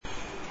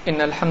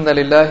إن الحمد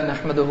لله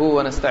نحمده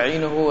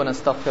ونستعينه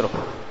ونستغفره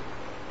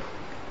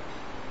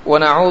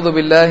ونعوذ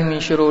بالله من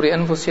شرور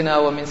أنفسنا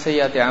ومن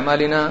سيئات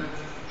أعمالنا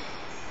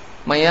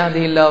من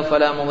يهده الله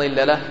فلا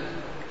مضل له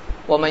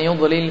ومن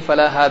يضلل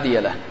فلا هادي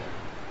له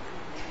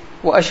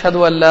وأشهد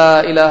أن لا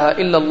إله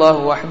إلا الله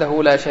وحده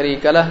لا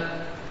شريك له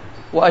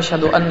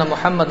وأشهد أن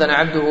محمدا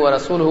عبده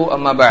ورسوله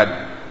أما بعد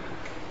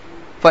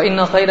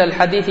فإن خير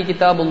الحديث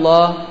كتاب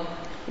الله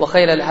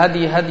وخير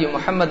الهدي هدي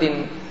محمد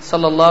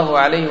صلى الله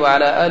عليه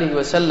وعلى آله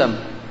وسلم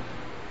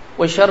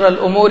وشر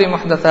الأمور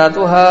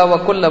محدثاتها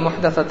وكل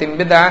محدثة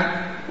بدعة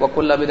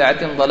وكل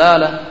بدعة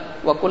ضلالة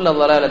وكل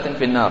ضلالة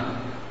في النار.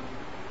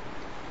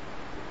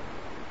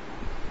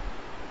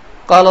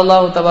 قال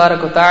الله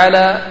تبارك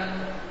وتعالى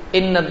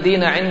إن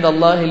الدين عند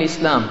الله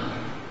الإسلام.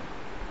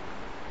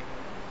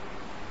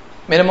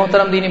 میرے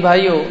محترم دینی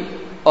بھائیوں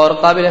اور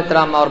قابل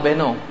احترام اور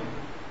بہنوں،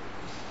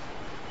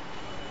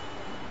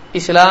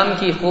 اسلام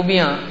کی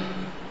خوبیاں،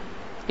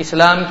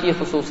 اسلام کی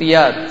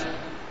خصوصیات،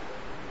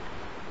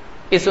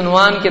 اس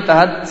عنوان کے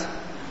تحت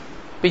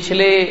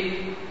پچھلے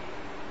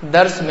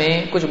درس میں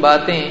کچھ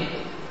باتیں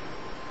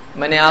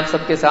میں نے آپ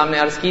سب کے سامنے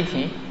عرض کی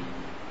تھیں،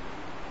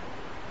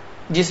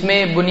 جس میں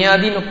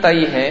بنیادی نقطہ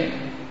یہ ہے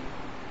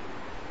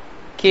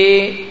کہ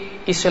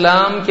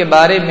اسلام کے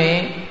بارے میں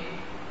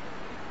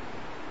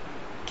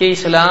کہ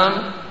اسلام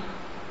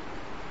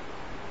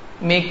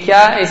میں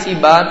کیا ایسی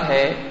بات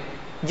ہے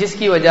جس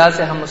کی وجہ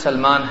سے ہم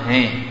مسلمان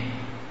ہیں،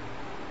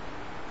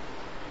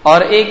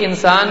 اور ایک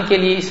انسان کے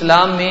لیے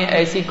اسلام میں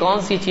ایسی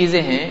کون سی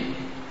چیزیں ہیں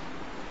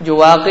جو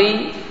واقعی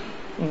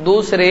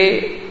دوسرے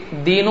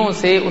دینوں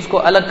سے اس کو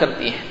الگ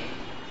کرتی ہیں،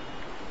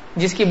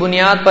 جس کی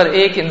بنیاد پر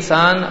ایک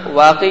انسان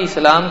واقعی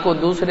اسلام کو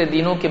دوسرے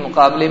دینوں کے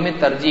مقابلے میں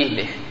ترجیح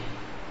دے.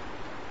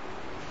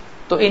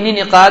 تو انہی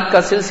نقاط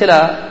کا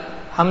سلسلہ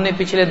ہم نے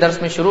پچھلے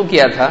درس میں شروع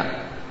کیا تھا،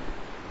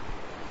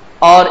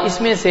 اور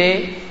اس میں سے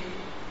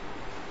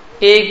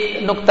ایک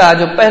نقطہ،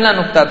 جو پہلا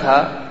نقطہ تھا،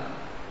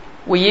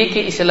 وہ یہ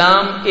کہ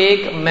اسلام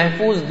ایک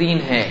محفوظ دین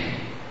ہے.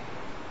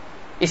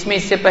 اس میں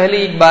اس سے پہلے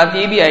ایک بات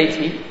یہ بھی آئی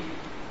تھی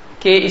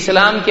کہ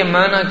اسلام کے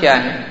معنی کیا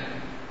ہیں.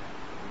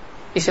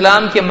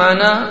 اسلام کے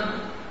معنی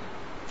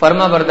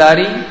فرما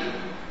برداری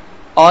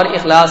اور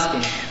اخلاص کے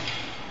ہیں.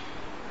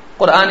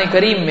 قرآن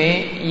کریم میں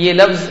یہ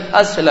لفظ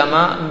اسلم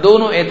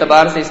دونوں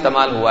اعتبار سے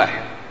استعمال ہوا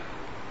ہے.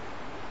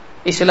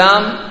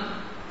 اسلام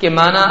کہ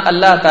معنی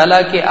اللہ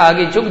تعالیٰ کے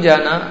آگے جھک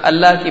جانا،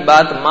 اللہ کی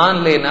بات مان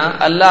لینا،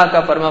 اللہ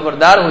کا فرما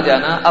بردار ہو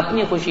جانا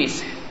اپنی خوشی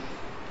سے،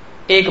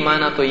 ایک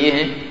معنی تو یہ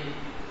ہے.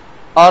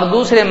 اور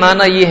دوسرے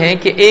معنی یہ ہے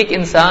کہ ایک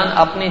انسان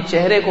اپنے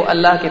چہرے کو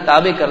اللہ کے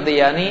تابع کر دے،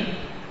 یعنی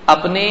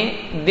اپنے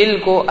دل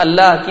کو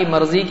اللہ کی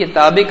مرضی کے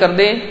تابع کر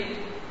دے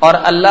اور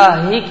اللہ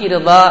ہی کی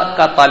رضا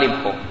کا طالب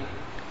ہو.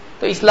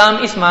 تو اسلام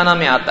اس معنی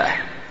میں آتا ہے.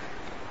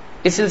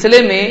 اس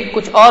سلسلے میں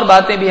کچھ اور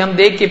باتیں بھی ہم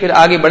دیکھ کے پھر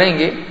آگے بڑھیں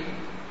گے.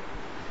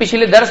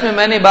 پچھلے درس میں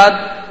میں نے بات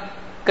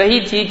کہی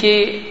تھی کہ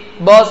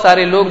بہت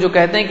سارے لوگ جو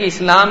کہتے ہیں کہ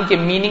اسلام کے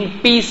میننگ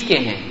پیس کے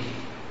ہیں،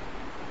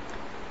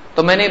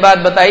 تو میں نے بات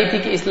بتائی تھی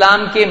کہ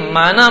اسلام کے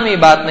معنی میں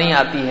بات نہیں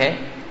آتی ہے،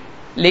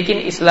 لیکن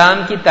اسلام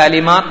کی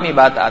تعلیمات میں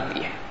بات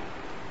آتی ہے.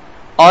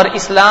 اور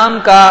اسلام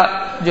کا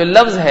جو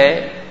لفظ ہے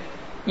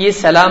یہ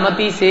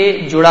سلامتی سے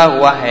جڑا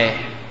ہوا ہے.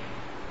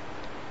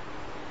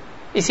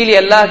 اسی لیے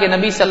اللہ کے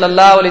نبی صلی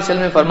اللہ علیہ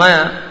وسلم نے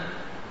فرمایا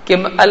کہ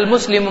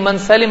المسلم من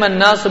سلم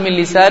الناس من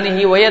لسانه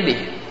ويده.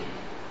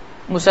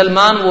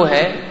 مسلمان وہ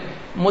ہے،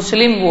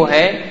 مسلم وہ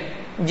ہے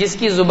جس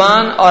کی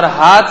زبان اور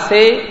ہاتھ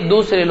سے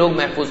دوسرے لوگ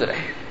محفوظ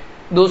رہیں،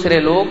 دوسرے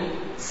لوگ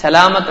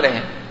سلامت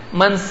رہیں.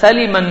 من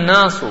سلم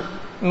الناس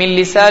من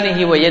لسانه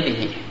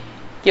ويده،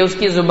 کہ اس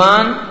کی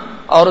زبان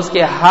اور اس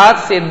کے ہاتھ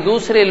سے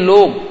دوسرے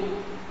لوگ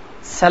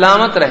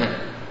سلامت رہیں.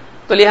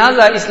 تو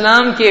لہٰذا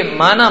اسلام کے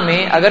معنی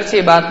میں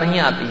اگرچہ بات نہیں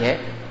آتی ہے،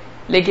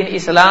 لیکن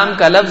اسلام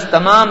کا لفظ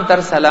تمام تر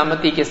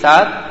سلامتی کے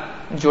ساتھ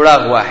جڑا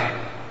ہوا ہے.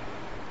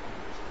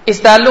 اس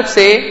تعلق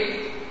سے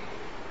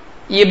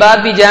یہ بات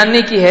بھی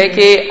جاننے کی ہے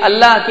کہ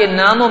اللہ کے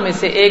ناموں میں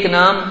سے ایک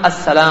نام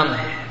السلام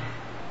ہے.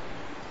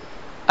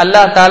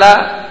 اللہ تعالی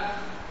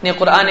نے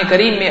قرآن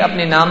کریم میں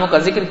اپنے ناموں کا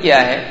ذکر کیا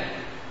ہے،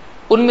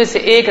 ان میں سے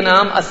ایک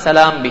نام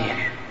السلام بھی ہے.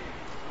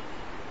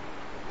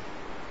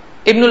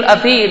 ابن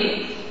الاثیر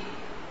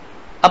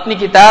اپنی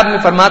کتاب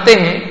میں فرماتے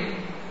ہیں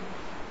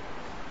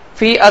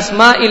فی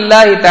اسماء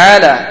اللہ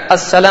تعالی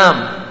السلام،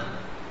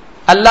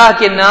 اللہ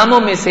کے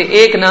ناموں میں سے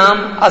ایک نام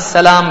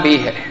السلام بھی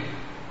ہے.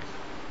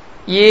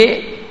 یہ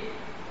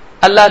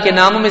اللہ کے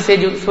ناموں میں سے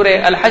جو سورہ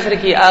الحشر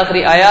کی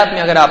آخری آیات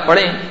میں اگر آپ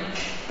پڑھیں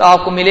تو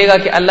آپ کو ملے گا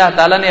کہ اللہ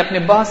تعالیٰ نے اپنے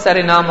بہت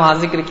سارے نام وہاں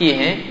ذکر کیے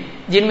ہیں،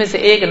 جن میں سے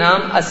ایک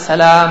نام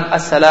السلام،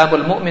 السلام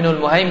المؤمن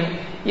المہیمن،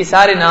 یہ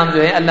سارے نام جو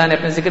ہیں اللہ نے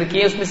اپنے ذکر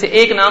کیے، اس میں سے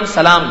ایک نام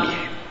سلام بھی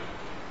ہے.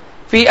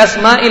 فی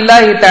اسماء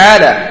اللہ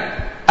تعالی،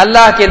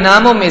 اللہ کے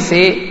ناموں میں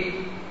سے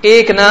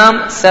ایک نام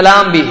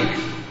سلام بھی ہے.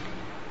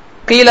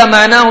 قیل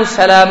معناہ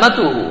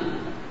سلامتہ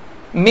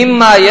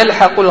مما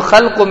یلحق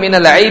الخلق من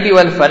العیب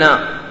والفناء.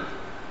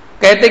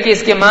 کہتے کہ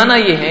اس کے معنی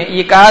یہ ہے،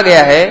 یہ کہا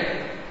گیا ہے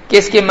کہ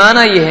اس کے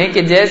معنی یہ ہے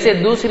کہ جیسے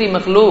دوسری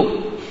مخلوق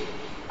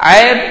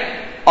عیب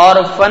اور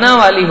فنا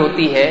والی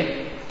ہوتی ہے،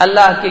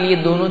 اللہ کے لیے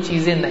دونوں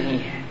چیزیں نہیں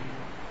ہیں.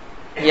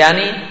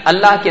 یعنی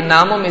اللہ کے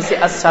ناموں میں سے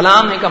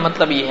السلام کا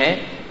مطلب یہ ہے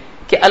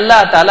کہ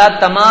اللہ تعالیٰ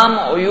تمام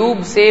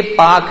عیوب سے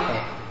پاک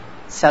ہے،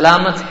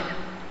 سلامت ہے.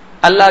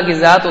 اللہ کی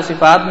ذات و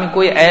صفات میں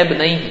کوئی عیب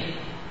نہیں ہے.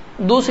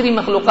 دوسری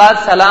مخلوقات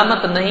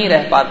سلامت نہیں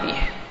رہ پاتی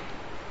ہیں،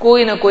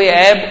 کوئی نہ کوئی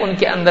عیب ان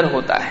کے اندر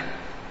ہوتا ہے.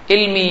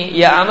 علمی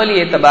یا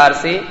عملی اعتبار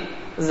سے،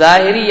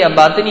 ظاہری یا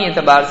باطنی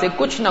اعتبار سے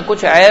کچھ نہ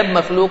کچھ عیب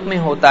مخلوق میں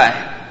ہوتا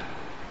ہے،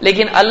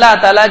 لیکن اللہ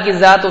تعالیٰ کی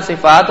ذات و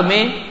صفات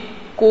میں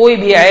کوئی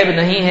بھی عیب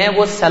نہیں ہے،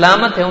 وہ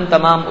سلامت ہے ان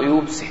تمام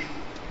عیوب سے.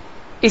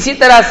 اسی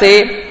طرح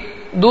سے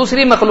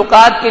دوسری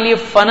مخلوقات کے لیے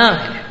فنا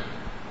ہے،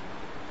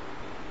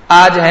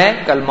 آج ہے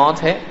کل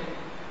موت ہے،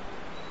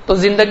 تو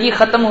زندگی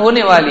ختم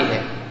ہونے والی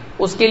ہے،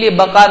 اس کے لیے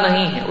بقا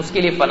نہیں ہے، اس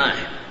کے لیے فنا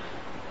ہے.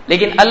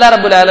 لیکن اللہ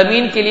رب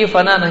العالمین کے لیے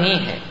فنا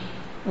نہیں ہے،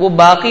 وہ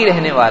باقی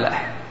رہنے والا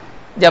ہے.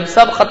 جب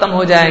سب ختم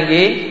ہو جائیں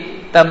گے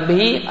تب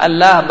بھی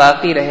اللہ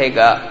باقی رہے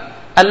گا.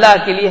 اللہ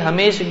کے لیے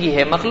ہمیشگی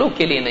ہے، مخلوق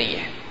کے لیے نہیں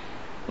ہے.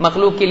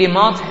 مخلوق کے لیے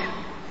موت ہے.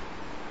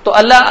 تو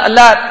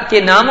اللہ کے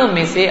ناموں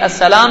میں سے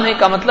السلام ہے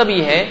کا مطلب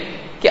یہ ہے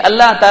کہ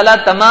اللہ تعالیٰ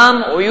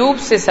تمام عیوب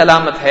سے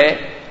سلامت ہے،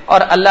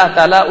 اور اللہ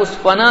تعالیٰ اس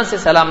فنا سے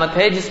سلامت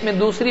ہے جس میں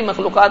دوسری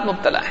مخلوقات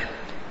مبتلا ہے.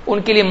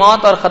 ان کے لیے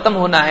موت اور ختم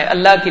ہونا ہے،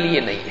 اللہ کے لیے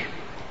نہیں ہے.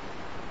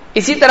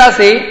 اسی طرح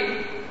سے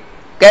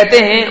کہتے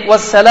ہیں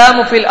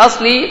والسلام فی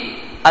الاصل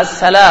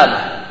السلام.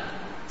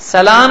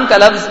 سلام کا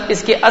لفظ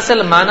اس کے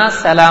اصل معنی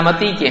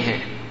سلامتی کے ہیں.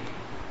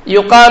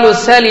 یقال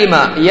سلم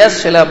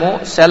یسلم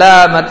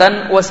سلامتا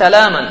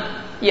وسلاما،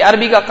 یہ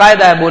عربی کا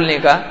قاعدہ ہے بولنے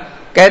کا.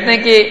 کہتے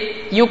ہیں کہ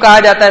یوں کہا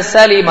جاتا ہے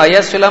سلم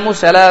یسلم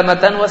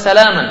سلامتا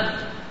وسلاما،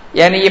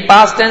 یعنی یہ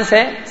پاسٹ ٹینس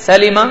ہے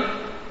سلم،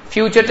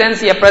 فیوچر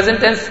ٹینس یا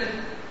پریزنٹ ٹینس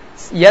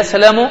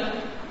یسلم،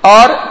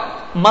 اور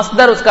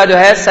مصدر اس کا جو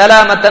ہے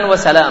سلامتا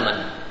وسلاما.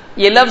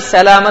 یہ لفظ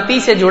سلامتی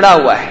سے جڑا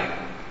ہوا ہے.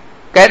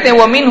 کہتے ہیں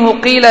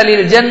وَمِنْهُ قِيلَ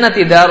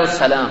لِلْجَنَّةِ دَارُ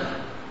السَّلَامِ،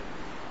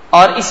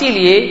 اور اسی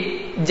لیے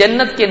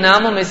جنت کے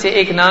ناموں میں سے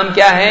ایک نام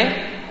کیا ہے؟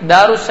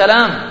 دار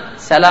السلام،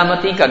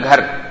 سلامتی کا گھر.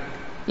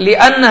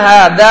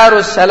 لِأَنَّهَا دَارُ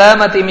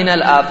السَّلَامَةِ مِنَ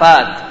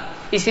الْآفَاتِ،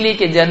 اس لیے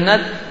کہ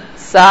جنت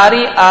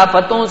ساری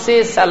آفتوں سے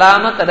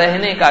سلامت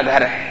رہنے کا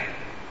گھر ہے.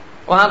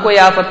 وہاں کوئی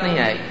آفت نہیں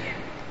آئے گی،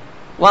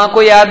 وہاں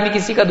کوئی آدمی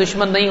کسی کا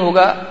دشمن نہیں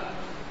ہوگا،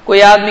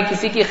 کوئی آدمی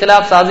کسی کے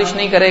خلاف سازش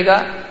نہیں کرے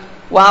گا.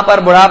 وہاں پر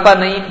بڑھاپا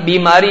نہیں،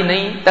 بیماری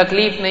نہیں،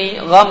 تکلیف نہیں،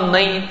 غم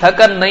نہیں،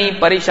 تھکن نہیں،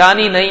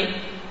 پریشانی نہیں.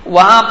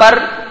 وہاں پر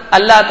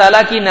اللہ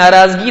تعالیٰ کی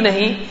ناراضگی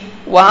نہیں،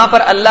 وہاں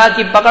پر اللہ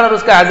کی پکڑ اور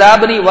اس کا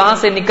عذاب نہیں، وہاں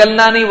سے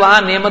نکلنا نہیں،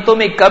 وہاں نعمتوں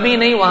میں کمی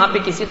نہیں، وہاں پہ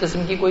کسی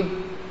قسم کی کوئی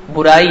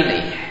برائی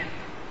نہیں ہے،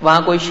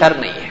 وہاں کوئی شر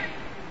نہیں ہے.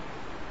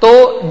 تو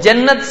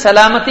جنت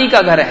سلامتی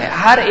کا گھر ہے،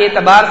 ہر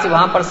اعتبار سے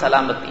وہاں پر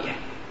سلامتی ہے.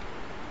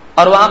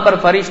 اور وہاں پر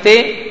فرشتے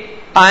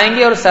آئیں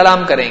گے اور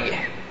سلام کریں گے.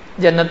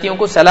 جنتیوں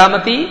کو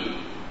سلامتی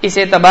اس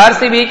اعتبار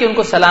سے بھی کہ ان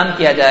کو سلام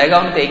کیا جائے گا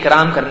ان کا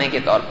اکرام کرنے کے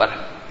طور پر.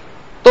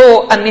 تو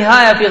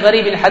النہایہ فی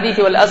غریب الحدیث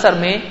والاثر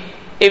میں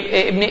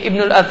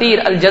ابن الاثیر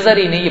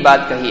الجزری نے یہ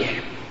بات کہی ہے.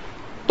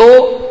 تو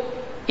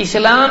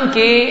اسلام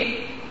کے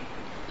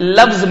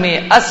لفظ میں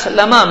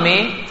اسلمہ میں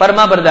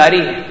فرما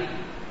برداری ہے،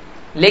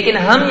 لیکن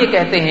ہم یہ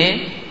کہتے ہیں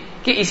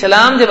کہ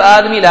اسلام جب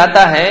آدمی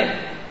لاتا ہے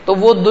تو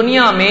وہ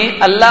دنیا میں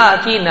اللہ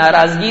کی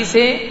ناراضگی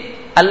سے،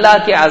 اللہ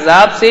کے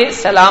عذاب سے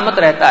سلامت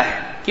رہتا ہے.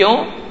 کیوں؟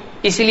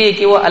 اس لیے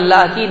کہ وہ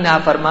اللہ کی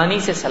نافرمانی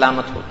سے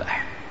سلامت ہوتا ہے.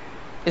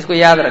 اس کو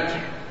یاد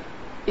رکھیں.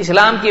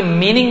 اسلام کی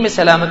میننگ میں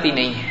سلامتی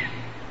نہیں ہے.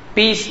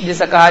 پیس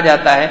جیسا کہا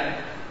جاتا ہے،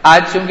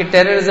 آج چونکہ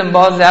ٹیررزم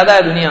بہت زیادہ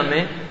ہے دنیا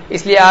میں،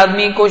 اس لیے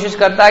آدمی کوشش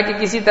کرتا ہے کہ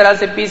کسی طرح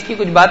سے پیس کی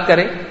کچھ بات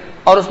کرے،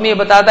 اور اس میں یہ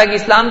بتاتا ہے کہ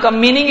اسلام کا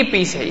میننگ ہی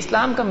پیس ہے.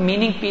 اسلام کا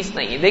میننگ پیس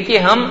نہیں ہے. دیکھیے،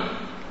 ہم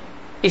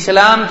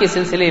اسلام کے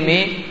سلسلے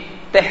میں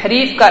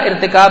تحریف کا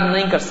ارتکاب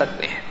نہیں کر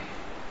سکتے ہیں،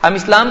 ہم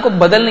اسلام کو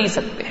بدل نہیں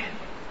سکتے ہیں.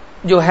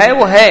 جو ہے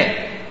وہ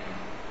ہے.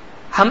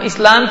 ہم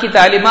اسلام کی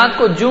تعلیمات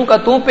کو جوں کا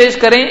توں پیش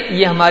کریں،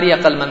 یہ ہماری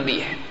عقل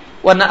مندی ہے.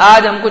 ورنہ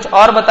آج ہم کچھ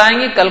اور بتائیں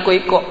گے، کل کوئی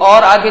کو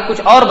اور آگے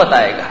کچھ اور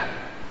بتائے گا.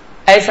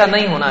 ایسا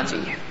نہیں ہونا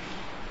چاہیے.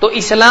 تو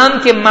اسلام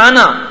کے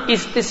معنی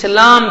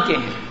استسلام کے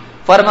ہیں،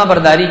 فرما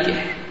برداری کے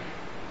ہیں.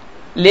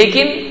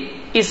 لیکن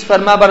اس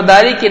فرما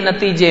برداری کے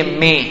نتیجے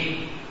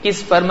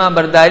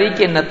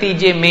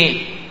میں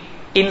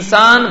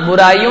انسان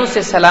برائیوں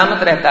سے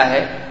سلامت رہتا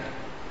ہے،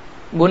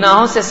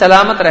 گناہوں سے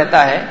سلامت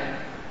رہتا ہے،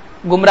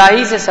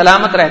 گمراہی سے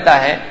سلامت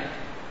رہتا ہے،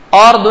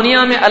 اور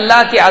دنیا میں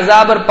اللہ کے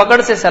عذاب اور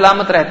پکڑ سے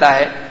سلامت رہتا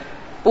ہے.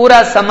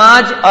 پورا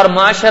سماج اور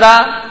معاشرہ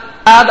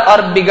آد اور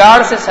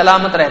بگاڑ سے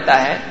سلامت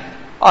رہتا ہے،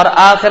 اور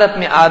آخرت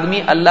میں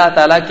آدمی اللہ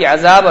تعالیٰ کے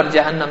عذاب اور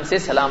جہنم سے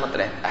سلامت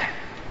رہتا ہے.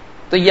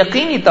 تو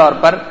یقینی طور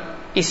پر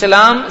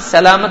اسلام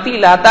سلامتی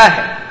لاتا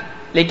ہے،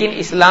 لیکن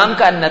اسلام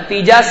کا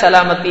نتیجہ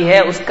سلامتی ہے،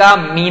 اس کا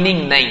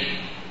میننگ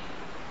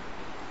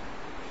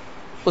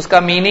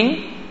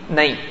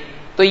نہیں.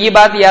 تو یہ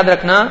بات یاد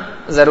رکھنا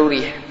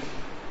ضروری ہے.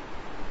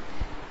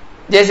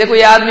 جیسے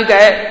کوئی آدمی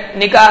کہے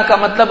نکاح کا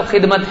مطلب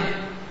خدمت ہے،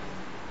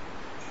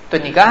 تو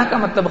نکاح کا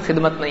مطلب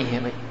خدمت نہیں ہے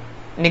بھائی.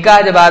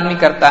 نکاح جب آدمی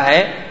کرتا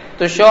ہے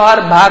تو شوہر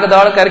بھاگ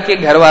دوڑ کر کے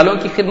گھر والوں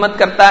کی خدمت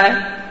کرتا ہے،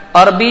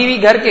 اور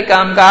بیوی گھر کے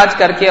کام کاج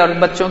کر کے اور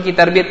بچوں کی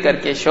تربیت کر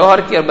کے شوہر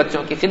کی اور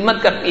بچوں کی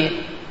خدمت کرتی ہے،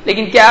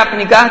 لیکن کیا آپ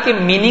نکاح کے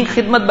میننگ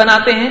خدمت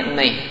بناتے ہیں؟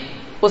 نہیں،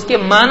 اس کے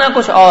معنی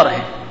کچھ اور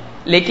ہیں،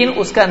 لیکن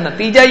اس کا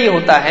نتیجہ یہ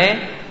ہوتا ہے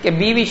کہ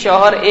بیوی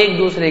شوہر ایک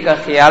دوسرے کا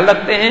خیال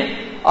رکھتے ہیں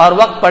اور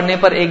وقت پڑنے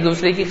پر ایک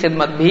دوسرے کی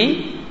خدمت بھی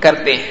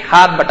کرتے ہیں،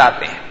 ہاتھ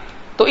بٹاتے ہیں۔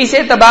 تو اس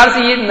اعتبار سے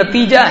یہ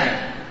نتیجہ ہے،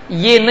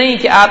 یہ نہیں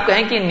کہ آپ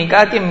کہیں کہ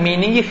نکاح کے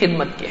میننگ ہی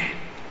خدمت کے ہیں۔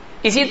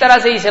 اسی طرح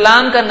سے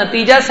اسلام کا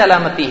نتیجہ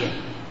سلامتی ہے،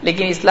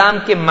 لیکن اسلام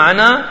کے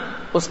معنی،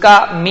 اس کا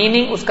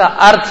میننگ، اس کا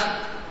ارتھ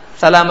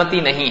سلامتی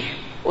نہیں ہے،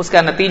 اس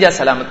کا نتیجہ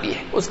سلامتی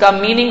ہے، اس کا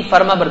میننگ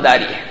فرما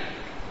برداری ہے۔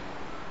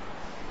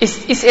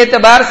 اس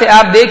اعتبار سے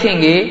آپ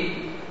دیکھیں گے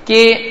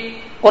کہ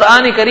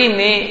قرآن کریم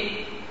نے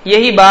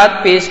یہی بات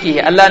پیش کی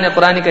ہے، اللہ نے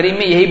قرآن کریم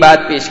میں یہی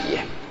بات پیش کی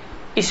ہے۔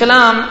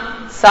 اسلام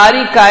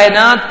ساری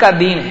کائنات کا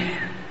دین ہے،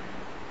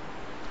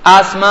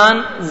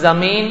 آسمان،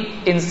 زمین،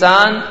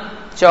 انسان،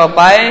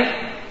 چوپائے،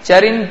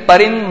 چرند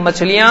پرند،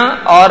 مچھلیاں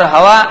اور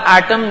ہوا،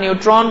 ایٹم،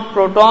 نیوٹرون،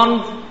 پروٹون،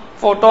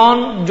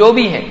 فوٹون، جو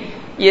بھی ہے،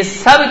 یہ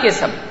سب کے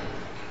سب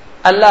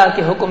اللہ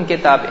کے حکم کے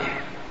تابع ہیں۔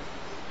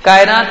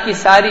 کائنات کی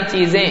ساری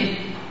چیزیں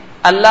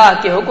اللہ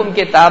کے حکم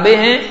کے تابع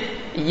ہیں،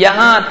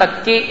 یہاں تک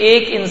کہ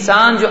ایک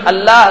انسان جو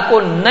اللہ کو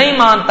نہیں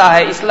مانتا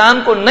ہے، اسلام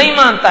کو نہیں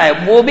مانتا ہے،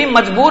 وہ بھی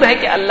مجبور ہے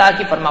کہ اللہ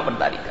کی فرما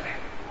برداری کرے،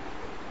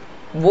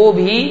 وہ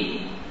بھی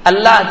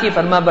اللہ کی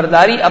فرما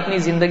برداری اپنی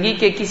زندگی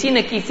کے کسی نہ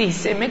کسی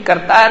حصے میں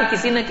کرتا ہے اور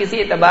کسی نہ کسی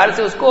اعتبار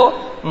سے اس کو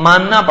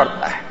ماننا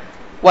پڑتا ہے،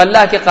 وہ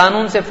اللہ کے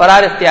قانون سے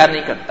فرار اختیار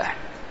نہیں کرتا ہے،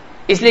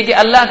 اس لیے کہ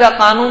اللہ کا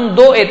قانون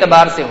دو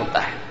اعتبار سے ہوتا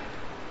ہے،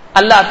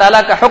 اللہ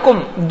تعالیٰ کا حکم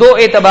دو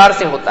اعتبار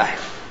سے ہوتا ہے،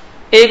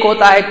 ایک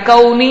ہوتا ہے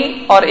کونی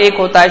اور ایک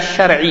ہوتا ہے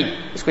شرعی،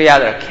 اس کو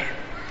یاد رکھیں۔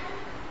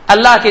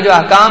 اللہ کے جو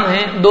احکام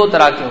ہیں دو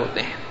طرح کے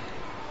ہوتے ہیں،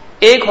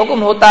 ایک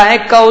حکم ہوتا ہے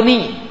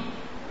کونی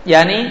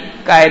یعنی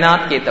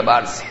کائنات کے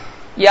اعتبار سے،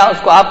 یا اس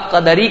کو آپ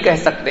قدری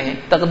کہہ سکتے ہیں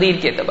تقدیر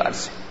کے اعتبار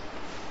سے،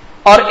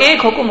 اور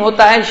ایک حکم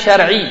ہوتا ہے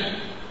شرعی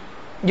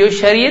جو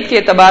شریعت کے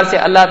اعتبار سے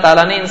اللہ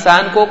تعالیٰ نے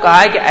انسان کو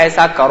کہا ہے کہ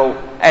ایسا کرو،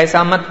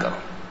 ایسا مت کرو۔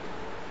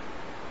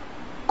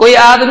 کوئی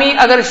آدمی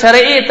اگر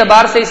شرعی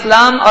اعتبار سے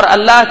اسلام اور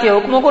اللہ کے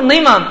حکموں کو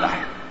نہیں مانتا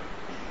ہے،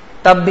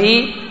 تب بھی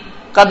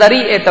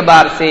قدری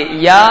اعتبار سے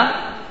یا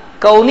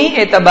کونی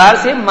اعتبار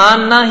سے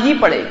ماننا ہی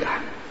پڑے گا۔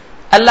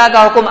 اللہ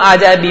کا حکم آ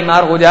جائے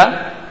بیمار ہو جا،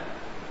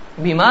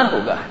 بیمار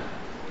ہوگا،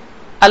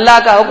 اللہ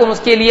کا حکم اس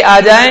کے لیے آ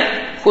جائے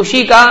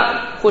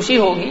خوشی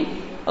ہوگی،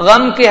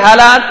 غم کے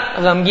حالات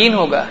غمگین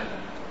ہوگا،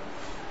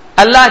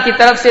 اللہ کی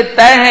طرف سے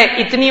طے ہے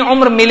اتنی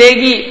عمر ملے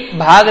گی،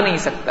 بھاگ نہیں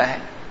سکتا ہے،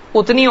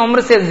 اتنی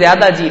عمر سے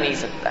زیادہ جی نہیں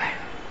سکتا ہے،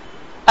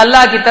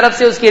 اللہ کی طرف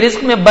سے اس کے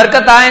رزق میں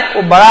برکت آئے،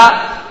 وہ بڑا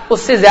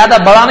اس سے زیادہ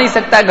بڑھا نہیں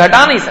سکتا ہے،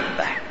 گھٹا نہیں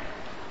سکتا ہے۔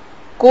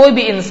 کوئی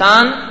بھی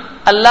انسان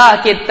اللہ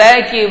کے طے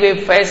کیے ہوئے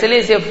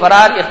فیصلے سے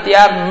فرار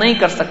اختیار نہیں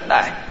کر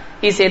سکتا ہے،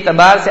 اس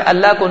اعتبار سے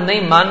اللہ کو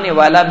نہیں ماننے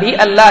والا بھی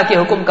اللہ کے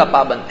حکم کا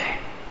پابند ہے۔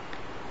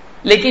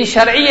 لیکن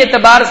شرعی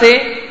اعتبار سے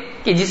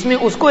کہ جس میں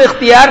اس کو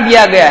اختیار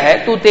دیا گیا ہے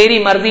تو تیری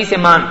مرضی سے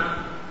مان،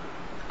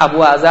 اب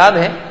وہ آزاد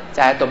ہے،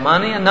 چاہے تو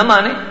مانے یا نہ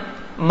مانے،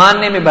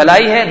 ماننے میں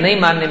بھلائی ہے، نہیں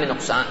ماننے میں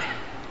نقصان ہے۔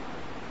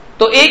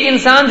 تو ایک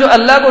انسان جو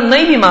اللہ کو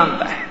نہیں بھی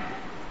مانتا ہے،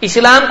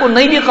 اسلام کو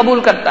نہیں بھی قبول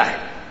کرتا ہے،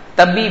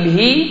 تب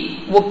بھی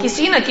وہ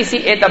کسی نہ کسی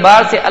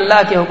اعتبار سے اللہ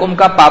کے حکم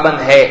کا پابند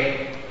ہے۔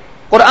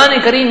 قرآن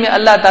کریم میں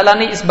اللہ تعالیٰ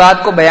نے اس بات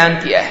کو بیان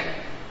کیا ہے،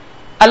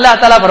 اللہ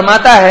تعالیٰ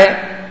فرماتا ہے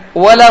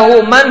وَلَهُ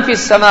مَن فِي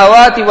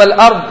السَّمَاوَاتِ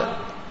وَالْأَرْضِ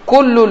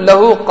كُلٌّ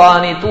لَهُ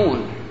قَانِتُونَ،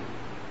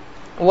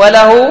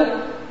 وَلَهُ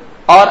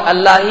اور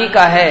اللہ ہی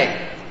کا ہے،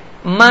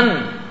 من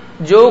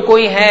جو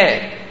کوئی ہے،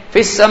 فی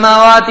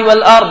السماوات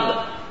والارض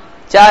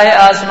چاہے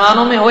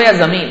آسمانوں میں ہو یا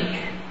زمین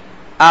میں،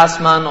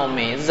 آسمانوں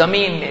میں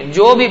زمین میں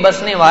جو بھی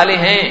بسنے والے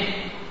ہیں،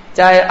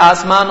 چاہے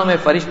آسمانوں میں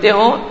فرشتے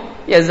ہوں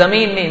یا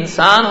زمین میں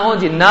انسان ہوں،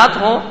 جنات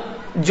ہوں،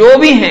 جو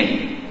بھی ہیں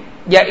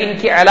یا ان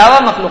کے علاوہ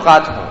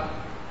مخلوقات ہوں،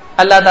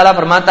 اللہ تعالیٰ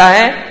فرماتا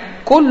ہے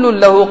کل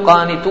لہ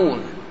قانتون،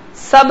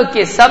 سب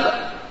کے سب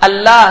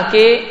اللہ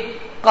کے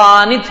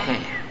قانت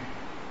ہیں۔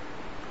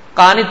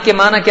 قانت کے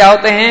معنی کیا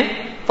ہوتے ہیں؟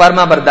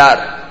 فرما بردار،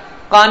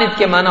 قانت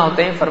کے معنی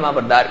ہوتے ہیں فرما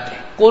بردار کے۔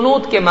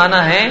 قنوت کے معنی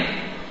ہے،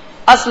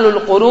 اصل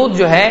القنوت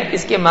جو ہے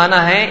اس کے معنی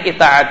ہے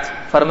اطاعت،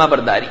 فرما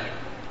برداری۔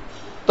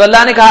 تو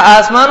اللہ نے کہا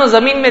آسمان و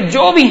زمین میں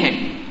جو بھی ہیں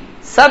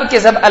سب کے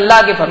سب اللہ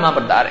کے فرما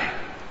بردار ہیں۔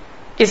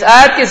 اس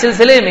آیت کے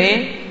سلسلے میں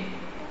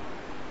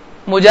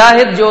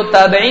مجاہد جو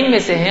تابعین میں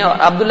سے ہیں اور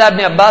عبداللہ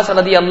بن عباس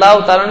رضی اللہ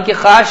تعالیٰ عنہ کے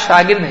خاص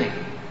شاگرد ہیں،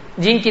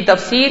 جن کی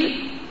تفسیر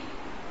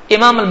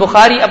امام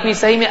البخاری اپنی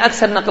صحیح میں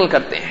اکثر نقل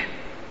کرتے ہیں،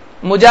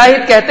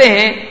 مجاہد کہتے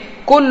ہیں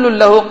کل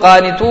لہ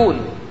قانتون،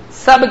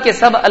 سب کے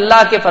سب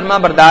اللہ کے فرما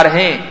بردار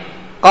ہیں۔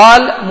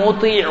 قال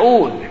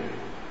مطیعون،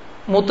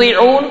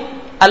 مطیعون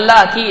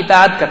اللہ کی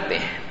اطاعت کرتے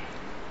ہیں،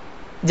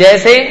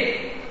 جیسے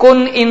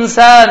کن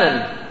انسانا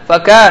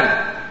فکان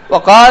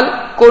وقال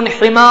کن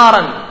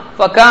حمارا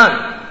فکان،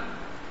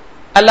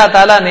 اللہ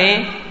تعالیٰ نے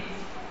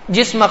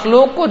جس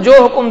مخلوق کو جو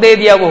حکم دے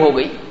دیا وہ ہو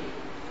گئی،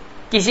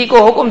 کسی کو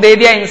حکم دے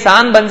دیا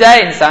انسان بن جائے،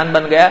 انسان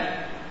بن گیا۔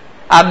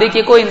 آپ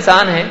دیکھیے کوئی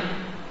انسان ہے،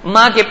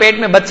 ماں کے پیٹ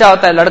میں بچہ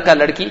ہوتا ہے، لڑکا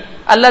لڑکی،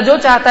 اللہ جو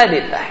چاہتا ہے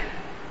دیتا ہے،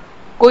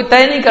 کوئی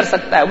طے نہیں کر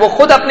سکتا ہے. وہ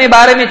خود اپنے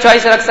بارے میں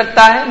چوائس رکھ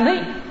سکتا ہے؟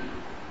 نہیں.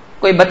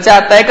 کوئی بچہ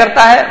طے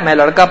کرتا ہے میں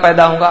لڑکا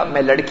پیدا ہوں گا،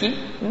 میں لڑکی؟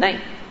 نہیں.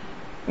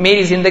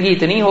 میری زندگی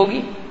اتنی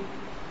ہوگی،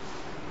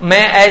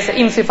 میں ایسے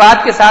ان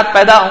صفات کے ساتھ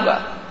پیدا ہوں گا.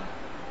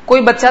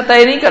 کوئی بچہ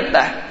طے نہیں کرتا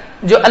ہے،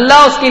 جو اللہ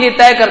اس کے لیے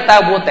طے کرتا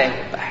ہے وہ طے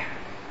ہوتا ہے.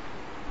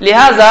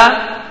 لہذا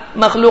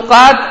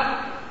مخلوقات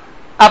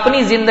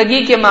اپنی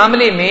زندگی کے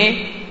معاملے میں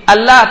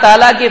اللہ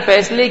تعالی کے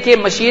فیصلے کے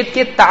مشیت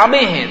کے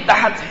تابع ہیں،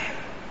 تحت ہیں.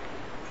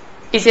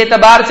 اس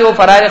اعتبار سے وہ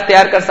فرائض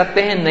اختیار کر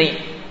سکتے ہیں؟ نہیں.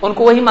 ان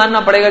کو وہی ماننا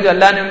پڑے گا جو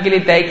اللہ نے ان کے لیے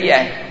طے کیا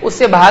ہے، اس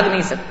سے بھاگ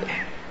نہیں سکتے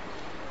ہیں.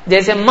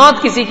 جیسے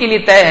موت کسی کے لیے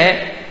طے ہے،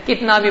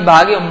 کتنا بھی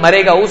بھاگے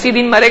مرے گا، اسی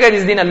دن مرے گا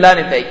جس دن اللہ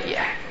نے طے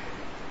کیا ہے.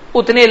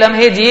 اتنے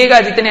لمحے جیے گا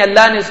جتنے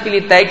اللہ نے اس کے لیے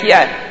طے کیا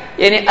ہے.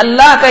 یعنی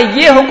اللہ کا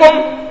یہ حکم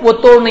وہ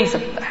توڑ نہیں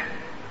سکتا ہے.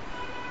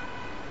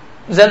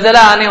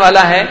 زلزلہ آنے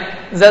والا ہے،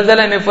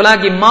 زلزلے میں فلاں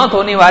کی موت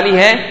ہونے والی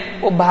ہے،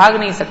 وہ بھاگ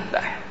نہیں سکتا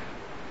ہے.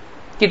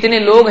 کتنے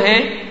لوگ ہیں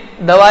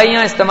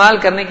دوائیاں استعمال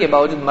کرنے کے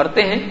باوجود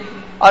مرتے ہیں،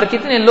 اور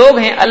کتنے لوگ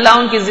ہیں اللہ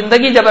ان کی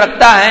زندگی جب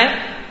رکھتا ہے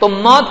تو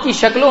موت کی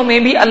شکلوں میں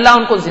بھی اللہ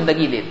ان کو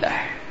زندگی دیتا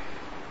ہے.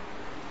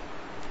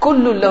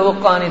 کل لہ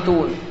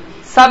قانتون،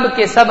 سب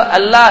کے سب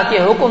اللہ کے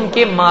حکم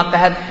کے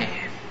ماتحت ہیں،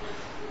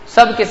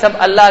 سب کے سب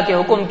اللہ کے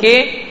حکم کے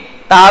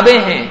تابع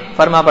ہیں،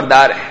 فرما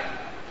بردار ہیں.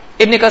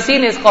 ابن کثیر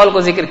نے اس قول کو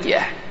ذکر کیا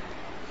ہے.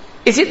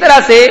 اسی طرح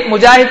سے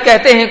مجاہد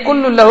کہتے ہیں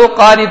کل لہ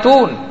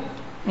قانتون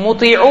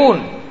مطیعون،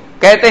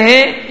 کہتے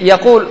ہیں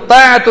یقول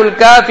طاعت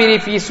الکافر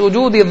فی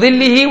سجود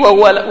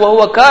ظلہ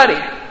وہو کارہ،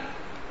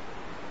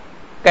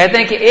 کہتے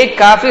ہیں کہ ایک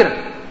کافر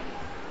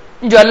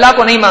جو اللہ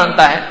کو نہیں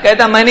مانتا ہے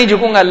کہتا میں نہیں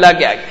جھکوں گا اللہ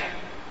کے آگے،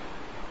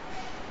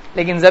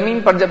 لیکن زمین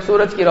پر جب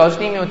سورج کی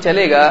روشنی میں وہ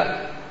چلے گا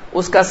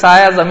اس کا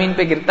سایہ زمین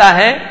پہ گرتا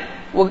ہے،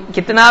 وہ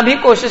کتنا بھی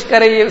کوشش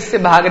کرے یہ اس سے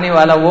بھاگنے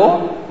والا وہ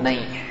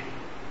نہیں ہے.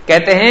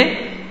 کہتے ہیں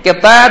کہ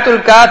طاعت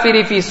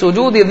الکافر فی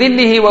سجود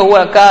ظلہ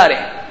وہو کارہ،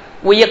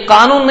 وہ یہ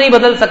قانون نہیں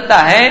بدل سکتا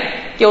ہے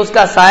کہ اس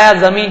کا سایہ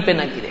زمین پہ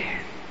نہ گرے.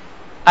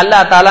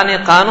 اللہ تعالیٰ نے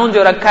قانون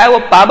جو رکھا ہے وہ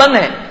پابند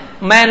ہے،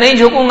 میں نہیں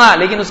جھکوں گا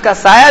لیکن اس کا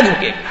سایہ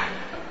جھکے گا.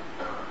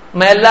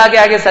 میں اللہ کے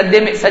آگے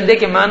سجدے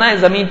کے معنی ہے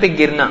زمین پہ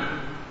گرنا،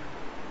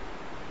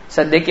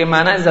 سجدے کے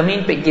معنی ہے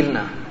زمین پہ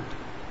گرنا.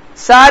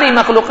 ساری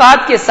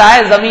مخلوقات کے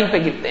سائے زمین پہ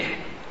گرتے ہیں،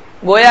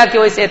 گویا کہ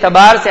وہ اس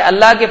اعتبار سے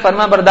اللہ کے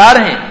فرما بردار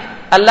ہیں.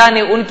 اللہ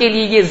نے ان کے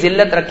لیے یہ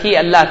ذلت رکھی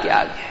اللہ کے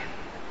آگے،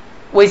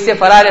 وہ اس سے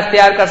فرار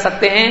اختیار کر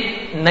سکتے ہیں؟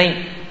 نہیں.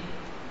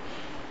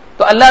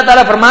 تو اللہ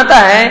تعالیٰ فرماتا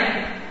ہے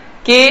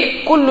کہ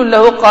کل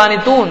لہ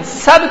قانتون،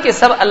 سب کے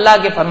سب اللہ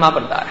کے فرما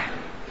بردار ہیں.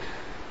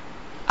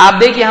 آپ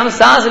دیکھیں ہم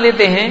سانس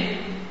لیتے ہیں،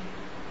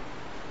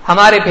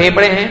 ہمارے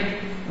پھیپڑے ہیں،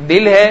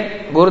 دل ہے،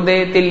 گردے،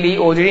 تلی،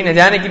 اوجڑی، نہ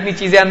جانے کتنی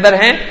چیزیں اندر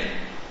ہیں.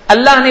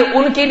 اللہ نے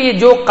ان کے لیے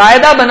جو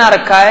قاعدہ بنا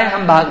رکھا ہے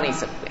ہم بھاگ نہیں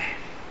سکتے ہیں.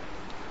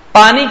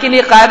 پانی کے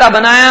لیے قاعدہ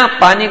بنایا،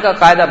 پانی کا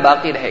قاعدہ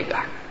باقی رہے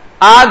گا.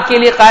 آگ کے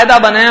لیے قاعدہ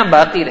بنایا،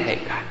 باقی رہے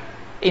گا.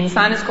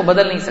 انسان اس کو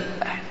بدل نہیں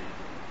سکتا ہے.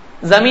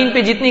 زمین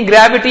پہ جتنی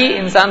گریوٹی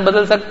انسان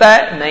بدل سکتا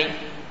ہے؟ نہیں.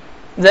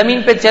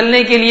 زمین پہ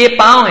چلنے کے لیے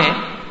پاؤں ہیں،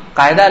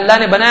 قاعدہ اللہ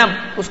نے بنایا،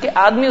 اس کے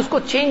آدمی اس کو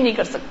چینج نہیں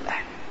کر سکتا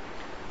ہے.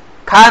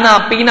 کھانا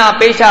پینا،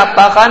 پیشاب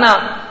پاخانہ،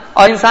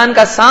 اور انسان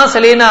کا سانس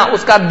لینا،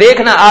 اس کا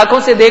دیکھنا، آنکھوں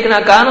سے دیکھنا،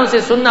 کانوں سے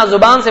سننا،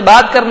 زبان سے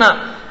بات کرنا،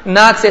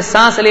 ناک سے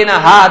سانس لینا،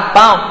 ہاتھ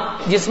پاؤں،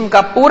 جسم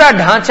کا پورا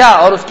ڈھانچہ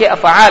اور اس کے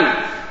افعال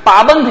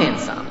پابند ہے.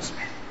 انسان اس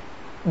میں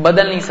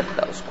بدل نہیں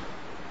سکتا اس کو.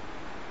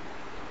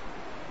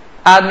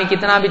 آدمی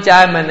کتنا بھی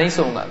چاہے میں نہیں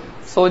سوؤں گا،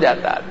 سو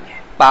جاتا آدمی،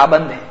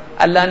 پابند ہے.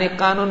 اللہ نے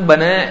قانون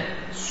بنایا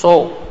سو،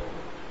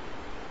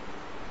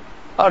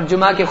 اور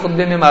جمعہ کے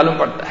خطبے میں معلوم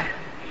پڑتا ہے.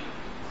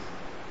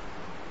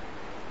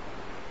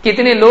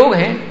 کتنے لوگ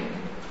ہیں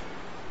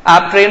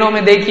آپ ٹرینوں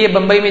میں دیکھیے،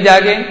 بمبئی میں جا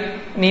کے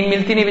نیند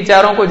ملتی نہیں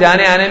بیچاروں کو،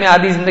 جانے آنے میں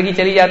آدھی زندگی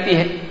چلی جاتی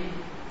ہے.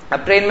 اب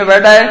ٹرین میں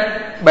بیٹھا ہے،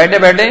 بیٹھے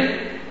بیٹھے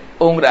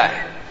اونگ رہا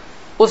ہے.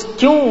 اس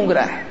کیوں اونگ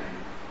رہا ہے؟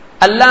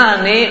 اللہ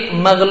نے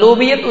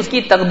مغلوبیت اس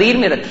کی تقدیر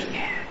میں رکھی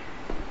ہے.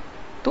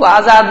 تو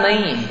آزاد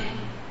نہیں ہے.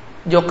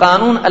 جو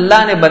قانون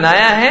اللہ نے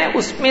بنایا ہے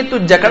اس میں تو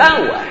جکڑا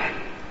ہوا ہے.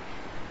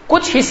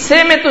 کچھ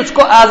حصے میں تجھ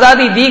کو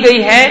آزادی دی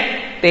گئی ہے،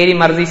 تیری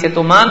مرضی سے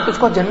تو مان، تجھ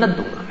کو جنت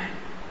دوں گا میں.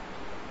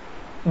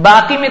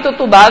 باقی میں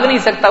تو بھاگ نہیں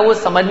سکتا. وہ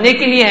سمجھنے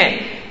کے لیے ہے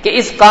کہ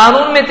اس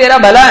قانون میں تیرا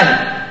بھلا ہے.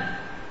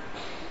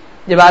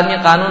 جب آدمی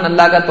قانون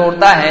اللہ کا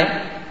توڑتا ہے،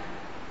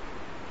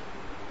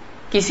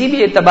 کسی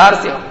بھی اعتبار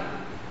سے ہو،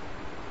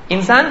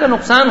 انسان کا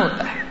نقصان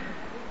ہوتا ہے.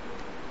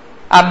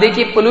 آپ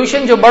دیکھیے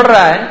پولوشن جو بڑھ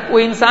رہا ہے وہ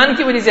انسان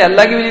کی وجہ سے،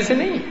 اللہ کی وجہ سے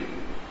نہیں ہے.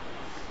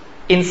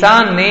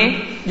 انسان نے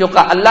جو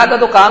اللہ کا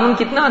تو قانون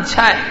کتنا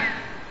اچھا ہے.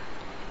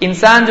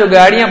 انسان جو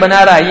گاڑیاں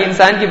بنا رہا ہے یہ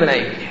انسان کی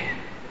بنائی ہوئی ہے.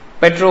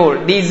 پیٹرول،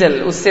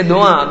 ڈیزل، اس سے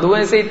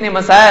دھواں سے اتنے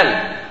مسائل،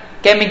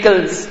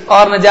 کیمیکلز،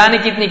 اور نہ جانے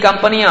کی اتنی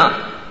کمپنیاں،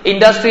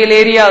 انڈسٹریل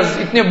ایریاز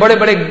اتنے بڑے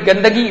بڑے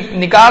گندگی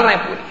نکال رہے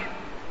ہیں پوری،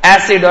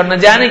 ایسڈ اور نہ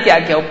جانے کیا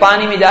کیا، وہ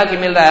پانی میں جا کے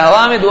مل رہا ہے،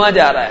 ہوا میں دھواں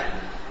جا رہا ہے.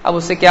 اب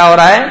اس سے کیا ہو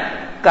رہا ہے؟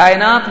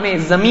 کائنات میں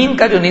زمین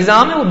کا جو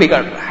نظام ہے وہ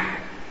بگڑ رہا ہے.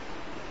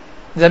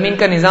 زمین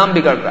کا نظام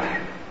بگڑ رہا ہے.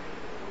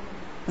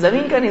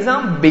 زمین کا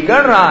نظام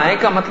بگڑ رہا ہے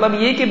کا مطلب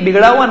یہ کہ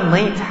بگڑا ہوا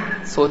نہیں تھا.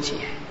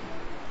 سوچیے,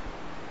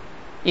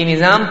 یہ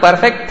نظام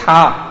پرفیکٹ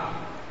تھا,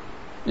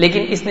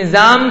 لیکن اس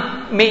نظام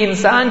میں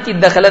انسان کی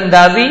دخل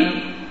اندازی,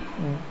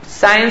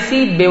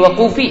 سائنسی بے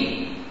وقوفی,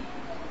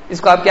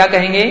 اس کو آپ کیا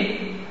کہیں گے؟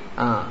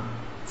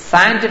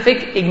 Scientific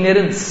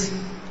ignorance.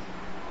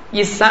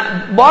 یہ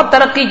بہت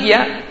ترقی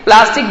کیا,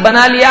 پلاسٹک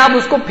بنا لیا, اب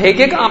اس کو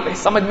پھینکے کہاں پہ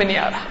سمجھ میں نہیں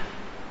آ رہا.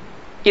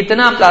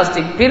 اتنا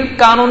پلاسٹک, پھر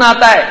قانون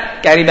آتا ہے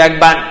کیری بیگ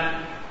بین.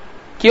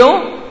 کیوں؟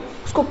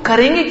 اس کو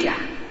کریں گے کیا؟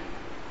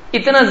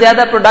 اتنا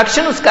زیادہ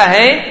پروڈکشن اس کا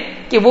ہے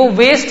کہ وہ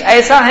ویسٹ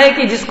ایسا ہے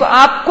کہ جس کو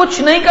آپ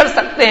کچھ نہیں کر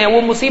سکتے ہیں,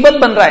 وہ مصیبت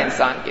بن رہا ہے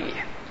انسان کے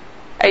لیے.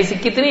 ایسی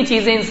کتنی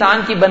چیزیں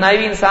انسان کی بنائی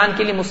ہوئی انسان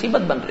کے لیے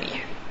مصیبت بن رہی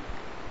ہے.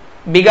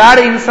 بگاڑ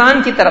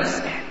انسان کی طرف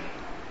سے ہے.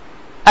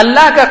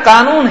 اللہ کا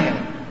قانون ہے,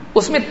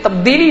 اس میں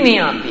تبدیلی نہیں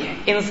آتی ہے.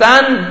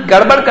 انسان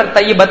گڑبڑ کرتا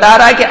ہے. یہ بتا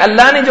رہا ہے کہ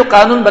اللہ نے جو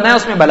قانون بنایا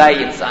اس میں بھلائی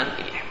ہے انسان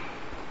کے لیے.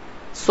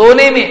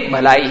 سونے میں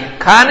بھلائی ہے,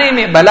 کھانے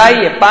میں بھلائی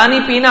ہے, پانی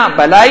پینا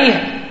بھلائی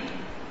ہے,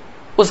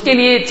 اس کے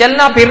لیے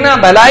چلنا پھرنا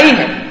بھلائی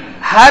ہے.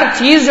 ہر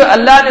چیز جو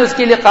اللہ نے اس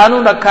کے لیے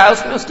قانون رکھا ہے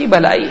اس میں اس کی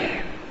بھلائی ہے.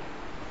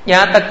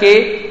 یہاں تک کہ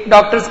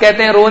ڈاکٹرز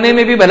کہتے ہیں رونے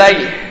میں بھی بھلائی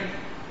ہے.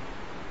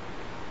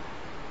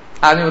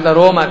 آدمی بولتا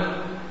رو مت.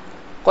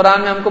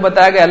 قرآن میں ہم کو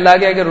بتایا کہ اللہ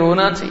کیا کہ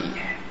رونا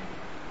چاہیے.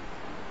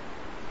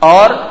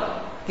 اور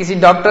کسی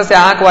ڈاکٹر سے,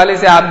 آنکھ والے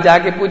سے آپ جا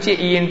کے پوچھئے,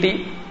 ENT,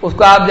 اس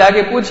کو آپ جا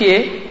کے پوچھئے,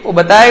 وہ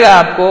بتائے گا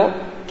آپ کو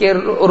کہ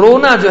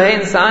رونا جو ہے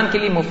انسان کے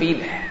لیے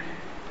مفید ہے.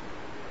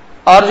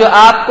 اور جو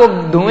آپ کو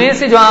دھوئیں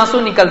سے جو آنسو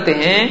نکلتے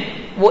ہیں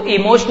وہ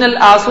ایموشنل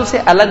آنسو سے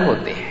الگ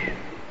ہوتے ہیں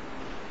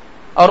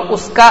اور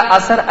اس کا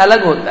اثر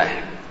الگ ہوتا ہے.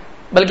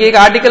 بلکہ ایک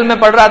آرٹیکل میں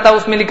پڑھ رہا تھا,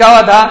 اس میں لکھا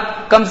ہوا تھا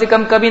کم سے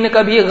کم کبھی نہ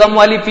کبھی غم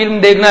والی فلم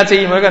دیکھنا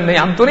چاہیے. میں کہا نہیں,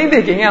 ہم تو نہیں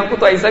دیکھیں گے, ہم کو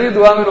تو ایسا بھی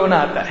دعا میں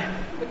رونا آتا ہے.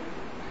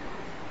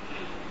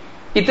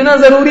 اتنا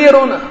ضروری ہے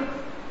رونا.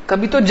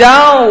 کبھی تو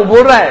جاؤ, وہ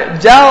بول رہا ہے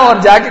جاؤ اور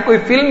جا کے کوئی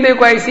فلم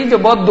دیکھو ایسی جو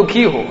بہت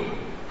دکھی ہو.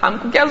 ہم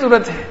کو کیا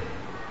ضرورت ہے,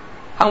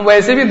 ہم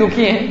ویسے بھی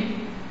دکھی ہیں.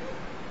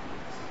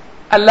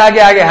 اللہ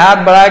کے آگے ہاتھ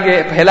بڑھا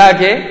کے پھیلا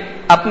کے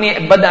اپنی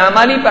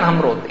بدعمالی پر ہم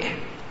روتے ہیں.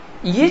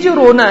 یہ جو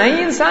رونا ہے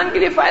یہ انسان کے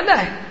لیے فائدہ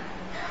ہے.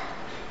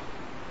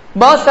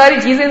 بہت ساری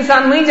چیزیں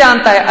انسان نہیں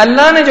جانتا ہے,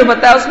 اللہ نے جو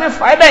بتایا اس میں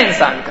فائدہ ہے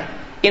انسان کا.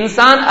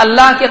 انسان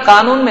اللہ کے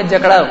قانون میں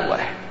جکڑا ہوا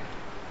ہے.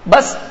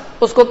 بس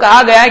اس کو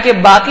کہا گیا ہے کہ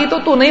باقی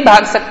تو نہیں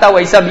بھاگ سکتا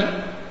ویسا بھی,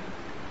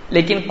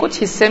 لیکن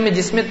کچھ حصے میں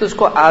جس میں تجھ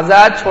کو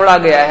آزاد چھوڑا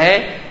گیا ہے,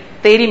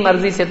 تیری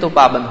مرضی سے تو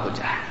پابند ہو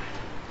جائے.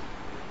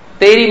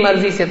 تیری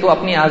مرضی سے تو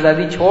اپنی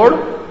آزادی چھوڑ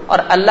اور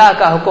اللہ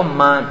کا حکم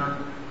مان.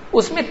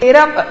 اس میں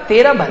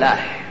تیرا بھلا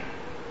ہے.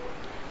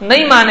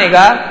 نہیں مانے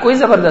گا, کوئی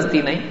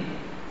زبردستی نہیں.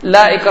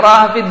 لا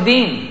اکراہ فی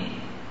الدین,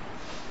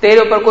 تیرے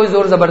اوپر کوئی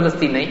زور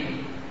زبردستی نہیں,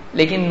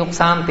 لیکن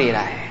نقصان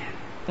تیرا ہے.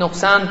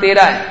 نقصان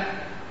تیرا ہے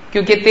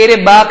کیونکہ تیرے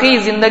باقی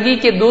زندگی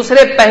کے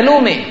دوسرے پہلو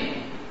میں,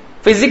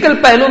 فزیکل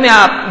پہلو میں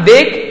آپ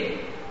دیکھ,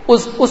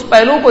 اس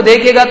پہلو کو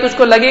دیکھے گا تجھ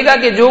کو لگے گا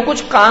کہ جو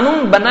کچھ قانون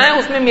بنا ہے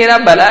اس میں میرا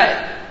بھلا ہے.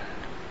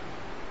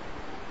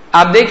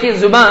 آپ دیکھیے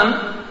زبان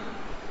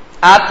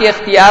آپ کے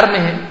اختیار میں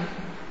ہے,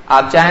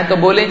 آپ چاہیں تو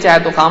بولیں چاہے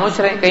تو خاموش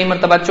رہیں. کئی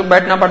مرتبہ چپ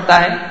بیٹھنا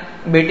پڑتا ہے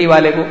بیٹی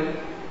والے کو,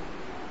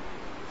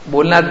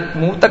 بولنا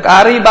منہ تک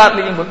آ رہی بات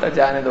لیکن بولتا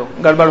جانے دو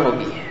گڑبڑ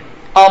ہوگی.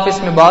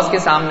 آفس میں باس کے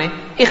سامنے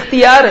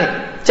اختیار ہے,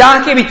 چاہ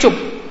کے بھی چپ,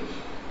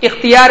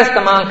 اختیار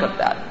استعمال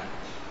کرتا ہے.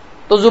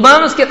 تو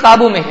زبان اس کے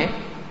قابو میں ہے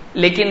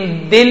لیکن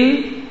دل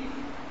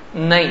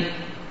نہیں.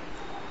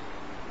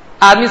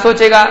 آدمی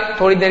سوچے گا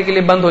تھوڑی دیر کے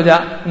لیے بند ہو جا,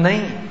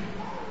 نہیں,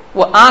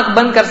 وہ آنکھ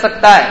بند کر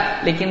سکتا ہے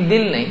لیکن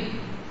دل نہیں.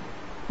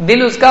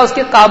 دل اس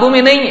کے قابو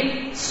میں نہیں ہے.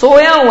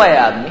 سویا ہوا ہے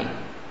آدمی,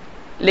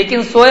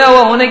 لیکن سویا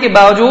ہوا ہونے کے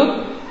باوجود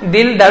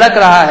دل دھڑک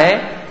رہا ہے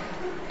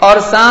اور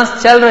سانس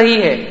چل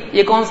رہی ہے.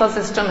 یہ کون سا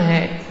سسٹم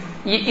ہے؟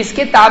 یہ اس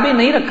کے تابع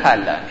نہیں رکھا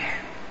اللہ نے.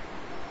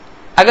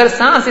 اگر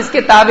سانس اس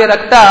کے تابع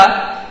رکھتا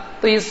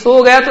تو یہ سو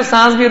گیا تو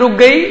سانس بھی رک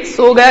گئی.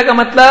 سو گیا کا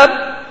مطلب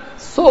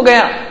سو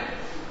گیا,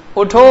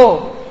 اٹھو,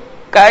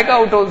 کائے کا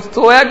اٹھو,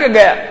 سویا کہ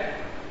گیا.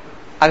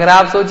 اگر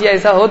آپ سوچیے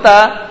ایسا ہوتا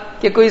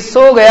کہ کوئی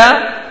سو گیا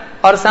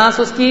اور سانس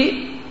اس کی,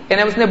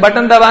 یعنی اس نے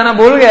بٹن دبانا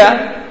بھول گیا,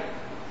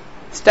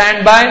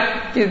 سٹینڈ بائی,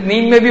 کہ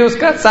نیند میں بھی اس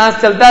کا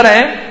سانس چلتا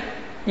رہے.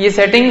 یہ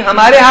سیٹنگ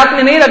ہمارے ہاتھ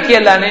میں نہیں رکھی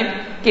اللہ نے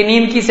کہ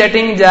نیند کی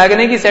سیٹنگ,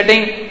 جاگنے کی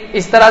سیٹنگ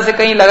اس طرح سے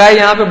کہیں لگائے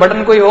یہاں پہ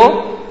بٹن کوئی ہو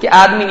کہ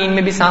آدمی نیند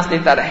میں بھی سانس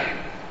لیتا رہے.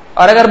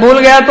 اور اگر بھول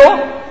گیا تو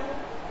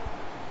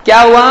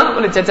کیا ہوا؟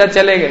 بولے چچا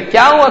چلے گئے.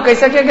 کیا ہوا,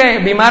 کیسا کیا گئے,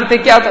 بیمار تھے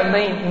کیا تھا؟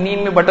 نہیں,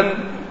 نیند میں بٹن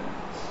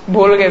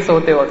بھول گئے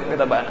سوتے وقت میں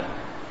دبانا,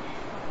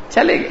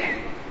 چلے گئے.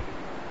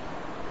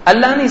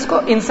 اللہ نے اس کو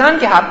انسان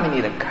کے ہاتھ میں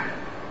نہیں رکھا.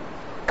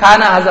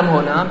 کھانا ہضم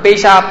ہونا,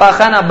 پیشاب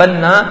پاخانہ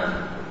بننا,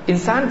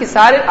 انسان کے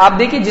سارے آپ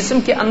دیکھیے جسم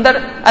کے اندر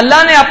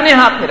اللہ نے اپنے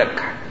ہاتھ میں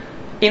رکھا,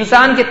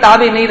 انسان کے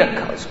تابع نہیں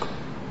رکھا اس کو.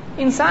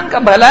 انسان کا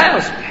بھلا ہے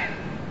اس میں,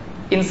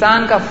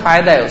 انسان کا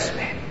فائدہ ہے اس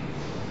میں.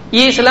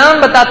 یہ اسلام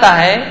بتاتا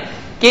ہے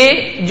کہ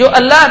جو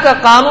اللہ کا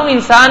قانون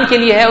انسان کے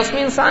لیے ہے اس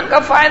میں انسان کا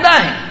فائدہ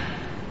ہے.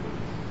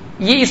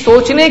 یہ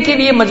سوچنے کے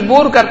لیے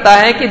مجبور کرتا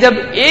ہے کہ جب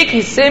ایک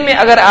حصے میں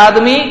اگر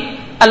آدمی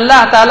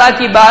اللہ تعالیٰ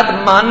کی بات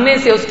ماننے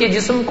سے اس کے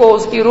جسم کو،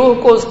 اس کی روح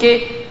کو، اس کے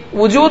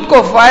وجود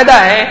کو فائدہ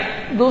ہے،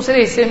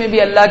 دوسرے حصے میں بھی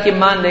اللہ کی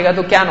مان لے گا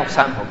تو کیا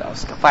نقصان ہوگا؟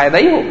 اس کا فائدہ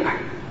ہی ہوگا.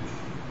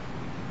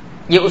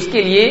 یہ اس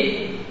کے لیے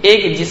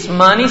ایک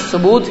جسمانی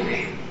ثبوت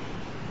ہے.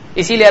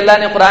 اسی لیے اللہ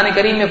نے قرآن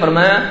کریم میں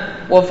فرمایا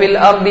وَفِي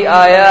الْأَرْضِ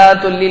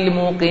آيَاتٌ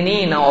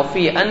لِّلْمُوقِنِينَ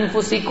وَفِي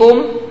أَنفُسِكُمْ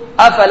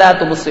أَفَلَا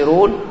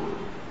تُبْصِرُونَ.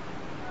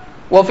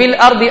 وَفِي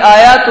الْأَرْضِ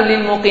آيَاتٌ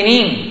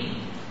لِّلْمُوقِنِينَ،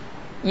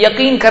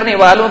 یقین کرنے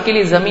والوں کے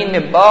لیے زمین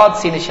میں بہت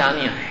سی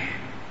نشانیاں ہیں.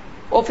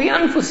 وَفِي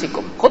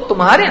أَنفُسِكُمْ، خود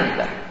تمہارے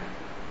اندر.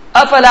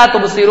 أَفَلَا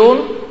تُبْصِرُونَ،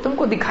 تم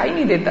کو دکھائی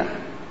نہیں دیتا.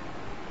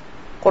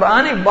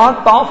 قرآن ایک بہت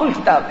پاورفل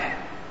کتاب ہے.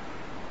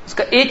 اس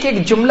کا ایک ایک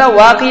جملہ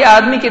واقعی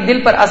آدمی کے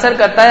دل پر اثر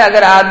کرتا ہے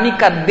اگر آدمی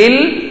کا دل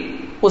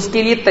اس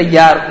کے لیے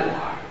تیار ہو،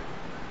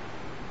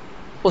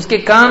 اس کے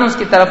کان اس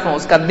کی طرف ہو،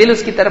 اس کا دل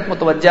اس کی طرف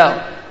متوجہ ہو،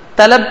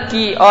 طلب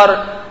کی اور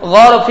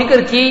غور و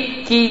فکر کی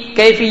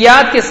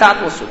کیفیات کے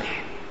ساتھ وہ سنے.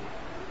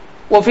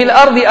 وَفِي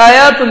الْأَرْضِ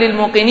آيَاتٌ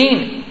لِّلْمُوقِنِينَ،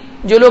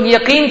 جو لوگ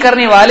یقین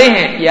کرنے والے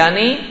ہیں،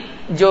 یعنی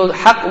جو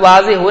حق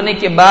واضح ہونے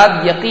کے بعد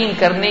یقین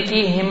کرنے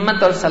کی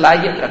ہمت اور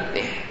صلاحیت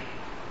رکھتے ہیں.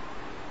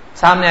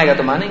 سامنے آئے گا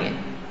تو مانیں گے.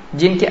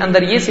 جن کے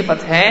اندر یہ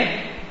صفت ہے،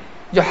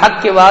 جو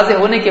حق کے واضح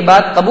ہونے کے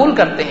بعد قبول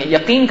کرتے ہیں،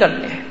 یقین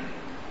کرتے ہیں،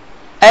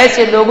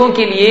 ایسے لوگوں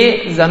کے لیے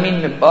زمین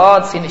میں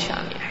بہت سی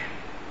نشانیاں ہیں.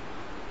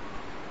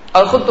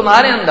 اور خود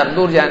تمہارے اندر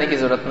دور جانے کی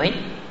ضرورت نہیں،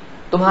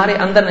 تمہارے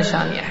اندر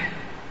نشانیاں ہیں.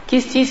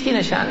 کس چیز کی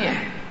نشانیاں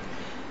ہیں؟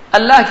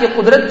 اللہ کی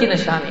قدرت کی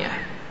نشانیاں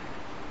ہیں،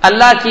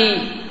 اللہ کی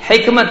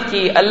حکمت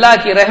کی، اللہ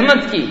کی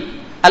رحمت کی،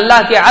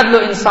 اللہ کے عدل و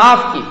انصاف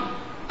کی،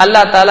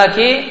 اللہ تعالیٰ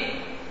کے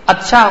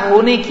اچھا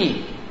ہونے کی،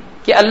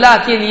 کہ اللہ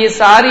کے لیے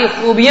ساری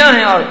خوبیاں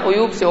ہیں اور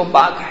عیوب سے وہ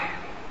پاک ہے.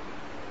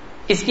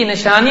 اس کی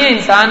نشانیاں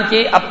انسان کے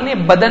اپنے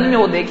بدن میں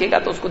وہ دیکھے گا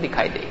تو اس کو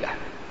دکھائی دے گا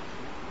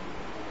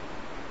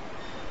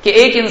کہ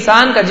ایک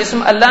انسان کا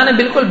جسم اللہ نے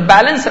بالکل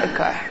بیلنس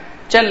رکھا ہے.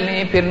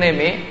 چلنے پھرنے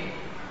میں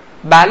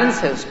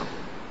بیلنس ہے. اس کو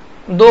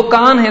 2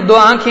 کان ہیں، 2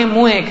 آنکھیں،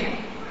 منہ ایک ہے.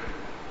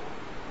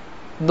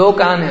 2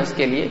 کان ہیں اس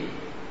کے لیے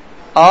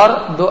اور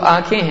 2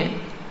 آنکھیں ہیں.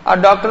 اور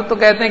ڈاکٹر تو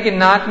کہتے ہیں کہ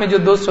ناک میں جو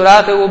 2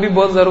 سوراخ ہے وہ بھی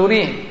بہت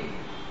ضروری ہیں،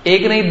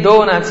 ایک نہیں 2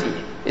 ہونا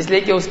چاہیے، اس لیے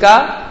کہ اس کا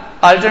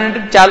آلٹرنیٹو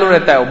چالو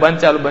رہتا ہے، وہ بند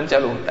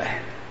چالو ہوتا ہے.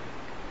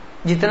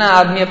 جتنا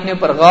آدمی اپنے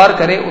اوپر غور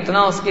کرے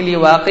اتنا اس کے لیے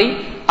واقعی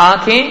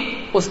آنکھیں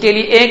اس کے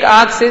لیے ایک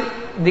آنکھ سے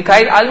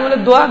دکھائی. آدمی بولے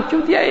 2 آنکھ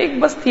کیوں دیا، ایک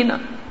بس تھی نا.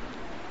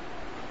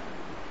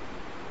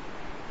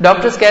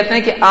 ڈاکٹرز کہتے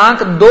ہیں کہ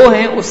آنکھ 2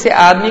 ہیں، اس سے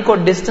آدمی کو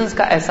ڈسٹنس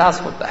کا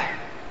احساس ہوتا ہے،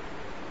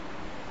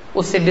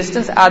 اس سے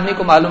ڈسٹنس آدمی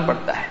کو معلوم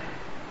پڑتا ہے.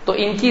 تو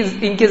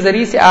ان کے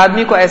ذریعے سے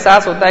آدمی کو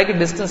احساس ہوتا ہے کہ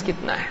ڈسٹنس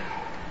کتنا ہے.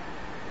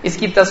 اس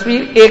کی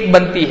تصویر ایک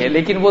بنتی ہے،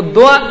 لیکن وہ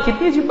 2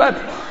 کتنی عجیب بات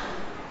ہے.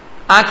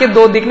 آنکھیں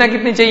 2 دکھنا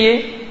کتنی چاہیے؟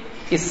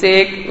 اس سے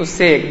ایک، اس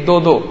سے ایک،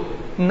 2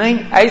 نہیں.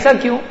 ایسا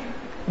کیوں؟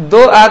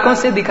 2 آنکھوں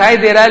سے دکھائی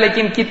دے رہا ہے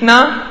لیکن کتنا؟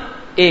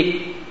 ایک.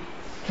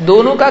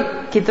 دونوں کا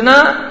کتنا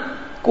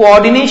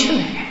کوآرڈینیشن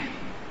ہے.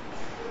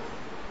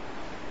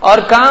 اور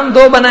کان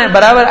 2 بنائے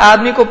برابر،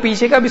 آدمی کو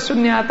پیچھے کا بھی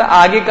سننے آتا،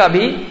 آگے کا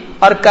بھی.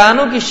 اور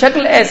کانوں کی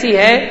شکل ایسی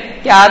ہے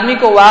کہ آدمی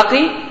کو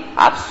واقعی،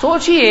 آپ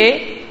سوچئے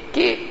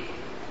کہ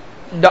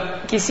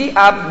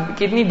آپ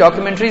کتنی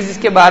ڈاکیومنٹریز اس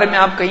کے بارے میں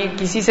آپ کہیں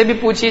کسی سے بھی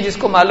پوچھئے جس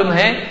کو معلوم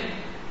ہے،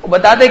 وہ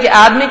بتاتے کہ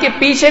آدمی کے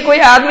پیچھے کوئی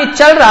آدمی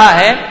چل رہا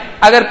ہے،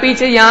 اگر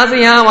پیچھے یہاں سے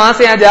یہاں وہاں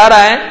سے یہاں جا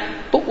رہا ہے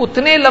تو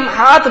اتنے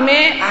لمحات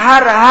میں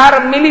ہر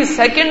ملی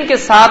سیکنڈ کے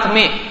ساتھ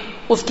میں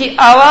اس کی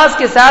آواز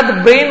کے ساتھ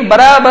برین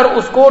برابر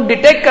اس کو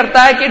ڈیٹیکٹ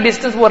کرتا ہے کہ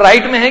ڈسٹنس وہ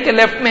رائٹ میں ہے کہ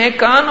لیفٹ میں ہے.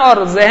 کان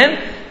اور ذہن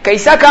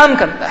کیسا کام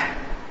کرتا ہے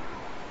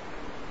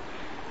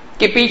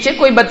کہ پیچھے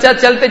کوئی بچہ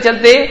چلتے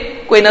چلتے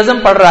کوئی نظم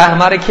پڑھ رہا ہے،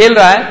 ہمارے کھیل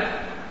رہا ہے،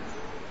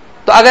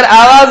 تو اگر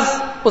آواز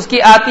اس کی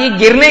آتی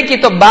گرنے کی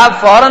تو باپ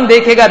فوراً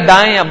دیکھے گا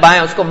دائیں یا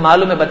بائیں، اس کو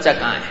معلوم ہے بچہ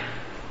کہاں ہے،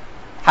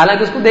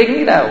 حالانکہ اس کو دیکھ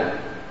نہیں رہا ہے. وہ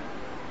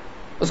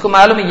اس کو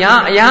معلوم ہے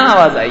یہاں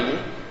آواز آئی ہے.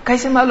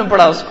 کیسے معلوم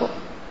پڑا اس کو؟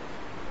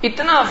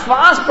 اتنا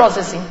فاسٹ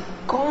پروسیسنگ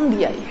کون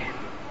دیا یہ؟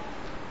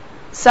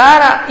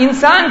 سارا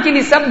انسان کے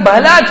لیے سب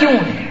بھلا کیوں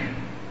ہے؟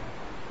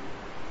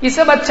 یہ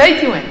سب اچھا ہی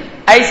کیوں ہے؟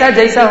 ایسا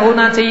جیسا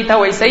ہونا چاہیے تھا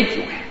ویسا ہی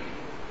کیوں ہے؟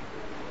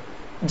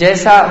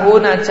 جیسا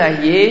ہونا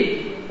چاہیے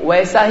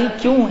ویسا ہی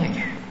کیوں ہے؟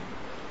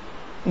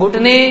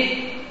 گھٹنے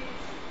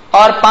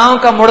اور پاؤں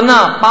کا مڑنا،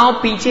 پاؤں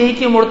پیچھے ہی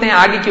کیوں مڑتے ہیں،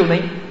 آگے کیوں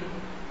نہیں؟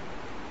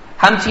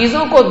 ہم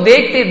چیزوں کو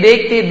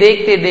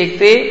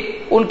دیکھتے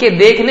ان کے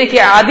دیکھنے کے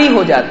عادی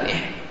ہو جاتے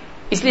ہیں،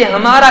 اس لیے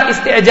ہمارا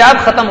استعجاب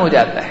ختم ہو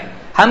جاتا ہے.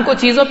 ہم کو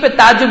چیزوں پہ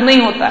تعجب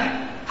نہیں ہوتا ہے،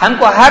 ہم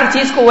کو ہر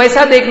چیز کو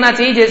ویسا دیکھنا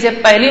چاہیے جیسے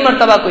پہلی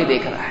مرتبہ کوئی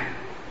دیکھ رہا ہے،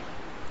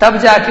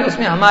 تب جا کے اس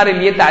میں ہمارے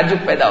لیے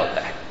تعجب پیدا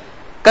ہوتا ہے.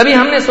 کبھی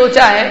ہم نے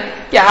سوچا ہے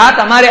کہ ہاتھ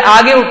ہمارے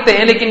آگے اٹھتے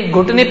ہیں لیکن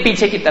گھٹنے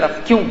پیچھے کی طرف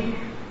کیوں،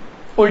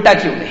 الٹا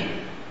کیوں نہیں؟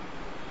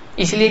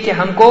 اس لیے کہ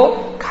ہم کو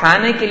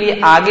کھانے کے لیے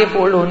آگے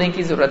فولڈ ہونے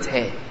کی ضرورت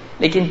ہے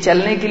لیکن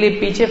چلنے کے لیے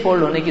پیچھے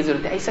فولڈ ہونے کی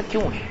ضرورت ہے. ایسا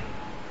کیوں ہے؟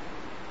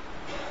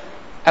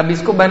 اب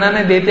اس کو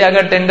بنانے دیتے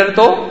اگر ٹینڈر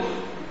تو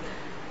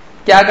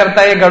کیا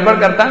کرتا ہے؟ گڑبڑ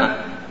کرتا نا.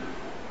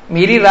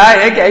 میری رائے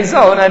ہے کہ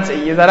ایسا ہونا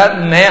چاہیے، ذرا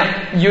نیا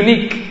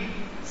یونیک،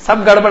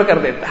 سب گڑبڑ کر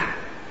دیتا ہے.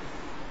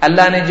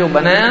 اللہ نے جو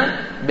بنایا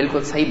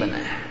بالکل صحیح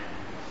بنایا.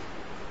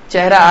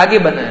 چہرہ آگے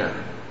بنایا,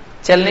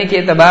 چلنے کے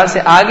اعتبار سے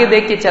آگے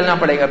دیکھ کے چلنا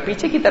پڑے گا,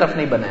 پیچھے کی طرف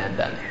نہیں بنایا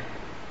اللہ نے.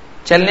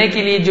 چلنے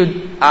کے لیے جو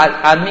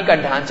آدمی کا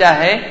ڈھانچہ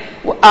ہے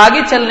وہ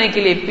آگے چلنے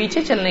کے لیے,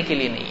 پیچھے چلنے کے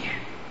لیے نہیں ہے.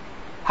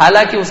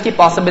 حالانکہ اس کی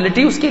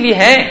پاسبلٹی اس کے لیے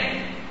ہے,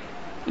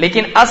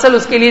 لیکن اصل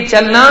اس کے لیے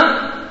چلنا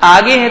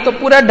آگے ہے, تو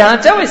پورا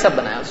ڈھانچہ ویسا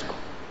بنایا اس کو.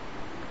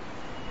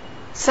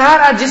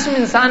 سارا جسم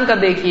انسان کا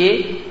دیکھیے,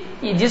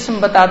 یہ جسم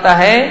بتاتا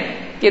ہے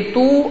کہ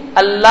تو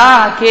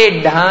اللہ کے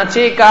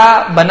ڈھانچے کا,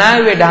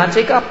 بنائے ہوئے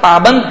ڈھانچے کا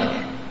پابند ہے,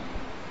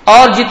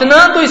 اور جتنا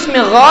تو اس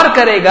میں غور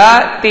کرے گا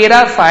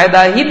تیرا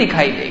فائدہ ہی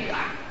دکھائی دے گا,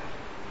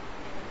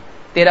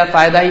 تیرا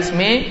فائدہ اس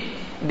میں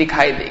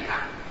دکھائی دے گا.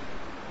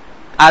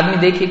 آدمی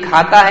دیکھیے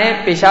کھاتا ہے,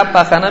 پیشاب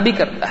پاخانہ بھی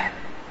کرتا ہے,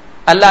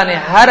 اللہ نے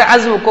ہر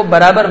عضو کو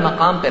برابر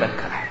مقام پہ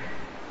رکھا ہے.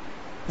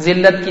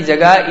 ذلت کی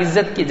جگہ,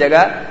 عزت کی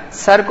جگہ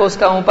سر کو اس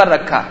کا اوپر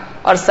رکھا,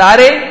 اور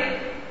سارے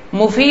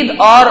مفید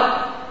اور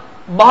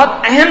بہت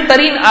اہم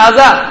ترین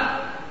اعضاء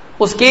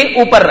اس کے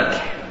اوپر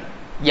رکھے.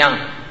 یہاں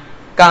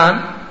کان,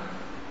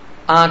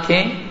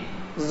 آنکھیں,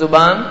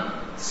 زبان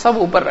سب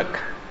اوپر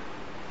رکھا,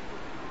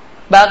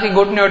 باقی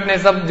گھٹنے وٹنے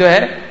سب جو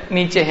ہے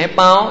نیچے ہیں,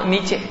 پاؤں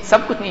نیچے,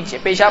 سب کچھ نیچے,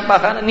 پیشاب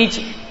پاخانہ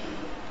نیچے,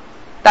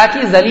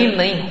 تاکہ ذلیل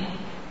نہیں ہو.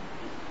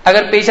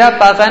 اگر پیشاب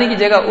پاخانے کی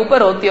جگہ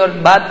اوپر ہوتی اور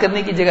بات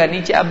کرنے کی جگہ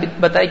نیچے, آپ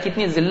بتائیں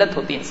کتنی ذلت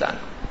ہوتی انسان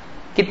کو,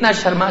 کتنا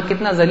شرما,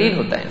 کتنا ذلیل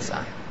ہوتا ہے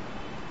انسان.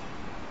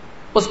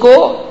 اس کو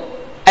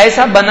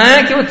ایسا بنایا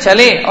کہ وہ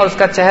چلے اور اس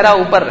کا چہرہ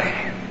اوپر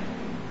رہے.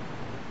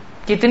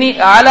 کتنی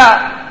اعلی,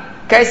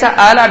 کیسا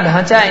اعلی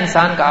ڈھانچہ ہے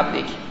انسان کا, آپ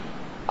دیکھیے.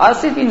 اور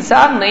صرف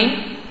انسان نہیں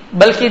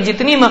بلکہ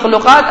جتنی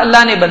مخلوقات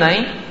اللہ نے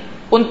بنائی,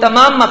 ان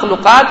تمام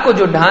مخلوقات کو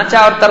جو ڈھانچہ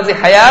اور طرز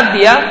حیات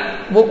دیا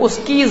وہ اس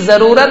کی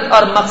ضرورت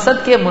اور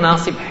مقصد کے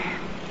مناسب ہے.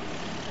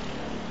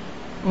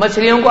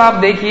 مچھلیوں کو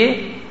آپ دیکھیے,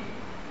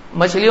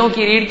 مچھلیوں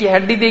کی ریڑھ کی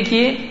ہڈی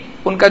دیکھیے,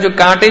 ان کا جو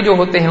کانٹے جو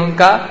ہوتے ہیں ان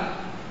کا,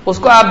 اس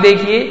کو آپ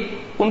دیکھیے,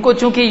 ان کو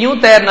چونکہ یوں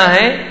تیرنا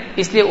ہے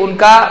اس لیے ان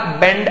کا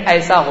بینڈ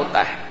ایسا ہوتا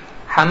ہے.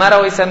 ہمارا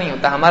ویسا نہیں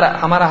ہوتا,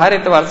 ہمارا ہر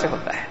اعتبار سے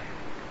ہوتا ہے.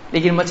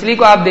 لیکن مچھلی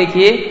کو آپ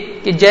دیکھیے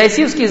کہ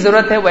جیسی اس کی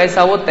ضرورت ہے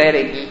ویسا وہ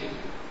تیرے گی.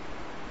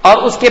 اور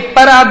اس کے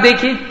پر آپ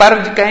دیکھیے, پر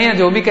کہیں یا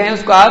جو بھی کہیں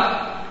اس کو آپ,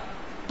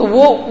 تو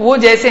وہ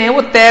جیسے ہیں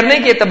وہ تیرنے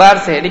کے اعتبار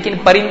سے ہے. لیکن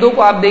پرندوں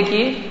کو آپ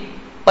دیکھیے,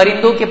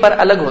 پرندوں کے پر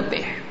الگ ہوتے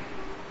ہیں,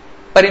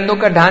 پرندوں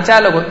کا ڈھانچہ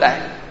الگ ہوتا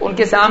ہے. ان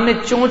کے سامنے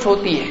چونچ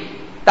ہوتی ہے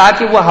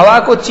تاکہ وہ ہوا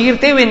کو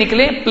چیرتے ہوئے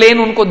نکلے,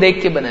 پلین ان کو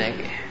دیکھ کے بنائے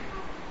گئے ہیں.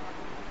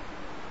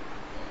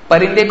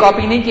 پرندے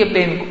کاپی نہیں کیے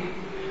پلین کو,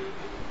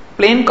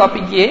 پلین کاپی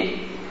کیے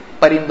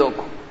پرندوں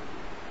کو.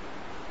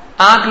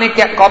 آنکھ نے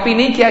کاپی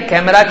نہیں کیا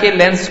کیمرہ کے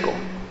لینس کو,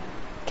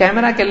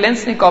 کیمرہ کے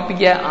لینس نے کاپی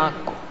کیا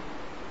آنکھ کو.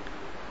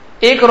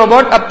 ایک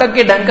روبوٹ اب تک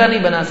کے ڈھنگ کا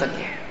نہیں بنا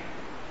سکے,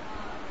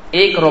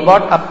 ایک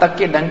روبوٹ اب تک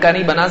کے ڈھنگ کا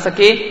نہیں بنا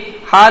سکے.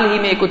 حال ہی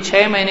میں کچھ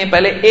 6 مہینے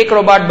پہلے ایک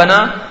روبوٹ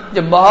بنا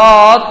جو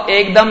بہت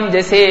ایک دم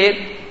جیسے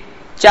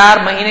 4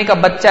 مہینے کا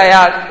بچہ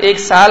یا 1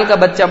 سال کا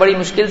بچہ بڑی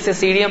مشکل سے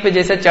سیڑھیوں پہ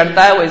جیسے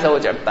چڑھتا ہے ویسا وہ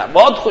چڑھتا ہے,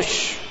 بہت خوش.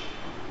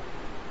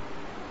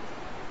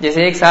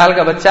 جیسے 1 سال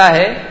کا بچہ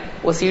ہے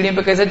وہ سیڑھیوں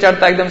پہ کیسے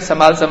چڑھتا ہے ایک دم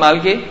سنبھال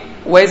کے,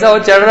 ویسا وہ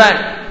چڑھ رہا ہے.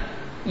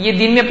 یہ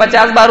دن میں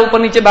 50 بار اوپر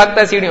نیچے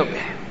بھاگتا ہے سیڑھیوں پہ.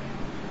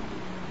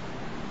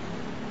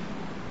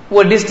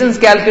 وہ ڈسٹینس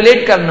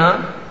کیلکولیٹ کرنا,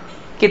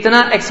 کتنا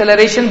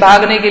ایکسلریشن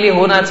بھاگنے کے لیے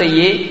ہونا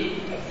چاہیے,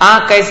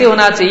 آنکھ کیسے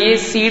ہونا چاہیے,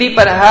 سیڑھی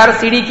پر ہر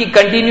سیڑھی کی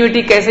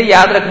کنٹینیوٹی کیسے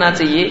یاد رکھنا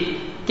چاہیے,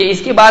 کہ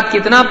اس کے بعد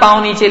کتنا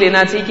پاؤں نیچے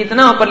لینا چاہیے,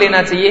 کتنا اوپر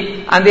لینا چاہیے.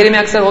 اندھیرے میں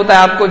اکثر ہوتا ہے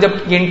آپ کو جب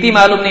گنتی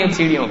معلوم نہیں ہوتی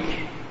سیڑھیوں کی,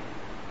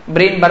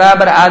 برین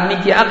برابر, آدمی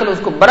کی عقل اس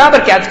کو برابر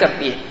کیچ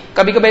کرتی ہے.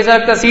 کبھی کبھی ایسا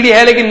لگتا ہے سیڑھی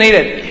ہے لیکن نہیں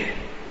رہتی ہے,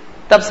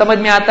 تب سمجھ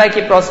میں آتا ہے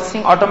کہ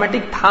پروسیسنگ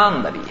آٹومیٹک تھا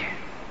اندر. یہ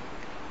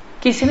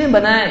کس نے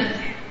بنایا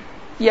ہے؟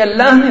 یہ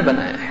اللہ نے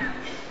بنایا ہے.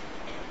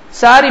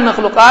 ساری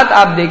مخلوقات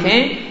آپ دیکھیں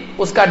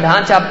اس کا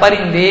ڈھانچہ,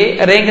 پرندے,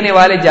 رینگنے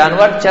والے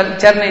جانور,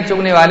 چرنے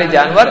چگنے والے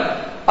جانور,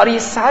 اور یہ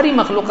ساری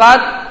مخلوقات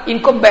ان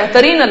کو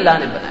بہترین اللہ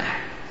نے بنایا ہے.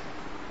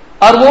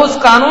 اور وہ اس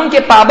قانون کے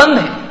پابند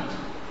ہیں.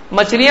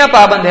 مچھلیاں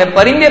پابند ہے,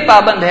 پرندے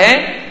پابند ہیں,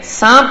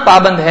 سانپ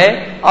پابند ہے,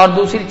 اور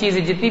دوسری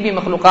چیزیں جتنی بھی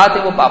مخلوقات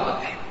ہیں وہ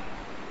پابند ہے.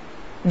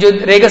 جو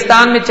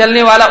ریگستان میں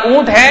چلنے والا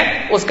اونٹ ہے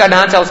اس کا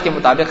ڈھانچہ اس کے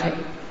مطابق ہے.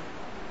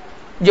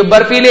 جو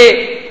برفیلے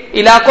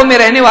علاقوں میں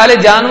رہنے والے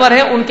جانور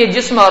ہیں ان کے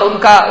جسم اور ان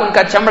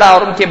کا چمڑا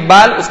اور ان کے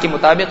بال اس کے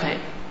مطابق ہیں.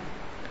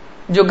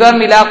 جو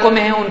گرم علاقوں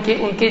میں ہیں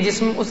ان کے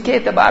جسم اس کے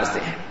اعتبار سے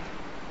ہیں.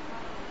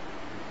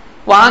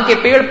 وہاں کے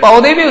پیڑ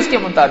پودے بھی اس کے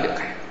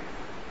مطابق ہیں.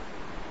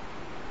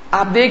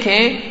 آپ دیکھیں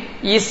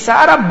یہ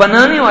سارا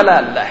بنانے والا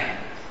اللہ ہے.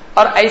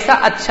 اور ایسا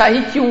اچھا ہی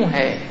کیوں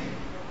ہے؟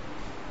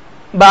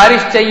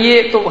 بارش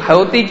چاہیے تو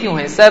ہوتی کیوں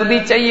ہے, سردی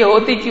چاہیے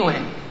ہوتی کیوں ہے,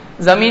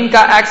 زمین کا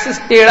ایکسس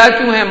ٹیڑھا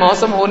کیوں ہے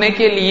موسم ہونے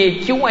کے لیے,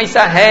 کیوں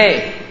ایسا ہے؟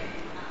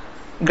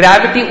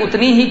 گریوٹی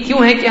اتنی ہی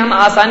کیوں ہے کہ ہم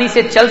آسانی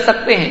سے چل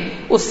سکتے ہیں,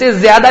 اس سے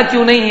زیادہ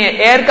کیوں نہیں ہے؟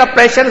 ایئر کا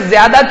پریشر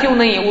زیادہ کیوں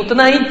نہیں ہے؟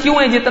 اتنا ہی کیوں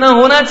ہے جتنا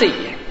ہونا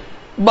چاہیے.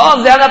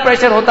 بہت زیادہ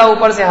پریشر ہوتا ہے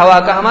اوپر سے ہوا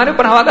کا, ہمارے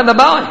اوپر ہوا کا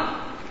دباؤ ہے.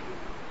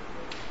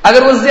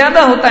 اگر وہ زیادہ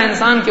ہوتا ہے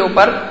انسان کے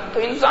اوپر تو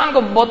انسان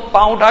کو بہت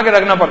پاؤں اٹھا کے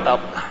رکھنا پڑتا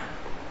اپنا,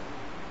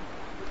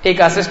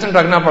 ایک اسسٹنٹ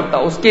رکھنا پڑتا،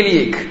 اس کے لیے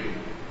ایک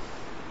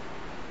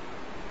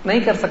نہیں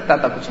کر سکتا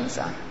تھا کچھ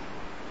انسان.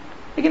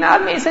 لیکن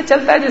آدمی ایسے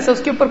چلتا ہے جیسے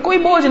اس کے اوپر کوئی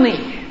بوجھ نہیں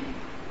ہے،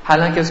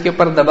 حالانکہ اس کے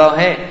اوپر دباؤ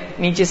ہے،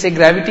 نیچے سے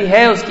گریوٹی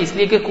ہے اس کی، اس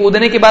لیے کہ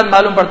کودنے کے بعد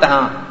معلوم پڑتا ہے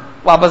ہاں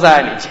واپس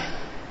آیا نیچے.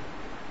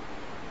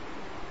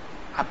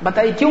 آپ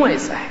بتائیے کیوں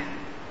ایسا ہے؟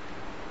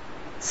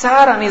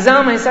 سارا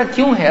نظام ایسا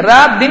کیوں ہے؟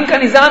 رات دن کا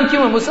نظام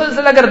کیوں ہے؟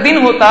 مسلسل اگر دن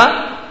ہوتا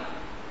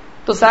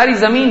تو ساری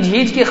زمین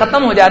جھیج کے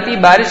ختم ہو جاتی،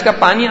 بارش کا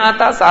پانی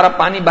آتا، سارا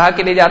پانی بہا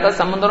کے لے جاتا،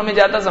 سمندروں میں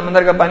جاتا،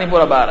 سمندر کا پانی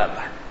پورا باہر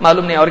آتا ہے،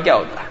 معلوم نہیں اور کیا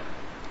ہوتا ہے.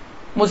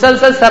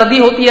 مسلسل سردی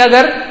ہوتی ہے،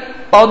 اگر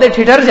پودے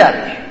ٹھٹر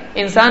جاتے ہیں،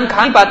 انسان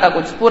کھا نہیں پاتا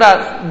کچھ، پورا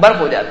برف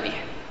ہو جاتی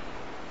ہے.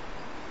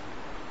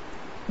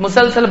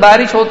 مسلسل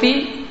بارش ہوتی،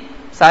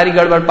 ساری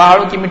گڑبڑ،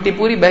 پہاڑوں کی مٹی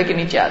پوری بہ کے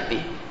نیچے آتی،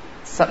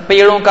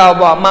 پیڑوں کا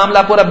معاملہ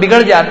پورا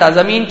بگڑ جاتا،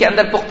 زمین کے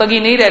اندر پختگی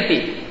نہیں رہتی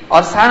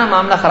اور سارا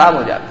معاملہ خراب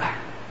ہو جاتا ہے،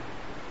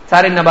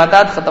 سارے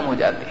نباتات ختم ہو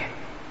جاتے ہیں.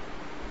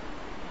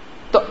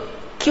 تو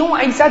کیوں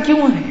ایسا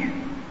کیوں ہے؟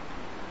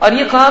 اور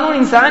یہ قانون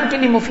انسان کے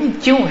لیے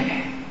مفید کیوں ہے؟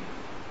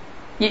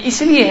 یہ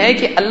اس لیے ہے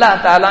کہ اللہ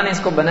تعالیٰ نے اس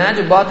کو بنایا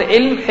جو بہت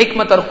علم،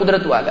 حکمت اور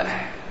قدرت والا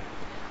ہے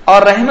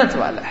اور رحمت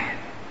والا ہے.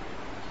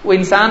 وہ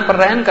انسان پر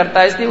رحم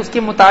کرتا ہے، اس لیے اس کے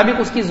مطابق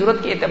اس کی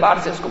ضرورت کے اعتبار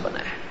سے اس کو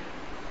بنایا ہے.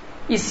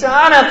 یہ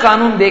سارا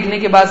قانون دیکھنے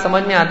کے بعد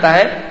سمجھ میں آتا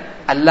ہے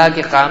اللہ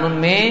کے قانون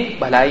میں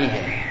بھلائی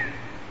ہے.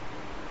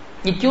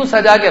 یہ کیوں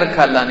سجا کے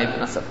رکھا اللہ نے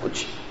اتنا سب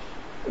کچھ؟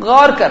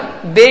 غور کر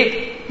دیکھ،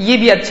 یہ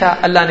بھی اچھا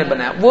اللہ نے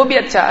بنایا، وہ بھی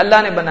اچھا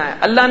اللہ نے بنایا،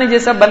 اللہ نے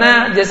جیسا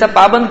بنایا، جیسا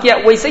پابند کیا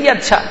ویسے ہی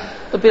اچھا،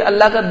 تو پھر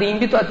اللہ کا دین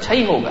بھی تو اچھا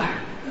ہی ہوگا.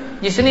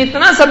 جس نے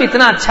اتنا سب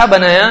اتنا اچھا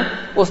بنایا،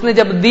 اس نے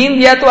جب دین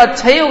دیا تو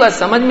اچھا ہی ہوگا.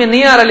 سمجھ میں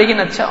نہیں آ رہا لیکن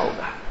اچھا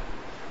ہوگا.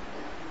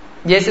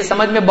 جیسے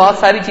سمجھ میں بہت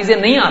ساری چیزیں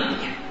نہیں آتی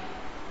ہیں،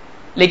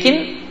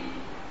 لیکن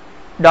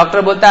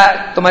ڈاکٹر بولتا ہے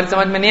تمہاری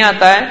سمجھ میں نہیں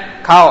آتا ہے،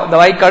 کھاؤ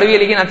دوائی کڑوی ہے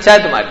لیکن اچھا ہے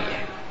تمہارے لیے،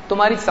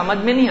 تمہاری سمجھ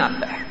میں نہیں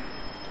آتا ہے.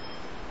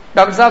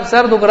 ڈاکٹر صاحب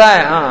سر دکھ رہا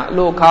ہے، ہاں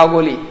لو کھاؤ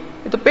گولی،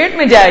 یہ تو پیٹ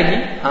میں جائے گی،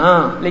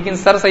 ہاں لیکن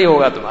سر صحیح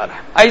ہوگا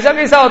تمہارا. ایسا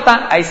کیسا ہوتا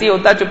ہے؟ ایسے ہی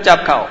ہوتا ہے، چپ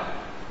چاپ کھاؤ.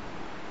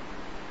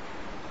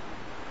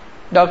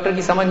 ڈاکٹر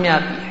کی سمجھ میں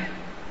آتی ہے،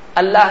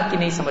 اللہ کی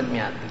نہیں سمجھ میں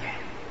آتی ہے،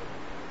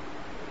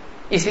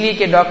 اس لیے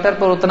کہ ڈاکٹر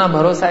پر اتنا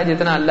بھروسہ ہے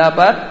جتنا اللہ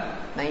پر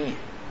نہیں ہے.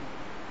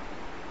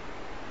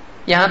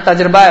 یہاں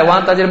تجربہ ہے،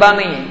 وہاں تجربہ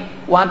نہیں ہے،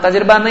 وہاں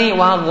تجربہ نہیں،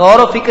 وہاں غور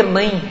و فکر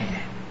نہیں ہے.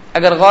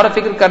 اگر غور و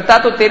فکر کرتا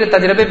تو تیرے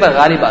تجربے پر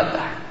غالب آتا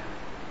ہے.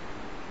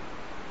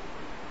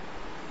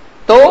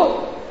 تو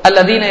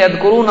الذين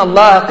يذكرون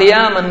الله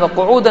قياما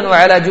وقعودا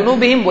وعلى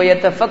جنوبهم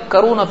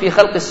ويتفكرون في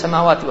خلق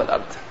السماوات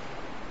والارض،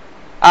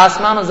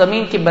 آسمان و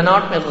زمین کی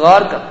بناوٹ میں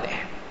غور کرتے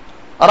ہیں.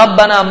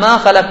 ربنا ما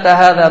خلقت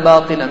هذا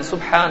باطلا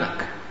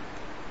سبحانك،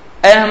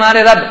 اے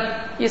ہمارے رب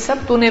یہ سب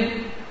تو نے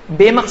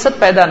بے مقصد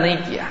پیدا نہیں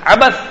کیا،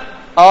 عبث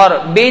اور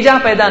بیجا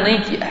پیدا نہیں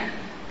کیا ہے،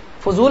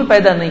 فضول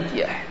پیدا نہیں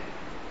کیا ہے.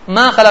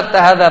 ما خلقت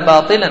هذا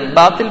باطلا،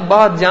 باطل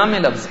بہت جامع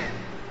لفظ ہے،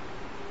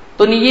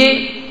 تو نے یہ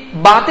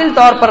باطل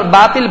طور پر،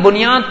 باطل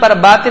بنیاد پر،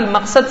 باطل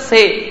مقصد سے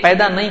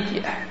پیدا نہیں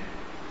کیا ہے.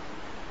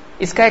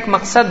 اس کا ایک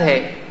مقصد ہے،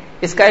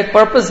 اس کا ایک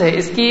پرپس ہے،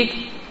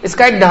 اس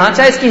کا ایک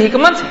ڈھانچہ، اس کی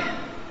حکمت ہے.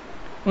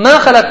 ما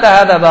خلقت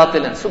هذا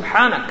باطلا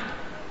سبحانك،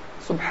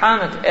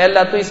 سبحانك اے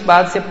اللہ تو اس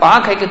بات سے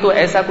پاک ہے کہ تو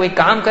ایسا کوئی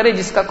کام کرے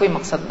جس کا کوئی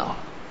مقصد نہ ہو.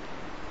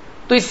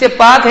 تو اس سے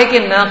پاک ہے کہ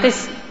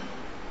ناقص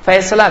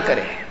فیصلہ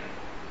کرے.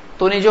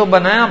 تو نے جو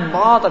بنایا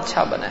بہت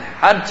اچھا بنایا ہے،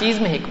 ہر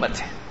چیز میں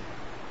حکمت ہے.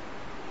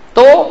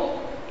 تو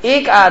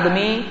ایک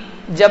آدمی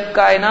جب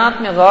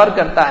کائنات میں غور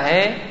کرتا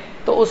ہے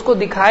تو اس کو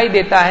دکھائی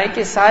دیتا ہے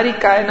کہ ساری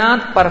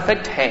کائنات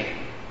پرفیکٹ ہے،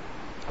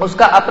 اس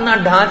کا اپنا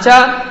ڈھانچہ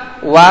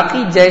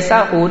واقعی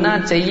جیسا ہونا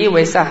چاہیے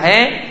ویسا ہے،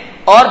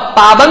 اور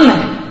پابند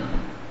ہے،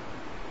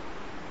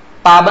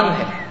 پابند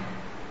ہے.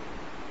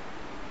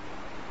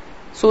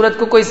 سورت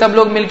کو کوئی سب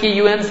لوگ مل کے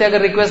UN سے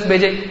اگر ریکویسٹ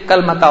بھیجے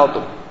کل مت آؤ، تو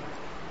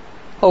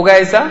ہوگا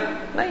ایسا؟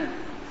 نہیں.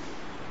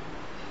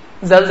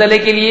 زلزلے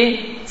کے لیے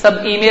سب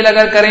ای میل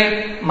اگر کریں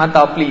مت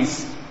آؤ پلیز،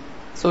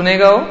 سنے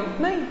گا وہ؟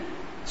 نہیں.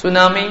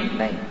 سونامی؟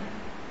 نہیں.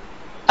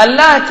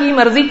 اللہ کی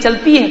مرضی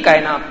چلتی ہے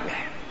کائنات میں،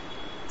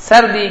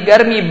 سردی،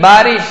 گرمی،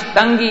 بارش،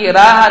 تنگی،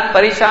 راحت،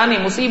 پریشانی،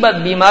 مصیبت،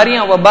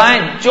 بیماریاں،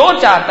 وبائیں، جو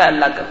چاہتا ہے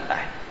اللہ کرتا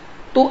ہے.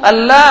 تو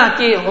اللہ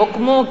کے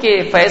حکموں کے،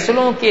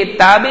 فیصلوں کے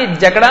تابع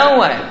جھگڑا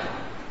ہوا ہے،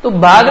 تو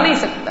بھاگ نہیں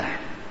سکتا ہے،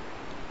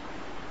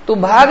 تو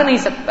بھاگ نہیں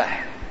سکتا ہے.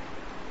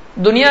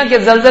 دنیا کے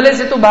زلزلے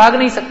سے تو بھاگ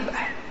نہیں سکتا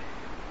ہے،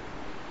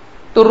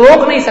 تو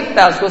روک نہیں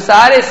سکتا اس کو.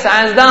 سارے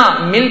سائنسداں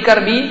مل کر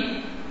بھی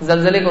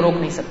زلزلے کو روک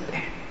نہیں سکتے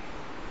ہیں.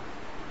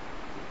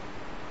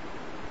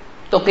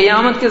 تو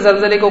قیامت کے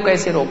زلزلے کو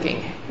کیسے روکیں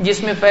گے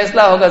جس میں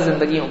فیصلہ ہوگا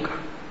زندگیوں کا،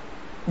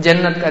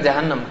 جنت کا،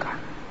 جہنم کا.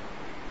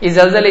 یہ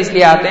زلزلے اس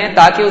لیے آتے ہیں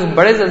تاکہ اس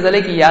بڑے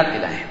زلزلے کی یاد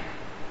دلائیں.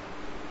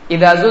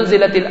 اذا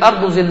زلزلت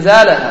الارض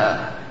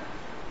زلزالها،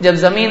 جب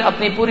زمین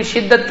اپنی پوری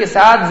شدت کے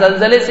ساتھ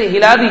زلزلے سے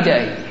ہلا دی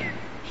جائے گی.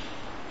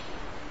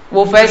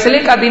 وہ فیصلے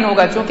کا دن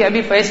ہوگا، چونکہ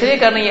ابھی فیصلے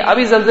کا نہیں ہے.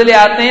 ابھی زلزلے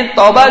آتے ہیں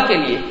توبہ کے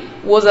لیے،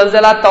 وہ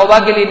زلزلہ توبہ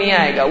کے لیے نہیں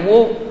آئے گا، وہ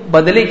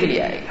بدلے کے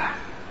لیے آئے گا،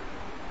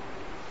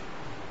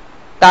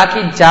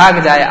 تاکہ جاگ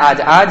جائے.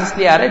 آج اس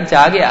لیے آ رہے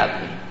جاگے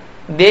آدمی.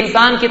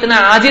 انسان کتنا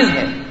عاجز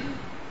ہے.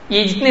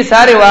 یہ جتنے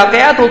سارے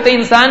واقعات ہوتے ہیں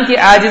انسان کی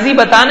عاجزی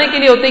بتانے کے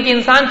لیے ہوتے ہیں کہ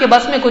انسان کے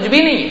بس میں کچھ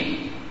بھی نہیں ہے.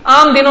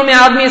 عام دنوں میں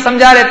آدمی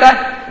سمجھا رہتا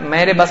ہے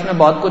میرے بس میں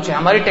بہت کچھ ہے,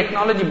 ہماری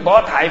ٹیکنالوجی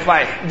بہت ہائی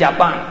فائی ہے,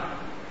 جاپان,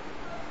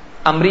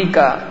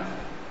 امریکہ,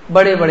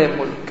 بڑے بڑے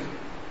ملک.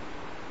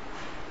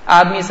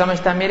 آدمی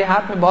سمجھتا ہے میرے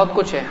ہاتھ میں بہت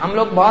کچھ ہے, ہم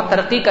لوگ بہت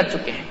ترقی کر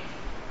چکے ہیں.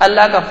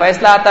 اللہ کا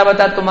فیصلہ آتا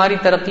بتا تمہاری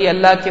ترقی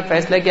اللہ کے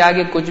فیصلے کے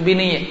آگے کچھ بھی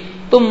نہیں ہے.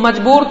 تم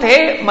مجبور تھے,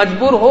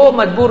 مجبور ہو,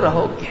 مجبور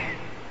رہو گے.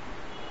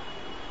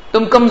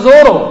 تم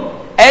کمزور ہو.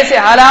 ایسے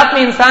حالات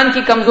میں انسان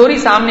کی کمزوری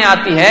سامنے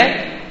آتی ہے,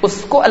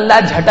 اس کو اللہ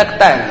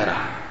جھٹکتا ہے, ذرا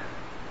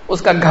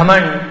اس کا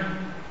گھمنڈ,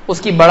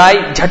 اس کی بڑائی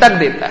جھٹک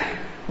دیتا ہے.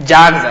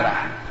 جاگ ذرا,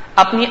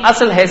 اپنی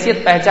اصل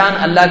حیثیت پہچان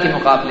اللہ کے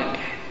مقابلے میں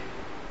ہے.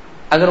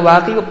 اگر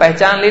واقعی وہ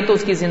پہچان لے تو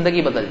اس کی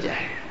زندگی بدل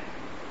جائے.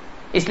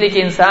 اس لیے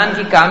کہ انسان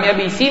کی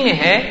کامیابی اسی میں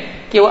ہے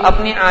کہ وہ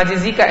اپنی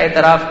عاجزی کا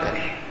اعتراف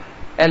کرے.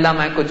 اللہ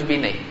میں کچھ بھی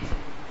نہیں,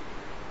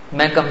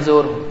 میں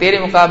کمزور ہوں, تیرے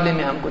مقابلے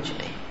میں ہم کچھ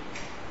نہیں.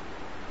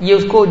 یہ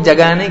اس کو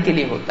جگانے کے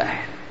لیے ہوتا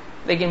ہے.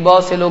 لیکن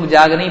بہت سے لوگ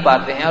جاگ نہیں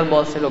پاتے ہیں اور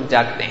بہت سے لوگ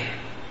جاگتے ہیں.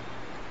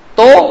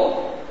 تو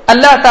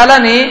اللہ تعالیٰ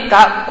نے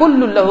کہا کل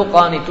لہ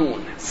قانتون,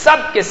 سب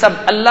کے سب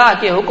اللہ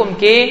کے حکم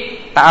کے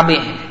تابع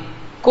ہیں.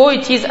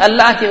 کوئی چیز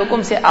اللہ کے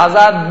حکم سے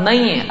آزاد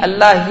نہیں ہے.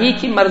 اللہ ہی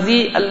کی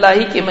مرضی, اللہ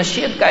ہی کی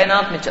مشیت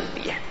کائنات میں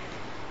چلتی ہے.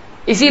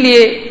 اسی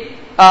لیے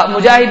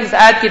مجاہد اس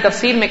آیت کی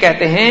تفسیر میں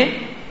کہتے ہیں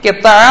کہ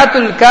طاعت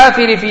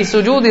الکافر فی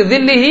سجود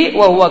ذلہ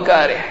وہو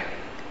کارہ,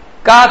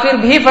 کافر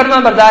بھی فرما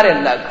بردار ہے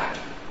اللہ کا.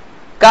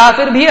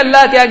 کافر بھی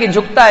اللہ کے آگے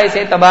جھکتا ہے اس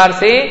اعتبار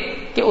سے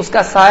کہ اس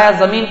کا سایہ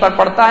زمین پر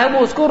پڑتا ہے, وہ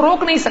اس کو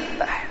روک نہیں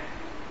سکتا ہے.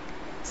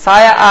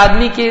 سایہ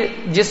آدمی کے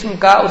جسم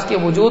کا, اس کے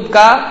وجود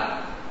کا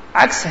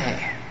عکس ہے.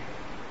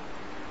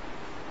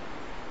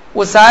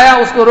 وہ سایہ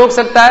اس کو روک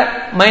سکتا ہے,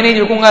 میں نہیں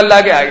جھکوں گا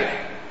اللہ کے آگے.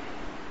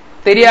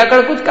 تیری اکڑ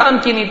کچھ کام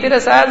کی نہیں, تیرا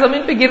سایہ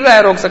زمین پہ گر رہا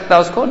ہے, روک سکتا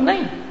اس کو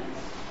نہیں.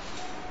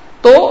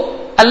 تو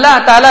اللہ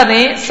تعالیٰ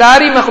نے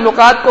ساری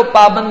مخلوقات کو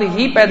پابند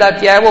ہی پیدا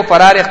کیا ہے, وہ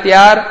فرار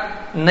اختیار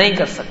نہیں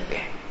کر سکتے.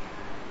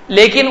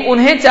 لیکن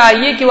انہیں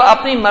چاہیے کہ وہ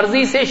اپنی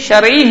مرضی سے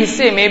شرعی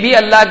حصے میں بھی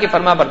اللہ کے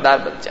فرما بردار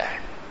بن جائے.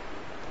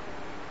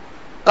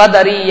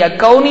 قدری یا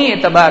کونی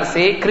اعتبار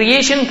سے,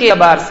 کریشن کے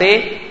اعتبار سے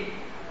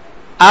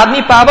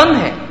آدمی پابند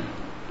ہے,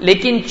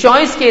 لیکن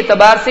چوائس کے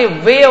اعتبار سے,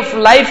 وے آف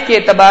لائف کے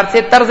اعتبار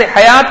سے, طرز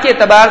حیات کے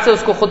اعتبار سے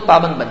اس کو خود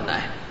پابند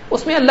بننا ہے.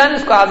 اس میں اللہ نے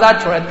اس کو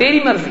آزاد چھوڑا, تیری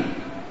مرضی,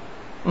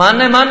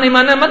 ماننا ہے مان, نہیں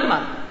ماننا ہے مت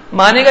مان.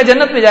 مانے گا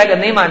جنت میں جائے گا,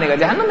 نہیں مانے گا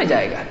جہنم میں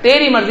جائے گا.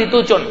 تیری مرضی,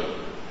 تو چن,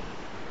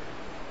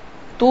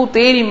 تو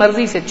تیری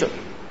مرضی سے چن.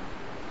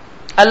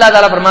 اللہ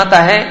تعالیٰ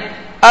فرماتا ہے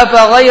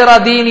افغیر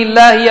دین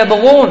اللہ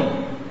یبغون,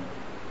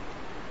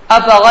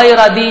 افغیر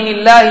دین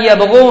اللہ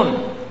یبغون,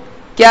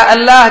 کیا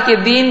اللہ کے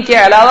دین کے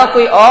علاوہ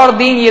کوئی اور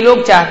دین یہ لوگ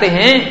چاہتے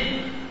ہیں؟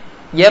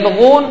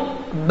 یبغون,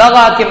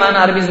 بغا کے معنی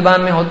عربی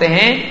زبان میں ہوتے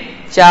ہیں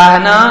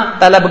چاہنا,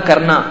 طلب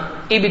کرنا.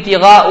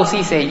 ابتغاء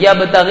اسی سے,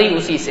 یبتغی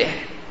اسی سے ہے.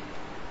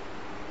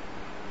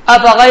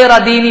 افغیر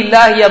دین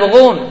اللہ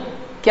یبغون,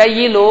 کیا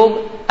یہ لوگ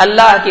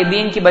اللہ کے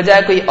دین کی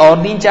بجائے کوئی اور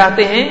دین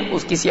چاہتے ہیں,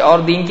 اس کسی اور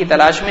دین کی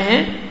تلاش میں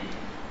ہیں.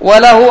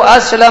 وَلَهُ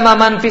أَسْلَمَ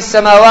مَنْ فِي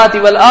السَّمَاوَاتِ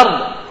وَالْأَرْضِ,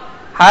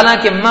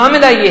 حالانکہ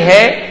معاملہ یہ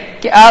ہے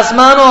کہ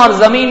آسمانوں اور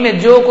زمین میں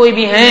جو کوئی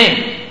بھی ہیں,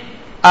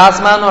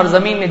 آسمانوں اور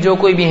زمین میں جو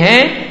کوئی بھی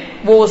ہیں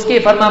وہ اس کے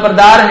فرما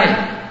بردار ہیں.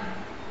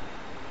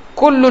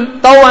 کل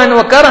طوعا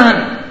وکرہن,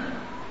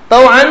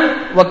 طوعا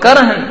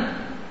وکرہن,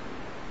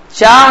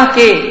 چاہ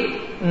کے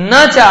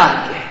نہ چاہ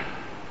کے,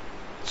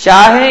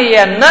 چاہے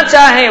یا نہ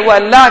چاہے وہ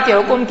اللہ کے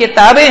حکم کے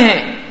تابع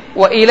ہیں.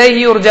 وَإِلَيْهِ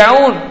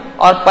يُرْجَعُونَ,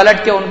 اور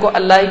پلٹ کے ان کو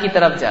اللہ ہی کی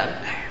طرف جانا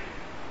ہے.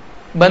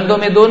 بندوں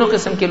میں دونوں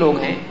قسم کے لوگ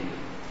ہیں.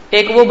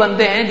 ایک وہ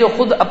بندے ہیں جو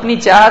خود اپنی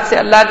چاہت سے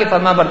اللہ کے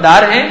فرما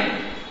بردار ہیں,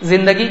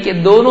 زندگی کے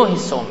دونوں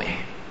حصوں میں,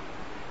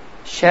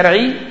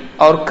 شرعی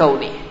اور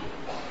کونی.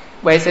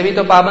 ویسے بھی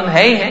تو پابند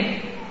ہے ہی ہیں,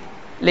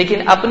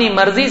 لیکن اپنی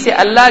مرضی سے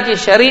اللہ کے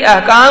شرعی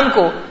احکام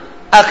کو,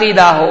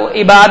 عقیدہ ہو,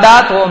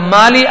 عبادات ہو,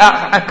 مالی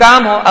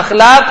احکام ہو,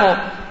 اخلاق ہو,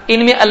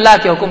 ان میں اللہ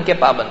کے حکم کے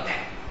پابند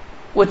ہیں.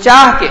 وہ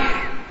چاہ کے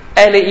ہیں,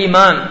 اہل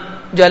ایمان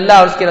جو اللہ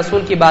اور اس کے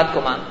رسول کی بات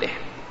کو مانتے ہیں.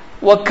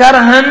 وہ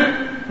کرہن,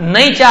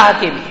 نہیں چاہ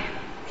کے بھی ہیں.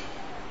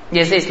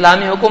 جیسے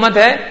اسلامی حکومت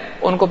ہے,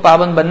 ان کو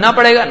پابند بننا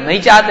پڑے گا,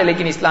 نہیں چاہتے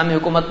لیکن اسلامی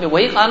حکومت میں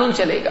وہی قانون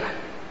چلے گا.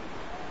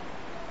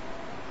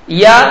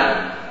 یا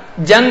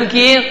جنگ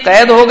کیے,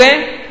 قید ہو گئے,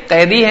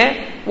 قیدی ہیں,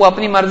 وہ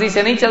اپنی مرضی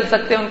سے نہیں چل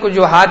سکتے, ان کو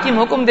جو حاکم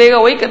حکم دے گا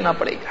وہی کرنا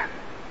پڑے گا.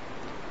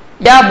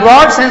 یا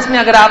براڈ سینس میں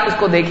اگر آپ اس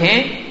کو دیکھیں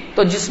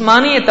تو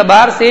جسمانی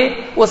اعتبار سے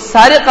وہ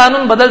سارے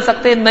قانون بدل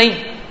سکتے نہیں,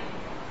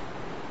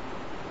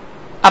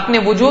 اپنے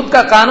وجود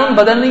کا قانون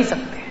بدل نہیں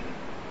سکتے.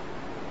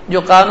 جو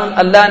قانون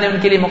اللہ نے ان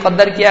کے لیے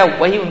مقدر کیا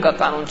وہی ان کا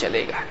قانون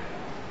چلے گا.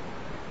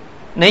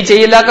 نہیں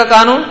چاہیے اللہ کا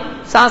قانون,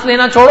 سانس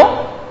لینا چھوڑو,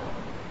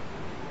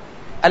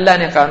 اللہ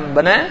نے قانون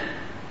بنایا.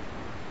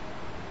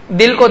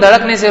 دل کو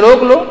دھڑکنے سے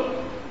روک لو,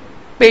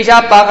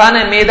 پیشاب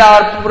پاخانہ میدا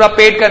اور پورا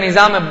پیٹ کا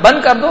نظام ہے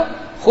بند کر دو,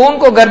 خون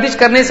کو گردش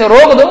کرنے سے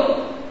روک دو.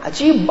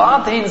 عجیب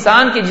بات ہے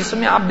انسان کے جسم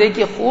میں آپ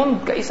دیکھیے خون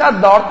کیسا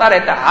دوڑتا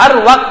رہتا ہے ہر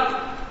وقت.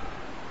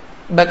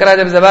 بکرا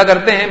جب ذبح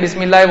کرتے ہیں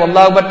بسم اللہ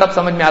واللہ اکبر تب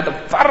سمجھ میں آتا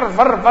فر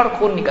فر فر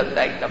خون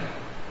نکلتا ہے ایک دم،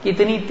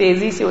 کتنی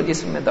تیزی سے وہ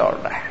جسم میں دوڑ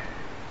رہا ہے،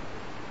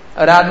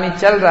 اور آدمی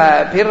چل رہا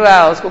ہے پھر رہا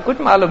ہے اس کو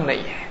کچھ معلوم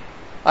نہیں ہے،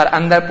 اور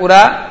اندر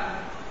پورا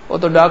وہ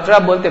تو ڈاکٹر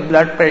بولتے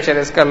بلڈ پریشر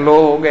اس کا لو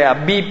ہو گیا،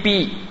 بی پی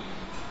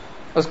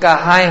اس کا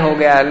ہائی ہو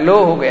گیا،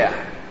 لو ہو گیا،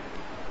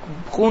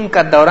 خون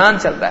کا دوران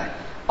چل رہا ہے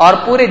اور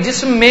پورے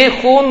جسم میں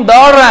خون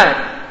دوڑ رہا ہے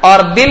اور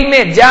دل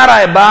میں جا رہا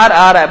ہے باہر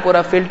آ رہا ہے،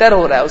 پورا فلٹر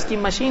ہو رہا ہے، اس کی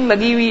مشین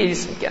لگی ہوئی ہے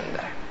جسم کے اندر،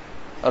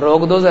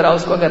 روک دو ذرا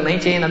اس کو، اگر نہیں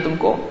چاہیے نا تم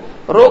کو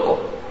روکو،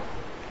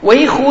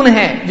 وہی خون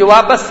ہے جو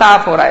واپس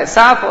صاف ہو رہا ہے،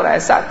 صاف ہو رہا ہے،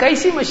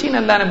 کیسی مشین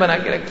اللہ نے بنا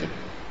کے رکھی،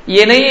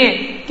 یہ نہیں ہے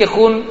کہ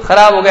خون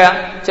خراب ہو گیا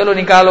چلو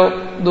نکالو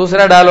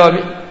دوسرا ڈالو،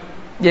 ابھی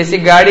جیسے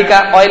گاڑی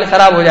کا آئل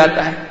خراب ہو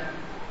جاتا ہے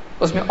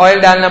اس میں آئل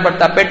ڈالنا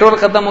پڑتا ہے، پیٹرول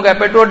ختم ہو گیا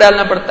پیٹرول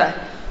ڈالنا پڑتا ہے،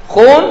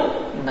 خون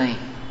نہیں،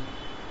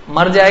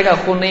 مر جائے گا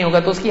خون نہیں ہوگا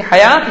تو اس کی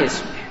حیات ہے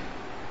اس میں،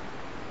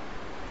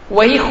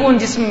 وہی خون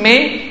جسم میں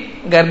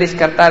گردش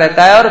کرتا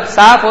رہتا ہے اور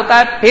صاف ہوتا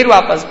ہے، پھر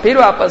واپس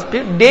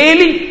پھر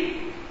ڈیلی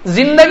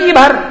زندگی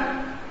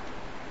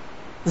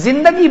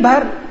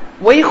بھر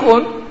وہی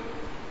خون،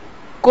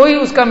 کوئی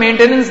اس کا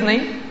مینٹیننس نہیں،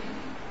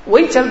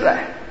 وہی چل رہا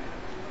ہے،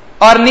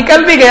 اور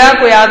نکل بھی گیا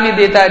کوئی آدمی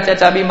دیتا ہے،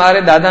 چچا بیمار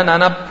ہے، دادا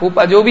نانا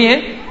پھوپا جو بھی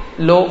ہیں،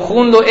 لو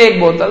خون لو، 1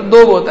 بوتل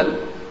 2 بوتل،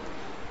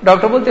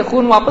 ڈاکٹر بولتے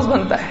خون واپس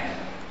بنتا ہے،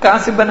 کہاں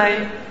سے بنائے،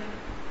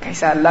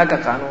 کیسا اللہ کا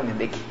قانون ہے،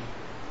 دیکھیے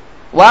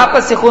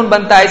واپس سے خون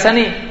بنتا ہے، ایسا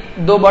نہیں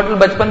 2 بوتل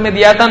بچپن میں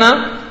دیا تھا نا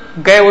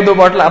گئے وہ 2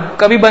 بوتل اب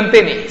کبھی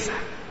بنتے نہیں، ایسا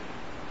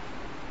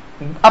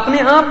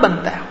اپنے آپ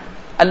بنتا ہے،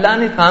 اللہ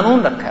نے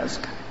قانون رکھا ہے اس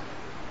کا،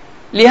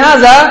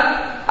 لہذا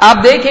آپ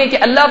دیکھیں کہ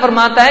اللہ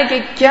فرماتا ہے کہ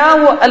کیا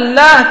وہ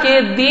اللہ کے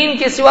دین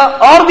کے سوا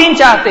اور دین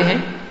چاہتے ہیں،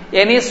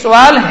 یعنی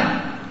سوال ہے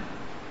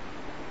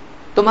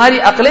تمہاری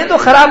عقلیں تو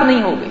خراب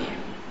نہیں ہو گئی ہیں،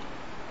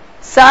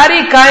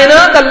 ساری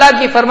کائنات اللہ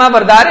کی فرما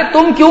بردار ہے،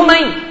 تم کیوں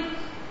نہیں،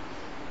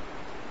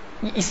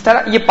 اس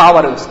طرح یہ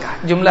پاور ہے اس کا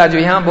جملہ جو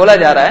یہاں بولا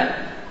جا رہا ہے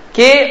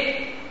کہ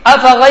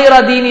افغیر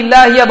دین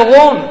اللہ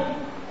یبغون،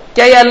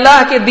 کیا یہ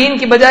اللہ کے دین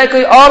کی بجائے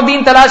کوئی اور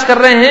دین تلاش کر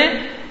رہے ہیں،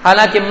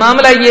 حالانکہ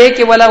معاملہ یہ ہے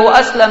کہ وَلَهُ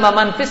أَسْلَمَ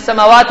مَنْ فِي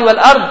السَّمَاوَاتِ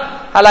وَالْأَرْضِ،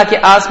 حالانکہ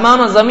آسمان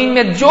اور زمین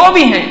میں جو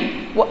بھی ہیں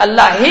وہ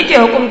اللہ ہی کے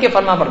حکم کے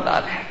فرما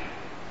بردار ہیں،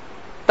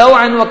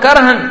 طوعا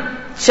وکرہا،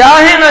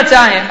 چاہیں نہ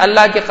چاہیں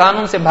اللہ کے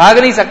قانون سے بھاگ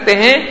نہیں سکتے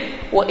ہیں،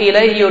 وہ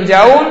الیہ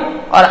یرجعون،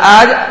 اور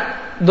آج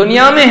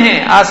دنیا میں ہیں،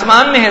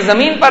 آسمان میں ہیں،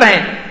 زمین پر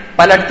ہیں،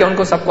 پلٹ کے ان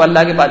کو سب کو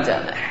اللہ کے پاس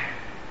جانا ہے،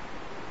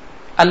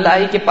 اللہ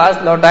ہی کے پاس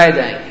لوٹائے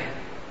جائیں گے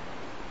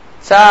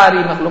ساری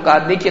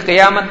مخلوقات۔ دیکھیے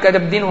قیامت کا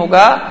جب دن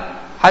ہوگا،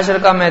 حشر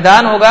کا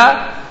میدان ہوگا،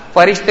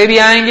 فرشتے بھی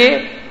آئیں گے،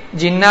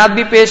 جنات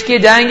بھی پیش کیے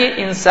جائیں گے،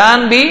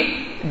 انسان بھی،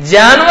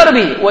 جانور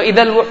بھی،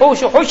 وَإِذَا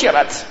الْوُحُوشُ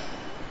حُشِرَتْ،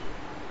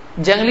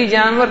 جنگلی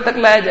جانور تک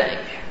لائے جائیں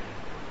گے،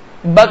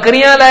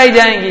 بکریاں لائی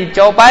جائیں گی،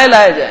 چوپائے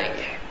لائے جائیں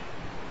گے،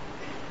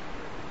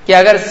 کہ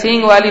اگر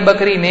سینگ والی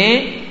بکری نے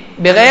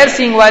بغیر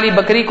سینگ والی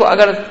بکری کو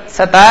اگر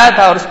ستایا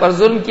تھا اور اس پر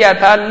ظلم کیا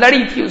تھا،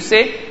 لڑی تھی اس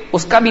سے،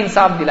 اس کا بھی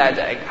انصاف دلایا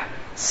جائے گا،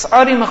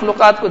 ساری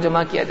مخلوقات کو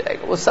جمع کیا جائے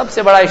گا، وہ سب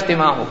سے بڑا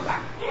اجتماع ہوگا،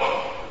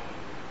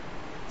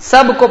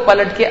 سب کو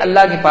پلٹ کے اللہ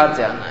کے پاس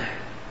جانا ہے،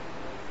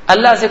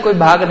 اللہ سے کوئی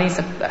بھاگ نہیں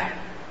سکتا ہے،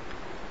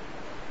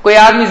 کوئی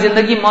آدمی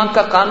زندگی موت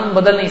کا قانون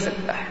بدل نہیں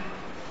سکتا ہے،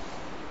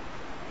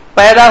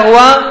 پیدا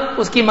ہوا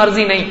اس کی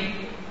مرضی نہیں،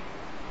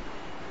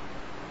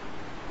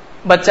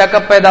 بچہ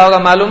کب پیدا ہوگا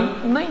معلوم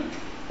نہیں،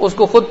 اس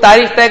کو خود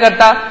تاریخ طے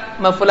کرتا،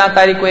 میں فلاں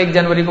تاریخ کو 1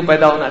 جنوری کو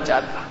پیدا ہونا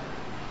چاہتا،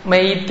 میں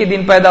عید کے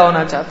دن پیدا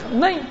ہونا چاہتا ہوں،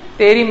 نہیں،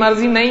 تیری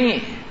مرضی نہیں ہے،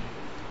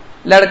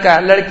 لڑکا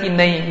لڑکی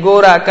نہیں،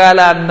 گورا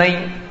کالا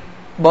نہیں،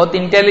 بہت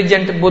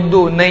انٹیلیجنٹ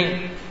بدھو نہیں،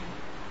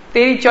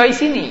 تیری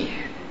چوائس ہی نہیں ہے،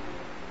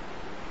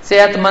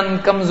 صحت مند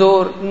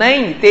کمزور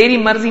نہیں، تیری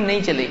مرضی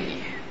نہیں چلے گی،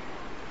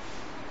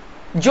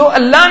 جو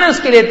اللہ نے اس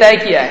کے لیے طے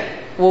کیا ہے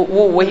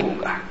وہ وہی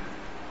ہوگا۔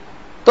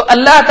 تو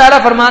اللہ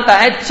تعالیٰ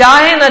فرماتا ہے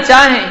چاہیں نہ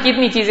چاہیں،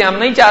 کتنی چیزیں ہم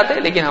نہیں چاہتے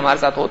لیکن ہمارے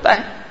ساتھ ہوتا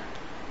ہے،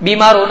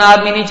 بیمار ہونا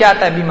آدمی نہیں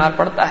چاہتا ہے، بیمار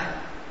پڑتا ہے،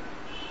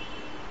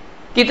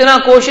 کتنا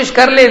کوشش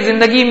کر لے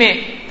زندگی میں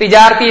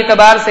تجارتی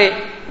اعتبار سے،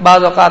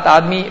 بعض اوقات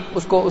آدمی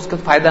اس کو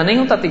فائدہ نہیں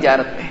ہوتا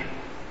تجارت میں،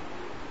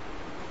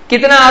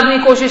 کتنا آدمی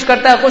کوشش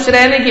کرتا ہے خوش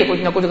رہنے کی،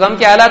 کچھ نہ کچھ غم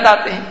کے حالات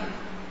آتے ہیں،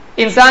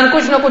 انسان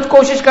کچھ نہ کچھ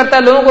کوشش کرتا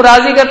ہے لوگوں کو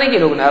راضی کرنے کی،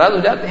 لوگ ناراض ہو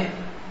جاتے ہیں،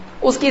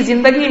 اس کی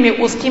زندگی میں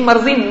اس کی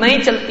مرضی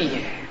نہیں چلتی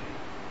ہے۔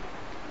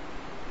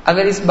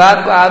 اگر اس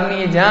بات کو آدمی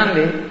یہ جان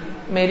لے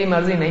میری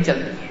مرضی نہیں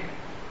چلتی ہے،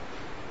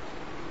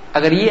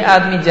 اگر یہ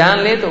آدمی جان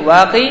لے تو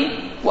واقعی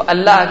وہ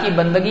اللہ کی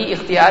بندگی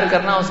اختیار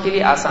کرنا اس کے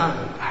لیے آسان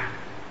ہوگا،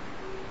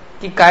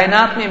 کہ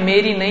کائنات میں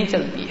میری نہیں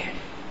چلتی ہے،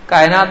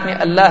 کائنات میں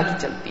اللہ کی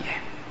چلتی ہے،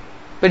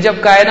 پھر جب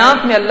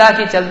کائنات میں اللہ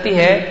کی چلتی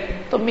ہے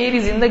تو میری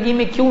زندگی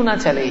میں کیوں نہ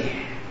چلے،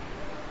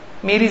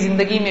 میری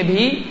زندگی میں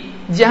بھی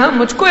جہاں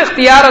مجھ کو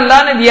اختیار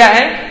اللہ نے دیا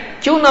ہے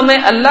کیوں نہ میں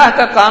اللہ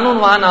کا قانون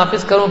وہاں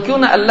نافذ کروں، کیوں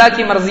نہ اللہ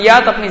کی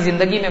مرضیات اپنی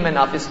زندگی میں میں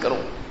نافذ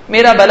کروں،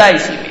 میرا بھلا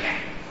اسی میں ہے۔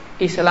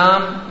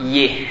 اسلام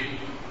یہ ہے،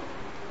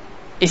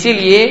 اسی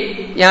لیے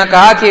یہاں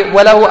کہا کہ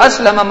وَلَهُ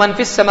أَسْلَمَ مَنْ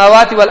فِي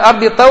السَّمَاوَاتِ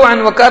وَالْأَرْضِ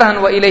طَوْعًا وَكَرْهًا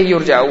وَإِلَيْهِ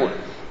يُرْجَعُونَ،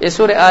 یہ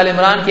سورہ آل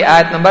عمران کی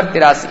آیت نمبر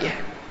 83 ہے۔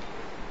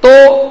 تو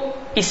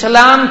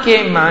اسلام کے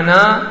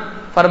معنی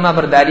فرما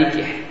برداری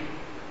کے ہے،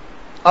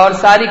 اور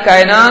ساری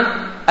کائنات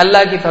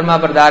اللہ کی فرما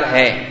بردار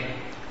ہے،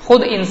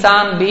 خود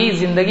انسان بھی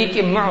زندگی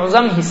کے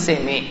معظم حصے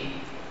میں،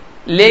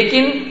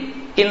 لیکن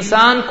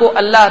انسان کو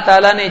اللہ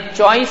تعالیٰ نے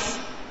چوائس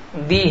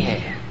دی ہے،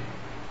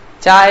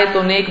 چاہے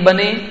تو نیک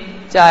بنے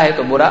چاہے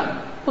تو برا،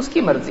 اس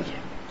کی مرضی ہے۔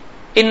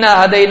 انا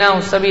ہدیناہ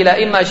السبیل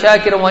اما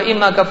شاکرا و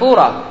اما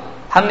کفورا،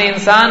 ہم نے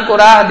انسان کو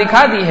راہ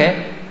دکھا دی ہے،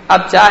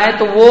 اب چاہے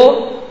تو وہ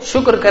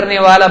شکر کرنے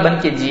والا بن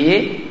کے جیے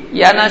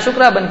یا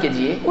ناشکرا بن کے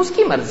جیے، اس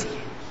کی مرضی ہے،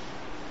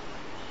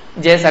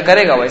 جیسا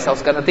کرے گا ویسا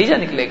اس کا نتیجہ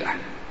نکلے گا،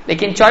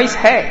 لیکن چوائس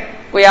ہے۔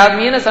 کوئی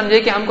آدمی یہ نہ سمجھے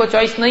کہ ہم کو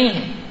چوائس نہیں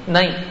ہے،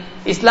 نہیں،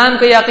 اسلام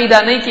کا یہ عقیدہ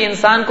نہیں کہ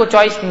انسان کو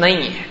چوائس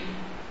نہیں ہے،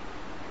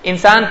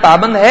 انسان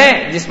پابند ہے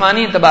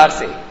جسمانی اعتبار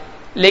سے،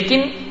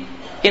 لیکن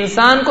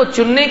انسان کو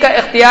چننے کا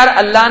اختیار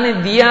اللہ نے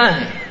دیا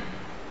ہے،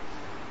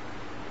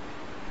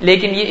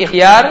 لیکن یہ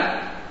اختیار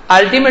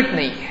الٹیمیٹ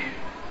نہیں ہے،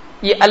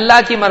 یہ اللہ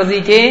کی مرضی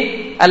کے،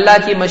 اللہ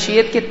کی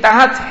مشیت کے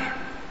تحت ہے،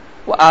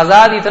 وہ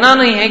آزاد اتنا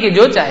نہیں ہے کہ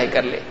جو چاہے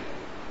کر لے،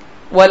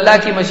 وہ اللہ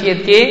کی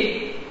مشیت کے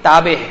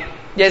تابع ہے۔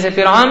 جیسے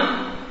فرعون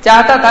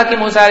چاہتا تھا کہ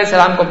موسیٰ علیہ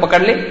السلام کو پکڑ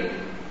لے،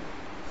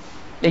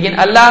 لیکن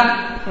اللہ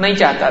نہیں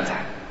چاہتا تھا،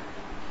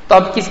 تو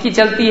اب کس کی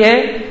چلتی ہے؟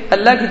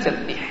 اللہ کی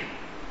چلتی ہے۔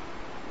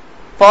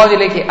 فوج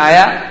لے کے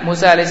آیا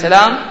موسیٰ علیہ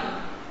السلام،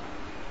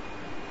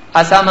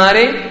 عصا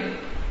مارے،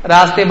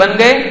 راستے بن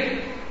گئے،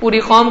 پوری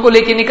قوم کو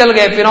لے کے نکل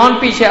گئے، فرعون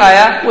پیچھے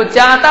آیا، وہ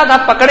چاہتا تھا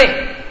پکڑے،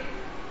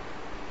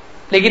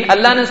 لیکن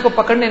اللہ نے اس کو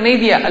پکڑنے نہیں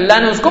دیا، اللہ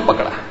نے اس کو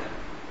پکڑا۔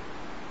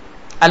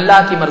 اللہ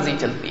کی مرضی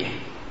چلتی ہے۔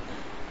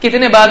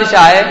 کتنے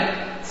بادشاہ آئے،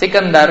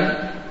 سکندر،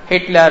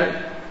 ہٹلر،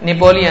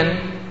 نیپولین،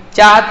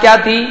 چاہت کیا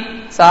تھی؟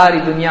 ساری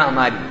دنیا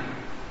ہماری،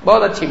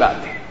 بہت اچھی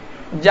بات ہے،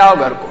 جاؤ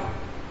گھر کو،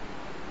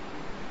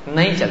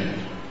 نہیں چلتی۔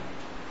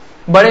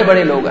 بڑے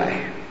بڑے لوگ آئے،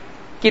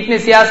 کتنے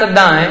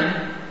سیاستداں ہیں،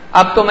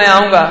 اب تو میں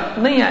آؤں گا،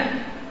 نہیں آئے۔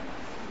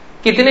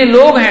 کتنے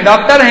لوگ ہیں،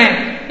 ڈاکٹر ہیں،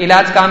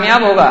 علاج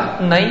کامیاب ہوگا،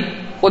 نہیں،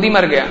 خود ہی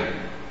مر گیا۔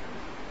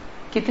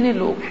 کتنے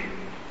لوگ ہیں،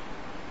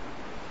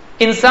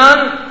 انسان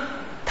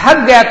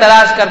تھک گیا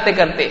تلاش کرتے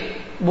کرتے،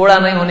 بوڑھا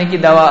نہیں ہونے کی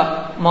دوا،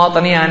 موت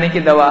نہیں آنے کی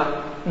دوا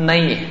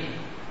نہیں ہے،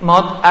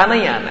 موت آنا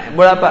ہی آنا ہے،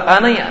 بڑھاپا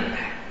آنا ہی آنا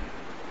ہے،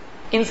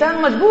 انسان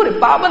مجبور ہے،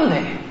 پابند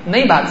ہے،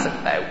 نہیں بھاگ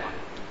سکتا ہے وہ۔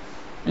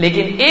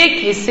 لیکن ایک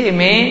حصے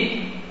میں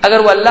اگر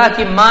وہ اللہ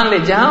کی مان لے،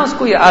 جہاں اس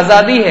کو یہ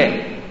آزادی ہے،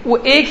 وہ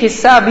ایک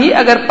حصہ بھی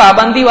اگر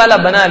پابندی والا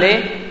بنا لے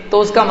تو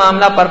اس کا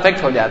معاملہ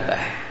پرفیکٹ ہو جاتا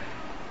ہے،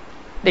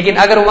 لیکن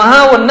اگر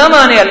وہاں وہ نہ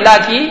مانے اللہ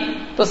کی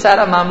تو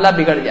سارا معاملہ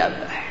بگڑ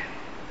جاتا ہے۔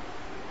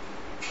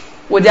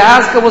 وہ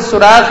جہاز کا وہ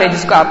سوراخ ہے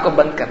جس کو آپ کو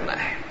بند کرنا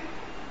ہے،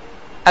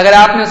 اگر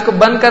آپ نے اس کو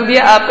بند کر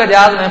دیا آپ کا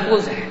جہاز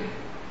محفوظ ہے،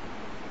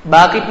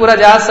 باقی پورا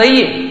جہاز صحیح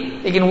ہے،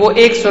 لیکن وہ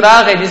ایک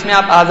سوراخ ہے جس میں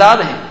آپ آزاد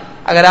ہیں،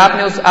 اگر آپ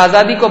نے اس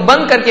آزادی کو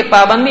بند کر کے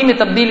پابندی میں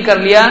تبدیل کر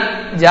لیا،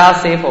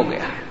 جہاز سیف ہو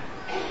گیا ہے۔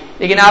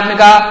 لیکن آپ نے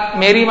کہا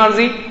میری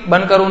مرضی،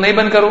 بند کروں نہیں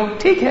بند کروں،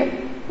 ٹھیک ہے،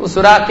 وہ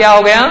سوراخ کیا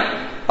ہو گیا؟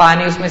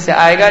 پانی اس میں سے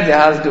آئے گا،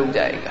 جہاز ڈوب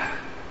جائے گا۔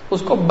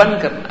 اس کو بند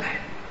کرنا ہے،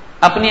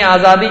 اپنی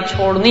آزادی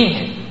چھوڑنی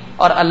ہے،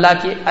 اور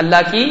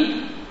اللہ کی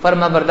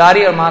فرما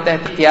برداری اور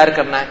ماتحت اختیار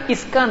کرنا ہے۔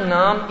 اس کا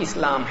نام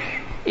اسلام ہے۔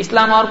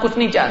 اسلام اور کچھ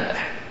نہیں چاہتا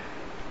ہے،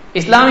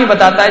 اسلام ہی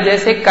بتاتا ہے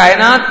جیسے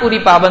کائنات پوری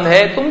پابند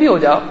ہے، تم بھی ہو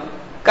جاؤ۔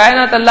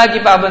 کائنات اللہ کی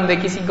پابند ہے،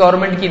 کسی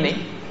گورنمنٹ کی نہیں،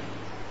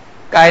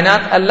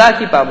 کائنات اللہ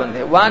کی پابند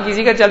ہے، وہاں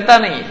کسی کا چلتا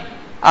نہیں ہے،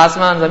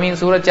 آسمان، زمین،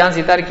 سورج، چاند،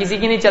 ستارے کسی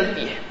کی نہیں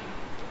چلتی ہے،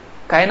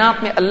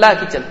 کائنات میں اللہ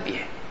کی چلتی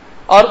ہے،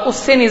 اور اس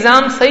سے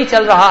نظام صحیح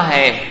چل رہا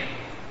ہے۔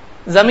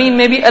 زمین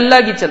میں بھی اللہ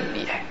کی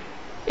چلتی ہے،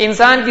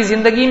 انسان کی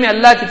زندگی میں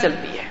اللہ کی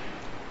چلتی ہے،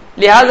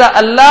 لہذا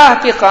اللہ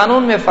کے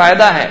قانون میں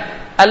فائدہ ہے،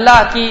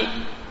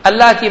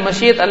 اللہ کی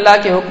مشیت، اللہ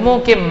کے حکموں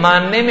کے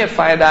ماننے میں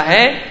فائدہ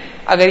ہے۔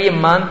 اگر یہ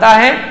مانتا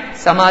ہے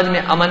سماج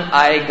میں امن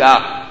آئے گا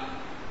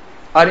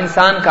اور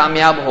انسان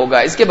کامیاب ہوگا،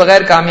 اس کے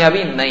بغیر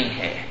کامیابی نہیں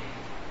ہے۔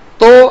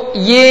 تو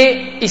یہ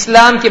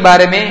اسلام کے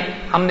بارے میں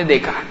ہم نے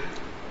دیکھا۔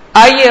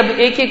 آئیے اب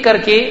ایک ایک کر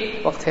کے،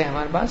 وقت ہے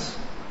ہمارے پاس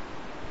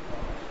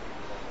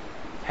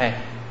ہے،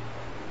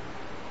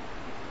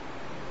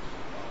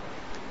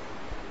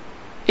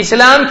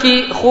 اسلام کی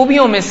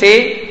خوبیوں میں سے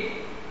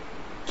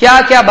کیا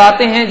کیا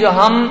باتیں ہیں جو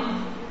ہم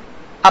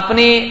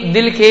اپنے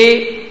دل کے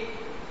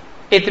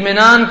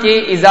اطمینان کے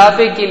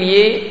اضافے کے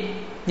لیے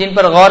جن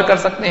پر غور کر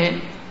سکتے ہیں،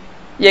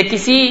 یا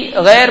کسی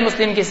غیر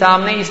مسلم کے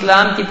سامنے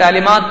اسلام کی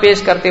تعلیمات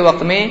پیش کرتے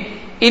وقت میں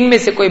ان میں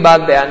سے کوئی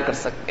بات بیان کر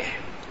سکتے ہیں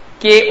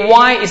کہ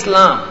وائی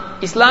اسلام،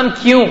 اسلام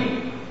کیوں،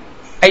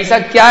 ایسا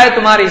کیا ہے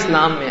تمہارے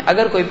اسلام میں؟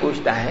 اگر کوئی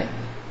پوچھتا ہے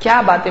کیا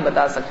باتیں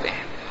بتا سکتے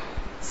ہیں؟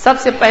 سب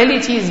سے پہلی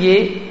چیز یہ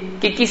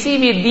کہ کسی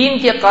بھی دین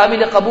کے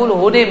قابل قبول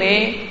ہونے میں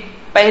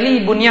پہلی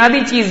بنیادی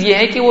چیز یہ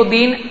ہے کہ وہ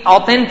دین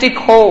آتھینٹک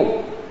ہو،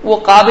 وہ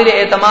قابل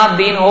اعتماد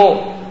دین ہو،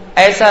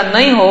 ایسا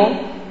نہیں ہو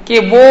کہ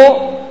وہ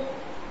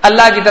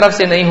اللہ کی طرف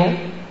سے نہیں ہو،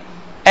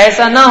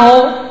 ایسا نہ ہو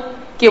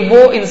کہ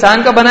وہ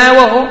انسان کا بنایا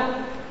ہوا ہو،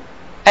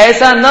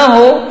 ایسا نہ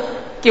ہو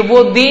کہ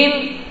وہ دین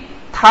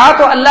تھا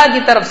تو اللہ کی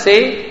طرف سے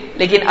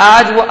لیکن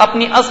آج وہ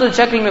اپنی اصل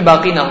شکل میں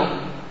باقی نہ ہو،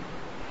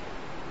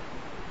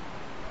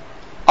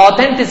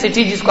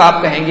 ऑथेंटिसिटी جس کو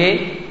آپ کہیں گے،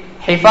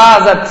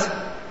 حفاظت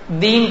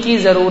دین کی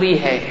ضروری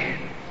ہے.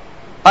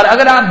 اور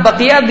اگر آپ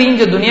بقیہ دین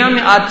جو دنیا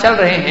میں آج چل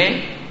رہے ہیں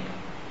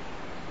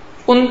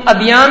ان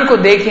ادیان کو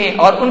دیکھیں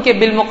اور ان کے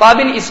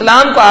بالمقابل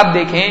اسلام کو آپ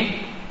دیکھیں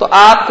تو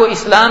آپ کو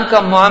اسلام کا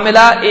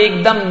معاملہ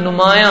ایک دم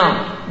نمایاں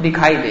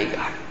دکھائی دے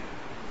گا.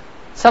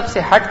 سب سے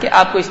ہٹ کے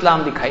آپ کو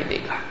اسلام دکھائی دے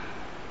گا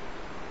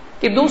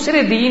کہ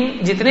دوسرے دین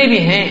جتنے بھی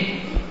ہیں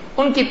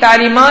ان کی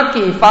تعلیمات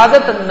کی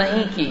حفاظت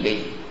نہیں کی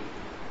گئی.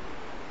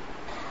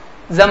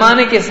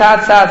 زمانے کے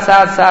ساتھ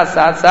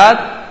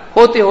ساتھ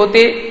ہوتے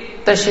ہوتے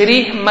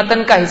تشریح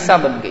متن کا حصہ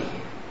بن گئی.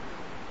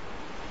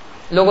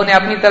 لوگوں نے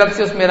اپنی طرف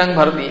سے اس میں رنگ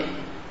بھر دیے،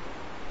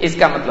 اس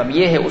کا مطلب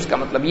یہ ہے، اس کا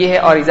مطلب یہ ہے،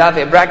 اور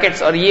اضافے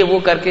بریکٹس اور یہ وہ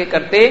کر کے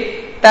کرتے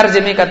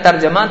ترجمے کا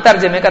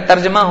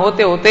ترجمہ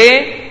ہوتے ہوتے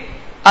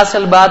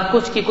اصل بات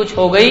کچھ کی کچھ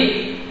ہو گئی.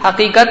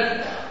 حقیقت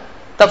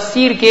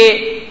تفسیر کے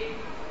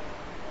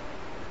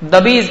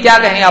دبیز کیا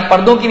کہیں آپ،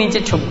 پردوں کے نیچے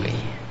چھپ گئی.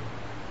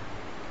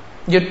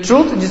 جو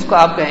ٹروتھ جس کو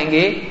آپ کہیں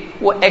گے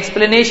وہ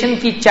ایکسپلینیشن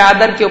کی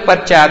چادر کے اوپر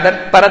چادر،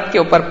 پرت کے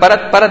اوپر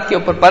پرت، پرت کے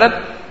اوپر پرت،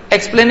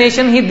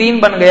 ایکسپلینیشن ہی دین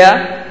بن گیا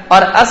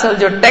اور اصل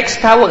جو ٹیکسٹ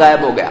تھا وہ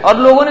غائب ہو گیا اور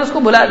لوگوں نے اس کو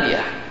بھلا دیا.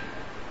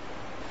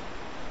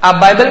 آپ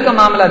بائبل کا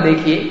معاملہ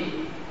دیکھیے،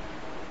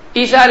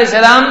 عیسیٰ علیہ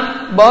السلام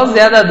بہت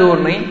زیادہ دور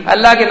نہیں،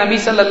 اللہ کے نبی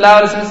صلی اللہ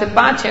علیہ وسلم سے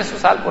 500-600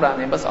 سال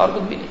پرانے، بس اور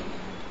کچھ بھی نہیں.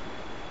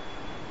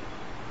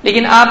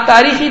 لیکن آپ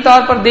تاریخی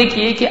طور پر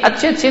دیکھیے کہ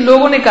اچھے اچھے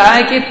لوگوں نے کہا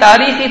ہے کہ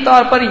تاریخی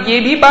طور پر یہ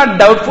بھی بات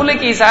ڈاؤٹ فل ہے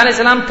کہ عیسیٰ علیہ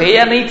السلام تھے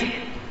یا نہیں تھے.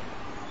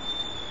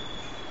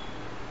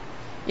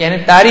 یعنی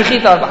تاریخی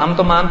طور پر ہم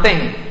تو مانتے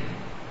ہیں،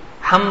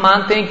 ہم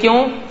مانتے ہیں کیوں؟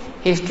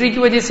 ہسٹری کی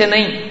وجہ سے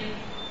نہیں،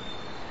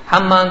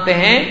 ہم مانتے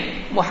ہیں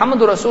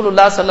محمد رسول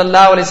اللہ صلی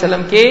اللہ علیہ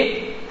وسلم کے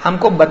ہم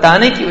کو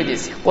بتانے کی وجہ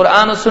سے،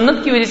 قرآن و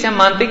سنت کی وجہ سے ہم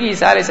مانتے کہ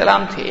عیسیٰ علیہ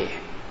السلام تھے.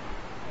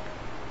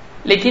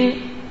 لیکن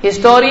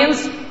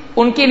ہسٹورینز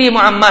ان کے لیے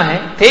معمہ ہے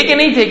تھے کہ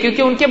نہیں تھے،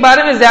 کیونکہ ان کے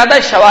بارے میں زیادہ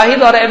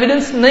شواہد اور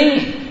ایویڈنس نہیں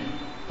ہے،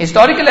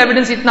 ہسٹوریکل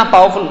ایویڈنس اتنا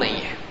پاورفل نہیں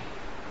ہے.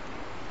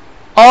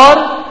 اور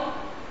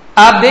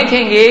آپ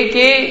دیکھیں گے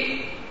کہ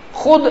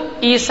خود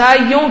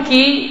عیسائیوں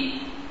کی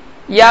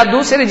یا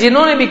دوسرے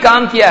جنہوں نے بھی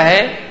کام کیا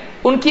ہے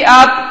ان کی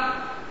آپ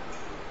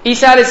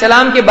عیسیٰ علیہ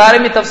السلام کے بارے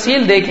میں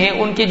تفصیل دیکھیں،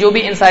 ان کی جو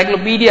بھی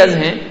انسائکلوپیڈیاز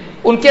ہیں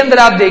ان کے اندر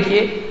آپ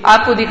دیکھیے،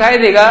 آپ کو دکھائی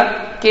دے گا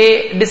کہ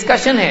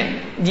ڈسکشن ہے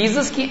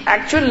جیزس کی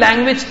ایکچوئل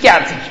لینگویج کیا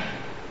تھی.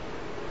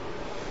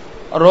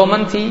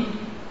 رومن تھی،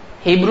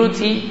 ہیبرو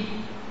تھی،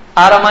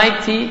 آرامائک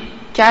تھی،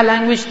 کیا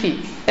لینگویج تھی،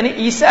 یعنی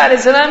عیسیٰ علیہ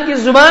السلام کی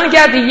زبان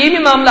کیا تھی، یہ بھی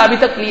معاملہ ابھی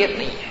تک کلیئر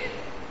نہیں ہے.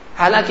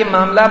 حالانکہ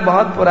معاملہ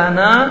بہت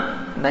پرانا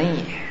نہیں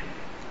ہے.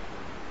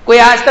 کوئی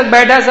آج تک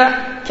بیٹھا سا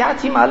کیا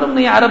تھی معلوم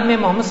نہیں، عرب میں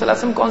محمد صلی اللہ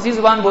علیہ وسلم کون سی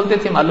زبان بولتے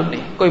تھے معلوم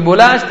نہیں، کوئی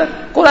بولا آج تک؟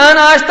 قرآن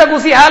آج تک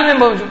اسی حال میں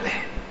موجود ہے،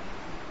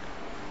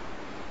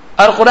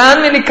 اور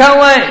قرآن میں لکھا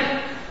ہوا ہے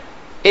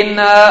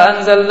اِنَّا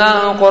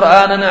أَنزَلْنَاهُ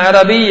قُرْآنًا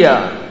عَرَبِيًّا،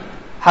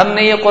 ہم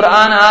نے یہ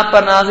قرآن آپ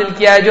پر نازل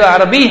کیا ہے جو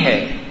عربی ہے،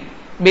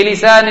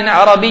 بِلِسَانٍ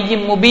عَرَبِيٍّ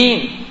مُبِينٍ،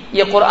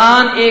 یہ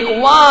قرآن ایک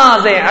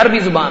واضح عربی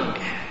زبان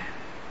میں ہے،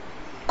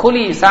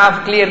 کھلی صاف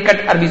کلیئر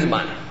کٹ عربی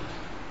زبان ہے.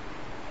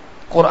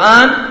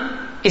 قرآن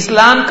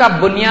اسلام کا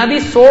بنیادی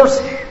سورس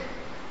ہے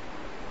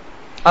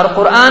اور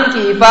قرآن کی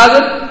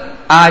حفاظت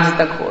آج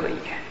تک ہو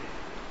رہی ہے.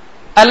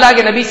 اللہ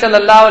کے نبی صلی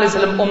اللہ علیہ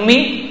وسلم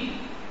امی،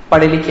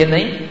 پڑھے لکھے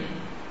نہیں،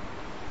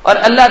 اور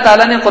اللہ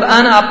تعالیٰ نے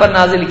قرآن آپ پر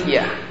نازل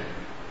کیا،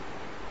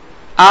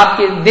 آپ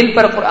کے دل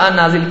پر قرآن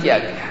نازل کیا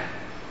گیا.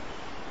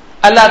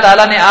 اللہ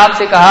تعالیٰ نے آپ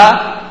سے کہا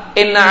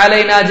إِنَّ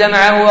عَلَيْنَا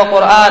جَمْعَهُ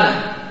وَقُرْآنَهُ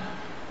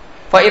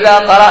فَإِذَا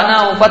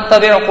قَرَأْنَاهُ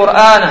فَاتَّبِعْ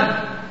قُرْآنَهُ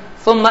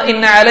ثُمَّ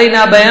إِنَّ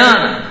عَلَيْنَا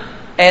بَيَانَهُ،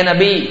 اے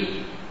نبی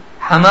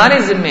ہمارے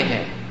ذمے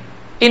ہے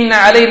ان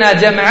علینا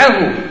جمعہ،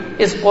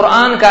 اس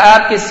قرآن کا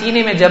آپ کے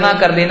سینے میں جمع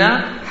کر دینا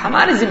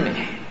ہمارے ذمے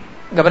ہے.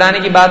 گھبرانے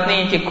کی بات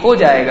نہیں کہ کھو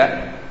جائے گا.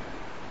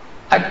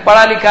 ایک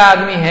پڑھا لکھا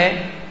آدمی ہے،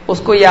 اس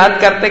کو یاد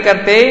کرتے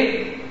کرتے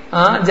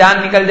جان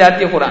نکل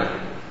جاتی ہے قرآن.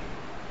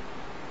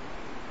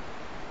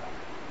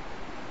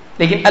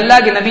 لیکن اللہ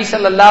کے نبی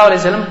صلی اللہ علیہ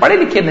وسلم پڑھے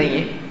لکھے نہیں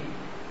ہیں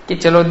کہ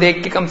چلو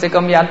دیکھ کے کم سے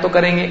کم یاد تو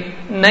کریں گے،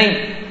 نہیں،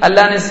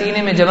 اللہ نے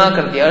سینے میں جمع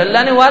کر دیا اور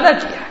اللہ نے وعدہ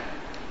کیا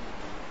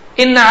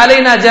ان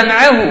علینا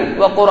جمعہ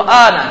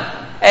وقرآنہ،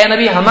 اے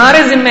نبی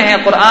ہمارے ذمہ ہے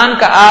قرآن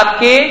کا آپ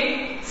کے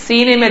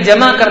سینے میں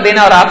جمع کر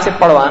دینا اور آپ سے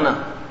پڑھوانا.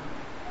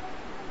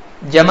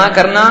 جمع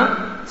کرنا،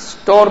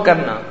 سٹور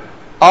کرنا،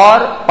 اور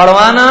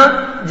پڑھوانا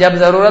جب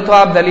ضرورت ہو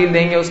آپ دلیل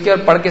دیں گے اس کے اور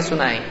پڑھ کے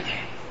سنائیں گے،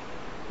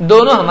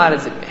 دونوں ہمارے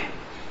ذمہ ہے.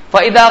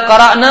 فَإِذَا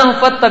قَرَأْنَاهُ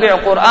فَاتَّبِعْ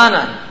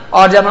قُرْآنَهُ،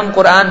 اور جب ہم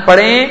قرآن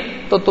پڑھیں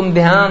تو تم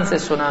دھیان سے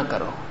سنا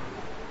کرو.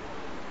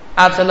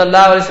 آپ صلی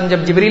اللہ علیہ وسلم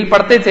جب جبریل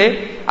پڑھتے تھے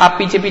آپ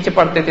پیچھے پیچھے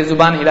پڑھتے تھے،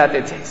 زبان ہلاتے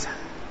تھے،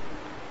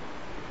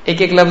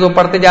 ایک ایک لفظ وہ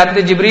پڑھتے جاتے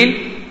تھے. جبریل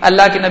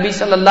اللہ کے نبی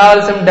صلی اللہ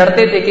علیہ وسلم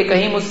ڈرتے تھے کہ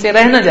کہیں مجھ سے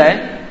رہ نہ جائے،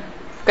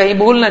 کہیں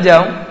بھول نہ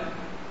جاؤں،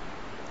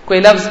 کوئی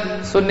لفظ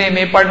سننے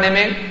میں پڑھنے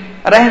میں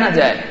رہ نہ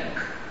جائے.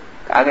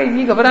 کہا کہ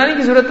یہ گھبرانے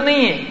کی ضرورت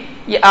نہیں ہے،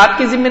 یہ آپ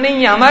کے ذمہ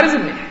نہیں ہے، ہمارے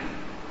ذمہ ہے.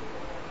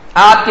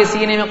 آپ کے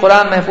سینے میں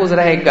قرآن محفوظ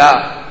رہے گا،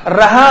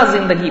 رہا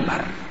زندگی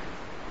بھر.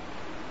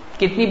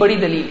 کتنی بڑی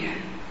دلیل ہے.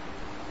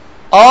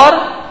 اور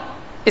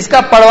اس کا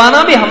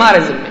پڑھوانا بھی ہمارے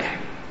ذمہ ہے.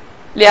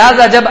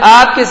 لہذا جب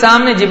آپ کے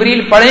سامنے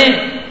جبریل پڑھیں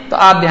تو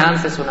آپ دھیان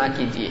سے سنا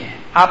کیجیے،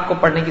 آپ کو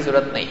پڑھنے کی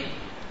ضرورت نہیں.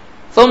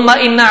 ثم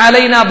ان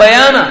علینا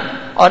بیانا،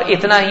 اور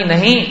اتنا ہی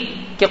نہیں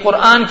کہ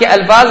قرآن کے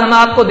الفاظ ہم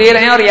آپ کو دے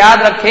رہے ہیں اور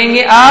یاد رکھیں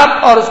گے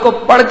آپ اور اس کو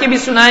پڑھ کے بھی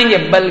سنائیں گے،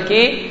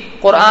 بلکہ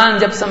قرآن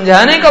جب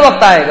سمجھانے کا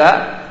وقت آئے گا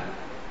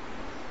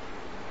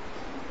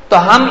تو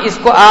ہم اس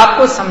کو آپ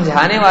کو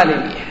سمجھانے والے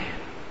بھی ہیں.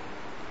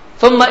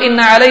 ثم ان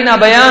علینا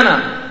بیانا،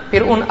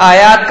 پھر ان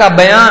آیات کا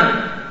بیان،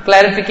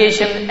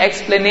 کلیریفیکیشن،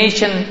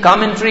 ایکسپلینیشن،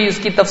 کامنٹری، اس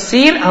کی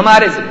تفسیر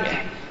ہمارے ذمہ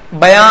ہے،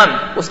 بیان،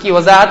 اس کی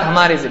وضاحت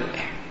ہمارے ذمہ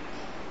ہے.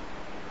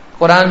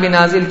 قرآن بھی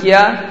نازل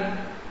کیا،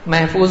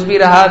 محفوظ بھی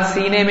رہا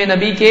سینے میں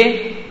نبی کے،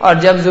 اور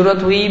جب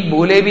ضرورت ہوئی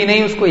بھولے بھی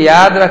نہیں، اس کو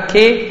یاد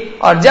رکھے،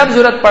 اور جب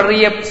ضرورت پڑ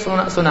رہی ہے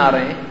سنا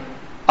رہے ہیں.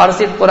 اور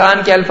صرف قرآن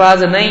کے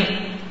الفاظ نہیں،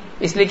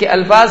 اس لیے کہ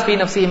الفاظ فی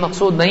نفسی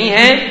مقصود نہیں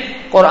ہیں،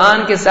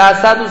 قرآن کے ساتھ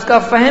ساتھ اس کا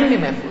فہم بھی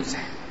محفوظ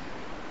ہے،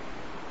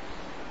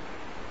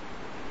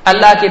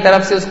 اللہ کی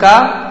طرف سے اس کا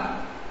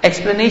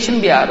ایکسپلینیشن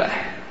بھی آ رہا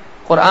ہے،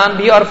 قرآن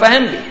بھی اور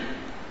فہم بھی.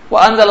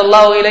 وَأَنزَلَ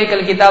اللَّهُ إِلَيْكَ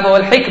الْكِتَابَ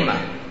وَالْحِكْمَةَ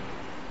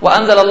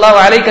وَأَنزَلَ اللَّهُ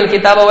عَلَيْكَ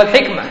الْكِتَابَ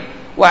وَالْحِكْمَةَ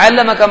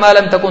وَعَلَّمَكَ مَا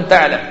لَمْ تَكُنْ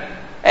تَعْلَمُ.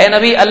 اے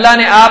نبی، اللہ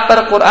نے آپ پر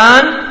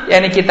قرآن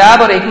یعنی کتاب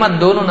اور حکمت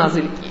دونوں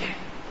نازل کی ہے.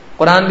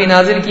 قرآن بھی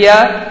نازل کیا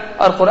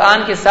اور قرآن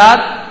کے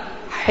ساتھ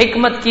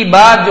حکمت کی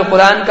بات، جو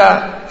قرآن کا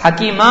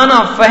حکیمانہ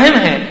فہم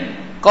ہے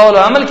قول و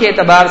عمل کے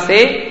اعتبار سے،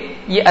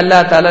 یہ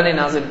اللہ تعالیٰ نے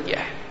نازل کیا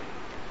ہے.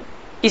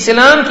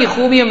 اسلام کی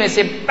خوبیوں میں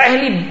سے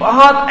پہلی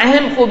بہت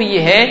اہم خوبی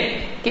یہ ہے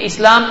کہ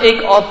اسلام ایک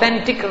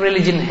اوتھینٹک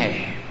ریلیجن ہے،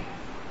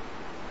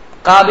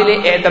 قابل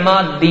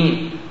اعتماد دین،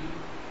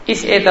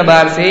 اس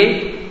اعتبار سے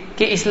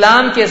کہ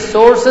اسلام کے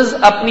سورسز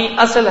اپنی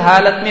اصل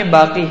حالت میں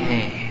باقی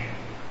ہیں،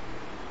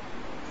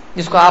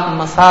 جس کو آپ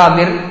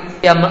مصادر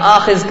یا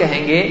مآخذ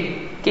کہیں گے،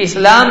 کہ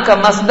اسلام کا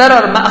مصدر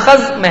اور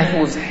مأخذ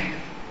محفوظ ہے.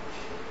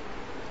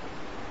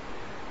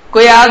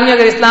 کوئی آدمی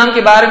اگر اسلام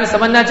کے بارے میں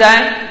سمجھنا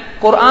چاہے،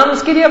 قرآن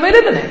اس کے لیے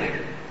اویلیبل ہے،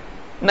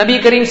 نبی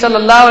کریم صلی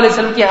اللہ علیہ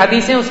وسلم کی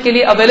حدیثیں اس کے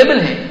لیے اویلیبل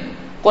ہیں.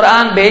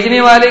 قرآن بھیجنے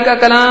والے کا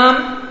کلام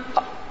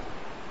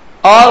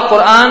اور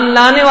قرآن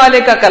لانے والے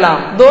کا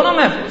کلام دونوں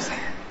محفوظ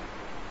ہیں،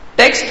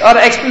 ٹیکسٹ اور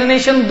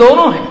ایکسپلینیشن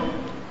دونوں ہیں.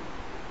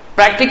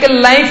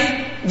 پریکٹیکل لائف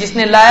جس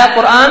نے لایا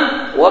قرآن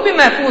وہ بھی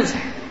محفوظ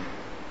ہے.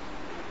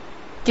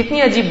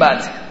 کتنی عجیب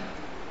بات ہے،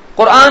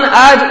 قرآن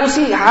آج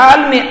اسی حال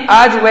میں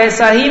آج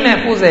ویسا ہی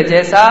محفوظ ہے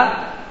جیسا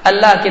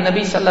اللہ کے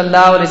نبی صلی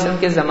اللہ علیہ وسلم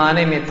کے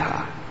زمانے میں تھا.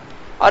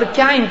 اور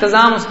کیا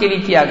انتظام اس کے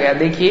لیے کیا گیا.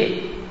 دیکھیے،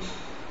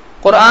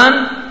 قرآن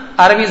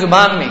عربی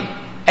زبان میں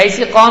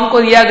ایسی قوم کو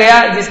دیا گیا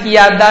جس کی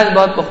یادداشت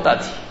بہت پختہ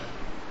تھی.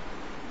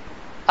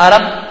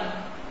 عرب،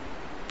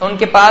 ان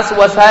کے پاس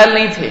وسائل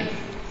نہیں تھے،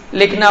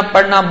 لکھنا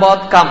پڑھنا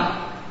بہت کم.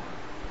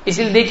 اس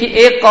لیے دیکھیے،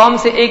 ایک قوم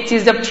سے ایک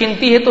چیز جب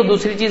چھینتی ہے تو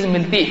دوسری چیز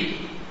ملتی ہے.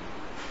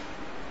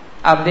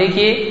 آپ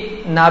دیکھیے،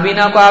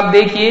 نابینا کو آپ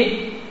دیکھیے،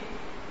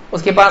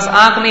 اس کے پاس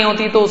آنکھ نہیں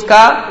ہوتی تو اس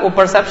کا وہ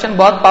پرسپشن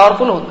بہت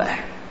پاورفل ہوتا ہے.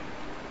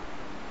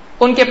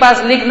 ان کے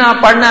پاس لکھنا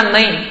پڑھنا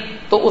نہیں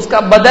تو اس کا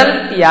بدل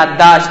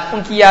یادداشت،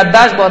 ان کی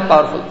یادداشت بہت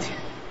پاورفل تھی.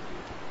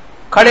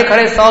 کھڑے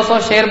کھڑے 100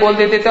 شعر بول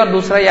دیتے تھے اور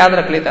دوسرا یاد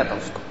رکھ لیتا تھا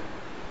اس کو.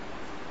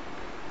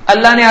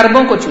 اللہ نے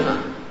عربوں کو چنا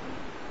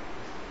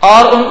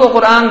اور ان کو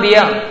قرآن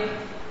دیا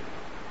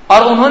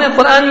اور انہوں نے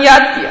قرآن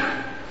یاد کیا.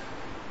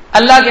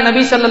 اللہ کے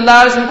نبی صلی اللہ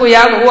علیہ وسلم کو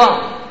یاد ہوا،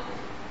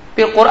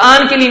 پھر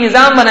قرآن کے لیے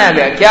نظام بنایا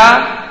گیا. کیا؟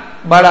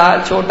 بڑا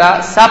چھوٹا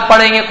سب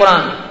پڑھیں گے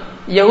قرآن.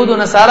 یہود و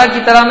نصارہ کی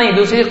طرح نہیں،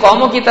 دوسری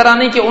قوموں کی طرح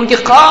نہیں کہ ان کے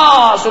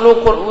خاص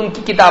لوگ ان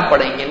کی کتاب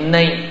پڑھیں گے،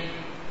 نہیں،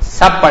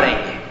 سب پڑھیں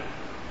گے.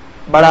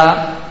 بڑا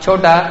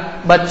چھوٹا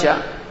بچہ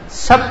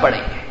سب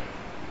پڑھیں گے.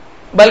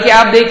 بلکہ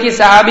آپ دیکھیے،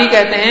 صحابی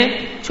کہتے ہیں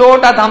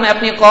چھوٹا تھا میں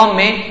اپنی قوم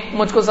میں،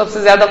 مجھ کو سب سے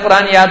زیادہ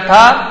قرآن یاد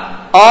تھا،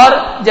 اور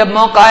جب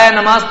موقع آیا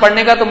نماز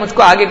پڑھنے کا تو مجھ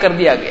کو آگے کر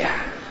دیا گیا.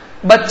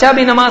 بچہ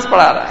بھی نماز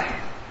پڑھا رہا ہے،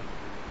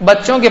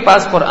 بچوں کے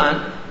پاس قرآن،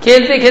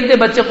 کھیلتے کھیلتے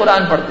بچے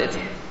قرآن پڑھتے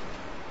تھے،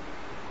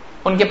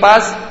 ان کے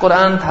پاس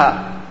قرآن تھا.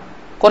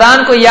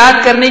 قرآن کو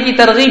یاد کرنے کی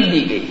ترغیب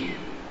دی گئی.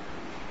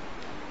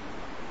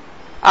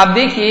 آپ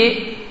دیکھیے،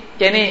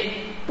 یعنی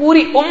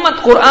پوری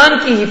امت قرآن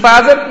کی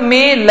حفاظت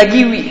میں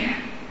لگی ہوئی ہے.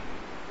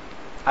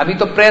 ابھی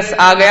تو پریس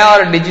آ گیا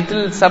اور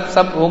ڈیجیٹل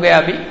سب ہو گیا.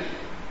 ابھی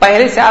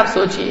پہلے سے آپ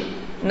سوچئے،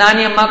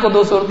 نانی اماں کو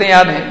 2 صورتیں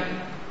یاد ہیں،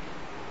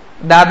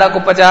 دادا کو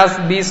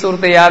 50-20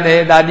 صورتیں یاد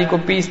ہے، دادی کو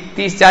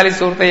 30-40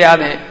 صورتیں یاد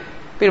ہیں،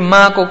 پھر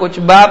ماں کو کچھ،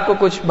 باپ کو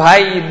کچھ،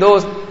 بھائی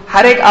دوست،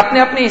 ہر ایک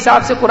اپنے اپنے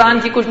حساب سے قرآن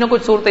کی کچھ نہ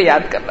کچھ صورتیں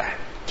یاد کر رہا ہے.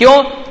 کیوں؟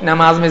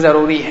 نماز میں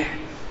ضروری ہے،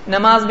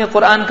 نماز میں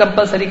قرآن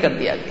کمپلسری کر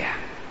دیا گیا،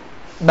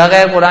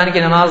 بغیر قرآن کی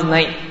نماز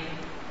نہیں.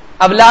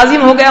 اب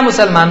لازم ہو گیا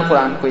مسلمان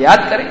قرآن کو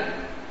یاد کریں.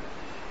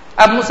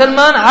 اب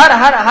مسلمان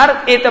ہر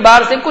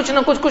اعتبار سے کچھ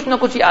نہ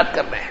کچھ یاد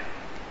کر رہے ہیں.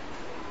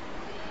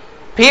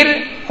 پھر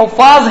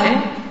حفاظ ہیں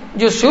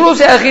جو شروع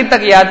سے آخر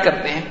تک یاد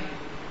کرتے ہیں.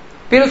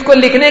 پھر اس کو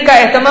لکھنے کا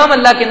اہتمام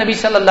اللہ کے نبی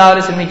صلی اللہ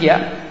علیہ وسلم نے کیا،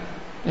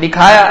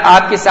 لکھایا.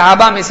 آپ کے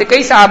صحابہ میں سے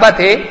کئی صحابہ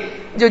تھے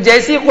جو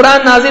جیسی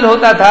قرآن نازل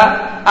ہوتا تھا،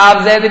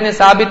 آپ زید بن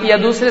ثابت یا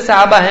دوسرے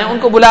صحابہ ہیں ان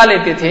کو بلا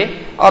لیتے تھے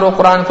اور وہ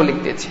قرآن کو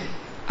لکھتے تھے.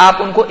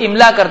 آپ ان کو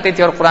املا کرتے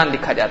تھے اور قرآن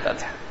لکھا جاتا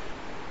تھا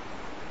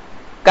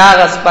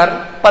کاغذ پر,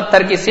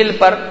 پتھر کی سل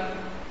پر,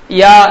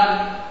 یا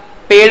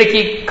پیڑ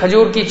کی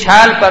کھجور کی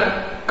چھال پر,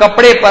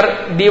 کپڑے پر,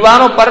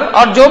 دیواروں پر,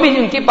 اور جو بھی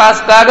ان کے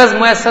پاس کاغذ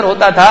میسر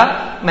ہوتا تھا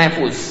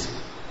محفوظ.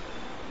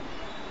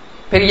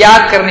 پھر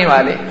یاد کرنے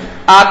والے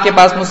آپ کے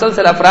پاس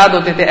مسلسل افراد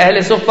ہوتے تھے,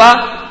 اہل صفہ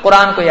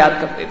قرآن کو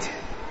یاد کرتے تھے.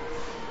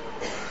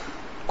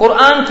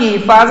 قرآن کی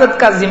حفاظت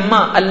کا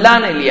ذمہ اللہ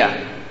نے لیا,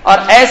 اور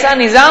ایسا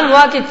نظام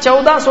ہوا کہ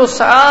 1400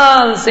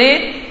 سال سے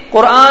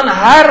قرآن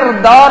ہر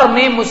دور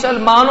میں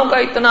مسلمانوں کا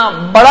اتنا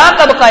بڑا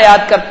طبقہ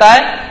یاد کرتا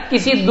ہے,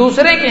 کسی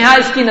دوسرے کے ہاں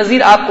اس کی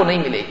نظیر آپ کو نہیں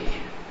ملے گی.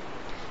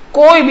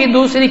 کوئی بھی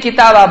دوسری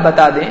کتاب آپ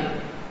بتا دیں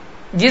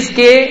جس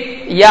کے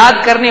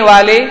یاد کرنے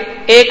والے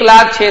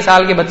 1,06,000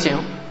 سال کے بچے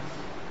ہوں.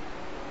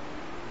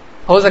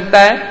 ہو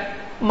سکتا ہے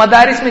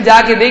مدارس میں جا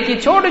کے دیکھیے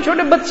چھوٹے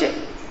چھوٹے بچے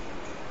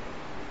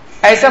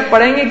ایسا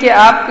پڑھیں گے کہ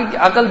آپ کی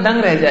عقل دنگ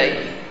رہ جائے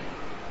گی.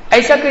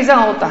 ایسا کیسا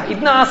ہوتا ہے,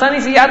 اتنا آسانی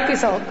سے یاد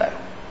کیسا ہوتا ہے.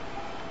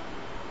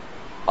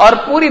 اور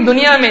پوری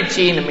دنیا میں,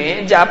 چین میں,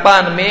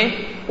 جاپان میں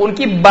ان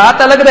کی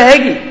بات الگ رہے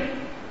گی.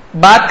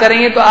 بات کریں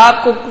گے تو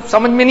آپ کو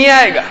سمجھ میں نہیں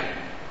آئے گا.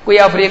 کوئی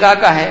افریقہ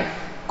کا ہے,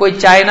 کوئی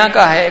چائنا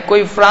کا ہے,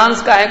 کوئی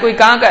فرانس کا ہے, کوئی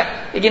کہاں کا ہے,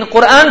 لیکن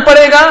قرآن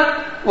پڑھے گا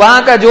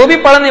وہاں کا جو بھی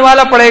پڑھنے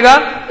والا پڑھے گا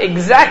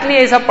ایگزیکٹلی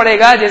ایسا پڑھے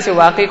گا جیسے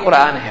واقعی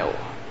قرآن ہے. وہ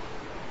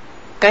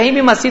کہیں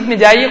بھی مسجد میں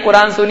جائیے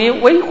قرآن سنیے,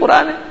 وہی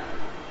قرآن ہے.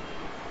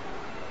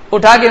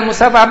 اٹھا کے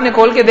مصحف آپ نے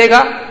کھول کے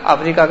دیکھا,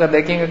 افریقہ کا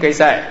دیکھیں گے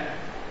کیسا ہے,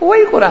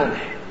 وہی قرآن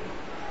ہے.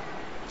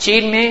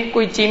 چین میں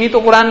کوئی چینی تو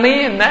قرآن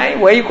نہیں ہے, نہیں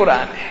وہی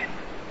قرآن ہے.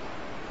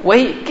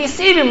 وہی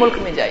کسی بھی ملک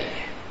میں جائیے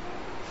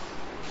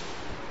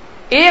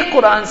ایک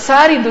قرآن,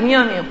 ساری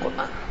دنیا میں ایک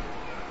قرآن.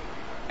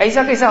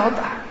 ایسا کیسا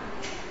ہوتا ہے؟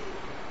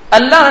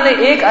 اللہ نے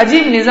ایک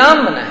عجیب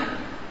نظام بنایا,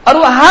 اور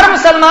وہ ہر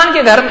مسلمان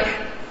کے گھر میں ہے.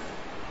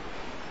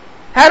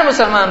 ہر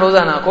مسلمان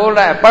روزانہ کھول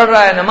رہا ہے, پڑھ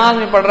رہا ہے, نماز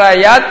میں پڑھ رہا ہے,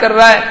 یاد کر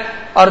رہا ہے,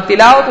 اور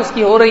تلاوت اس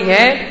کی ہو رہی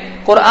ہے.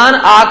 قرآن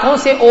آنکھوں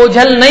سے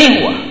اوجھل نہیں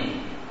ہوا,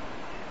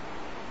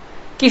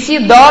 کسی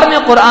دور میں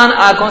قرآن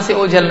آنکھوں سے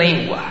اوجھل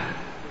نہیں ہوا.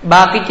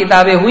 باقی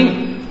کتابیں ہوئی,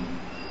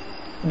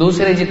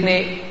 دوسرے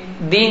جتنے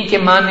دین کے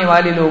ماننے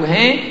والے لوگ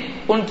ہیں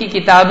ان کی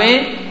کتابیں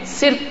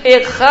صرف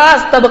ایک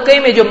خاص طبقے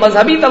میں, جو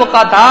مذہبی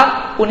طبقہ تھا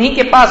انہی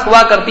کے پاس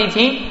ہوا کرتی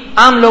تھی,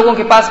 عام لوگوں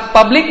کے پاس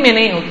پبلک میں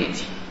نہیں ہوتی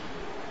تھی.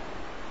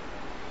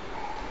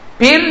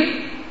 پھر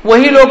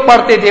وہی لوگ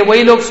پڑھتے تھے,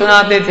 وہی لوگ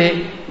سناتے تھے,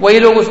 وہی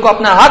لوگ اس کو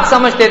اپنا حق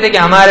سمجھتے تھے کہ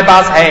ہمارے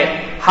پاس ہے,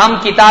 ہم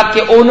کتاب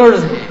کے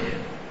اونرز ہیں.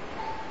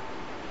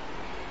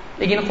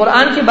 لیکن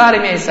قرآن کے بارے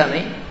میں ایسا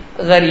نہیں.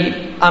 غریب,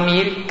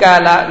 امیر,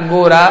 کالا,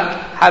 گورا,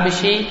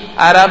 حبشی,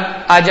 عرب,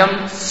 عجم,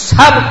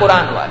 سب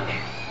قرآن والے ہیں.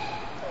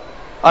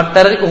 اور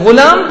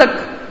غلام تک,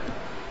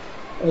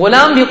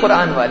 غلام بھی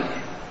قرآن والے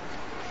ہیں,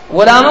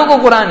 غلاموں کو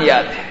قرآن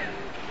یاد ہے.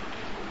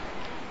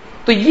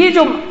 تو یہ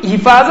جو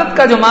حفاظت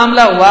کا جو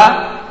معاملہ ہوا,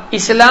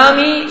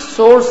 اسلامی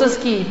سورسز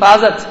کی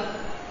حفاظت,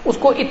 اس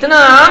کو اتنا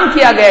عام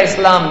کیا گیا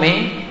اسلام میں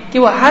کہ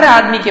وہ ہر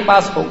آدمی کے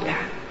پاس ہو گیا,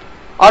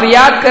 اور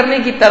یاد کرنے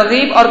کی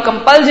ترغیب اور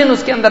کمپلژن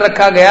اس کے اندر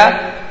رکھا گیا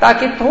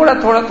تاکہ تھوڑا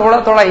تھوڑا تھوڑا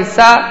تھوڑا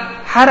حصہ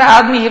ہر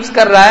آدمی حفظ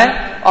کر رہا ہے,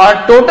 اور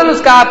ٹوٹل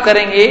اس کا آپ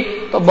کریں گے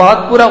تو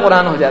بہت پورا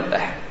قرآن ہو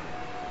جاتا ہے.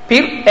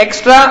 پھر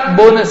ایکسٹرا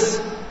بونس,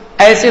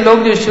 ایسے لوگ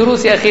جو شروع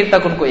سے اخیر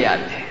تک ان کو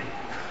یاد ہے,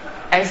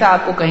 ایسا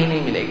آپ کو کہیں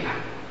نہیں ملے گا.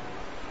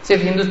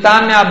 صرف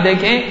ہندوستان میں آپ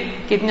دیکھیں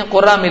کتنے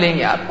قرآن ملیں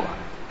گے آپ کو.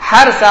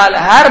 ہر سال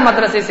ہر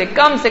مدرسے سے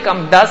کم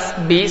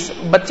 10-20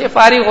 بچے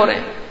فارغ ہو رہے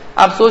ہیں.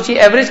 آپ سوچیے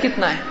ایوریج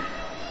کتنا ہے.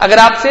 اگر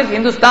آپ صرف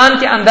ہندوستان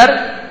کے اندر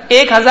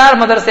 1000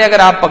 مدرسے اگر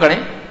آپ پکڑیں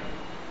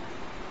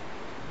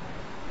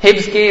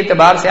حفظ کے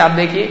اعتبار سے, آپ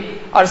دیکھیے,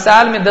 اور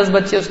سال میں 10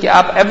 بچے اس کے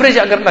آپ ایوریج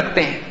اگر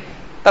رکھتے ہیں,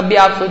 تب بھی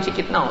آپ سوچیے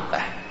کتنا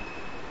ہوتا ہے.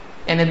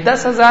 یعنی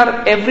 10,000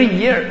 ایوری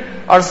ایئر,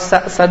 اور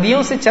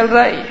صدیوں سے چل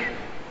رہا ہے.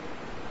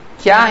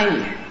 یہ کیا ہے؟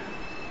 یہ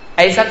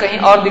ایسا کہیں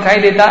اور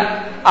دکھائی دیتا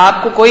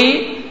آپ کو کوئی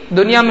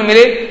دنیا میں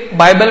ملے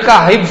بائبل کا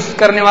حفظ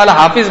کرنے والا,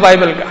 حافظ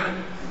بائبل کا,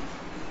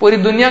 پوری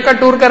دنیا کا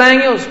ٹور کرائیں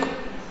گے اس کو.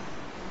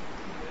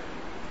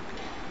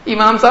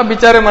 امام صاحب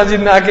بیچارے مسجد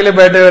میں اکیلے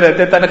بیٹھے ہوئے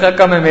رہتے, تنخواہ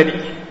کم ہے میری,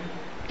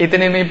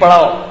 اتنے میں ہی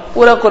پڑھاؤ,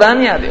 پورا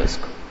قرآن یاد ہے اس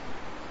کو.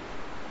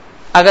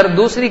 اگر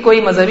دوسری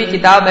کوئی مذہبی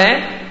کتاب ہے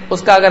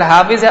اس کا اگر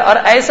حافظ ہے, اور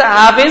ایسا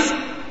حافظ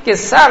کہ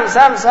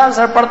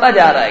سر پڑھتا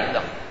جا رہا ہے ایک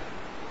دم.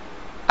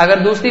 اگر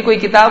دوسری کوئی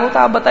کتاب ہو تو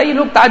آپ بتائیے,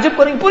 لوگ تعجب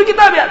کریں گے, پوری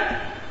کتاب یاد ہے,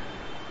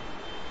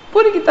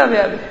 پوری کتاب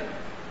یاد ہے.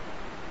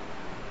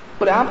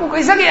 بولے آپ کو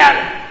کیسا کہ یاد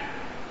ہے؟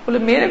 بولے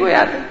میرے کو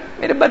یاد ہے,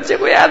 میرے بچے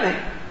کو یاد ہے.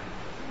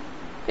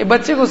 یہ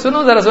بچے کو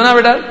سنو ذرا, سنا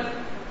بیٹا,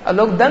 اور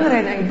لوگ دنگ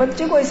رہ جائیں گے,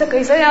 بچے کو ایسا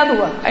کیسا یاد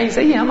ہوا؟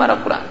 ایسا ہی ہمارا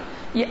قرآن.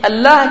 یہ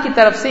اللہ کی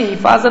طرف سے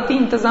حفاظتی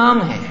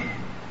انتظام ہے.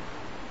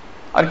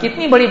 اور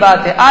کتنی بڑی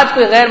بات ہے, آج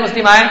کوئی غیر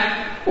مسلم آئے,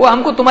 وہ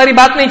ہم کو تمہاری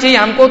بات نہیں چاہیے,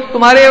 ہم کو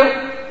تمہارے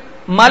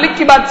مالک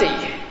کی بات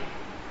چاہیے.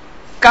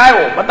 کیا ہے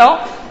وہ بتاؤ؟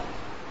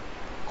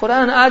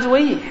 قرآن آج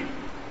وہی ہے.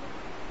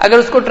 اگر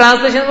اس کو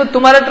ٹرانسلیشن میں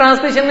تمہارا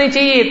ٹرانسلیشن نہیں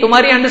چاہیے,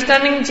 تمہاری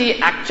انڈرسٹینڈنگ نہیں چاہیے,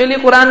 ایکچولی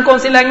قرآن کون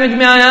سی لینگویج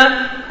میں آیا؟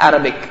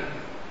 عربک.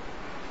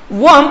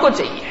 وہ ہم کو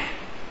چاہیے.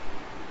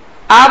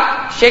 آپ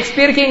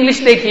شیکسپیئر کی انگلش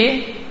دیکھیے,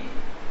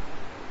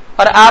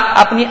 اور آپ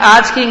اپنی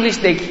آج کی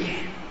انگلش دیکھیے.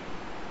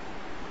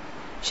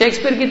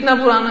 شیکسپیئر کتنا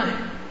پرانا ہے,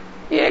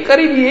 یہ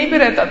قریب یہیں پہ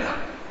رہتا تھا,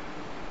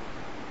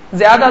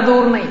 زیادہ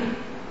دور نہیں,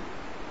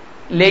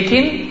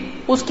 لیکن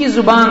اس کی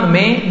زبان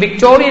میں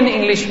وکٹورین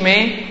انگلش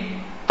میں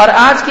اور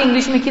آج کی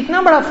انگلش میں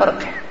کتنا بڑا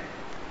فرق ہے.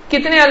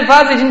 کتنے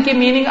الفاظ ہیں جن کی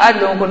میننگ آج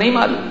لوگوں کو نہیں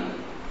معلوم.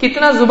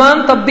 کتنا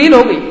زبان تبدیل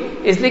ہو گئی,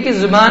 اس لیے کہ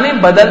زبانیں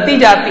بدلتی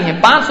جاتی ہیں.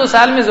 500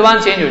 سال میں زبان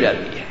چینج ہو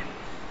جاتی ہے,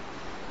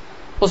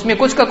 اس میں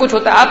کچھ کا کچھ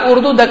ہوتا ہے. آپ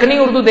اردو, دکنی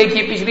اردو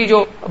دیکھیے, پچھلی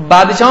جو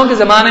بادشاہوں کے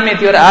زمانے میں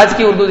تھی اور آج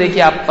کی اردو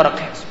دیکھیے, آپ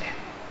فرق ہے اس میں.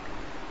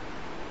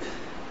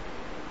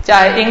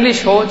 چاہے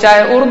انگلش ہو,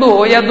 چاہے اردو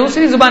ہو یا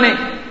دوسری زبانیں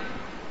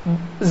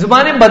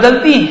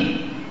بدلتی ہیں.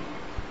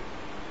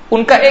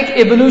 ان کا ایک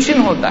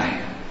ایوولوشن ہوتا ہے,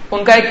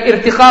 ان کا ایک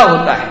ارتقاء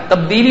ہوتا ہے,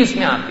 تبدیلی اس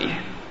میں آتی ہے.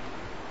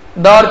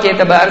 دور کے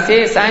اعتبار سے,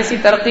 سائنسی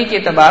ترقی کے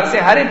اعتبار سے,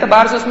 ہر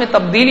اعتبار سے اس میں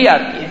تبدیلی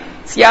آتی ہے.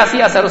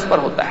 سیاسی اثر اس پر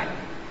ہوتا ہے.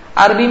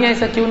 عربی میں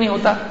ایسا کیوں نہیں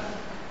ہوتا؟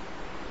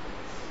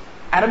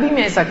 عربی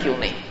میں ایسا کیوں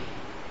نہیں؟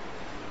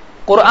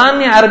 قرآن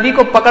نے عربی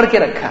کو پکڑ کے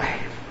رکھا ہے.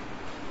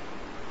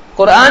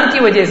 قرآن کی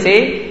وجہ سے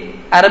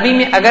عربی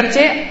میں اگرچہ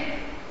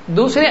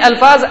دوسرے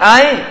الفاظ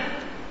آئے,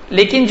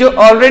 لیکن جو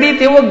آلریڈی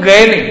تھے وہ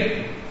گئے نہیں.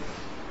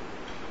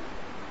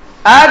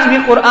 آج بھی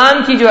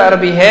قرآن کی جو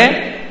عربی ہے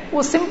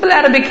وہ سمپل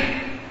عربک ہے.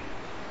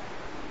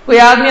 کوئی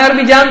آدمی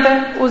عربی جانتا ہے,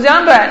 وہ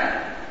جان رہا ہے.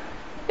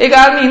 ایک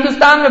آدمی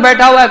ہندوستان میں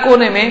بیٹھا ہوا ہے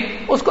کونے میں,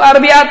 اس کو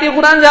عربی آتی ہے,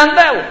 قرآن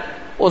جانتا ہے, وہ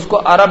اس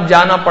کو عرب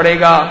جانا پڑے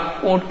گا,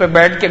 اونٹ پہ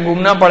بیٹھ کے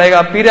گھومنا پڑے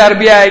گا, پھر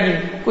عربی آئے گی.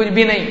 کچھ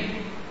بھی نہیں.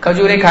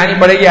 کھجوریں کھانی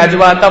پڑے گی,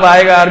 اجوا, تب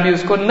آئے گا عربی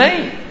اس کو.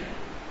 نہیں,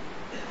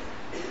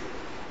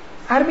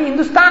 عربی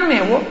ہندوستان میں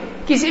ہے, وہ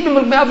کسی بھی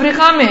ملک میں,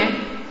 افریقہ میں ہے,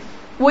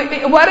 وہ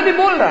عربی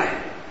بول رہا ہے.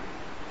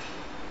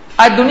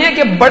 آج دنیا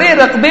کے بڑے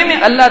رقبے میں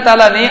اللہ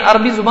تعالیٰ نے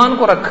عربی زبان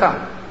کو رکھا,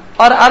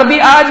 اور عربی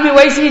آج بھی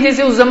ویسی ہے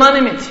جیسے اس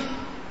زمانے میں تھی.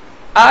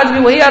 آج بھی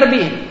وہی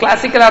عربی ہے,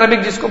 کلاسیکل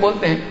عربک جس کو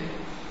بولتے ہیں.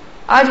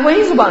 آج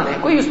وہی زبان ہے.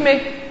 کوئی اس میں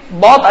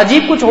بہت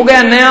عجیب کچھ ہو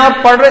گیا نیا اور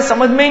پڑھ رہے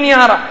سمجھ میں ہی نہیں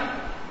آ رہا,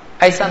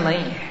 ایسا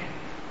نہیں ہے.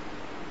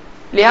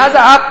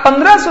 لہذا آپ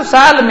 1500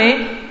 سال میں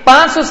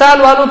 500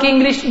 سال والوں کی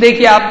انگلش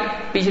دیکھیے. آپ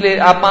پچھلے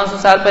 500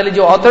 سال پہلے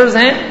جو آتھرز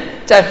ہیں,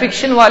 چاہے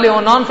فکشن والے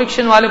ہوں, نان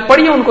فکشن والے,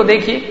 پڑھیے ان کو,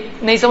 دیکھیے,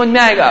 نہیں سمجھ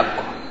میں آئے گا آپ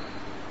کو.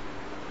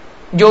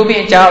 جو بھی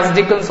ہیں, چارلز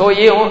ڈکنس ہو,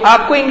 یہ ہو,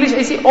 آپ کو انگلش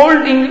ایسی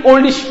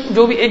اولڈش,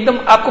 جو بھی ایک دم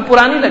آپ کو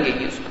پرانی لگے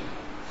گی. اس میں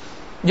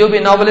جو بھی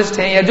ناولسٹ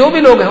ہیں یا جو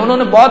بھی لوگ ہیں, انہوں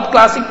نے بہت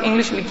کلاسک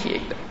انگلش لکھی ہے,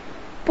 ایک دم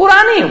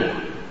پرانی ہے وہ.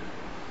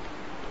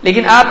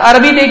 لیکن آپ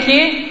عربی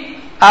دیکھیے,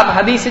 آپ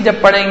حدیث جب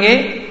پڑھیں گے,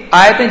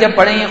 آیتیں جب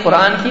پڑھیں گے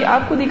قرآن کی,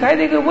 آپ کو دکھائی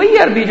دے گا وہی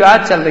عربی جو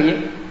آج چل رہی ہے.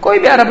 کوئی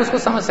بھی عرب اس کو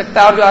سمجھ سکتا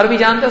ہے, اور جو عربی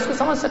جانتا ہے اس کو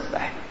سمجھ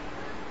سکتا ہے.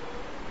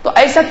 تو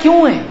ایسا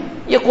کیوں ہے؟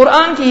 یہ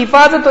قرآن کی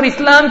حفاظت اور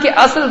اسلام کے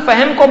اصل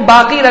فہم کو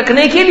باقی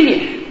رکھنے کے لیے.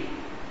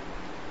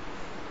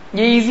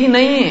 یہ ایزی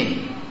نہیں ہے,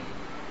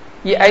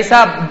 یہ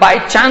ایسا بائی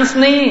چانس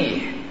نہیں ہے.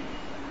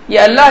 یہ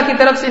اللہ کی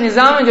طرف سے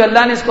نظام ہے جو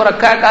اللہ نے اس کو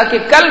رکھا ہے, تاکہ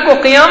کل کو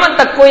قیامت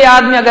تک کوئی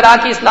آدمی اگر آ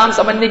کے اسلام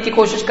سمجھنے کی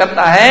کوشش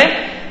کرتا ہے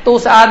تو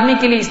اس آدمی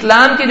کے لیے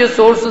اسلام کے جو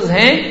سورسز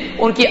ہیں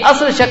ان کی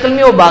اصل شکل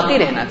میں وہ باقی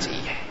رہنا چاہیے.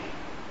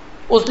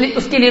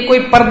 اس کے لیے کوئی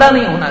پردہ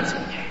نہیں ہونا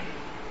چاہیے,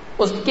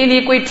 اس کے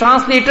لیے کوئی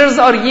ٹرانسلیٹرز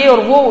اور یہ اور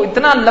وہ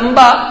اتنا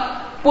لمبا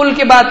پل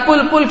کے بعد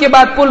پل, پل کے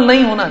بعد پل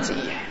نہیں ہونا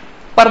چاہیے,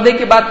 پردے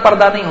کے بعد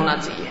پردہ نہیں ہونا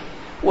چاہیے.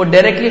 وہ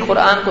ڈائریکٹلی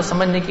قرآن کو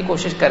سمجھنے کی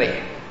کوشش کرے,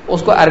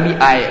 اس کو عربی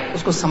آئے,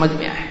 اس کو سمجھ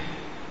میں آئے.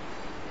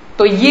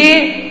 تو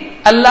یہ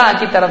اللہ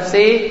کی طرف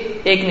سے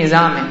ایک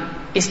نظام ہے.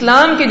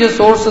 اسلام کے جو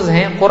سورسز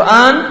ہیں,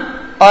 قرآن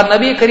اور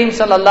نبی کریم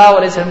صلی اللہ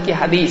علیہ وسلم کی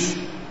حدیث,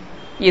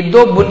 یہ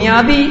دو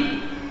بنیادی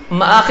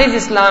مآخذ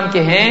اسلام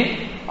کے ہیں,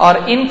 اور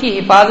ان کی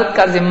حفاظت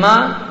کا ذمہ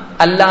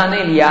اللہ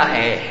نے لیا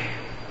ہے.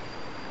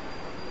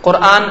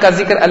 قرآن کا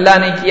ذکر اللہ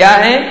نے کیا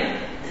ہے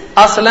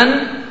اصلاً,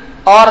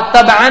 اور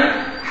تبعاً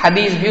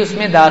حدیث بھی اس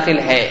میں داخل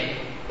ہے.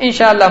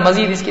 انشاءاللہ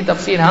مزید اس کی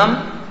تفصیل ہم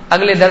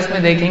اگلے درس میں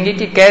دیکھیں گے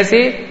کہ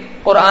کیسے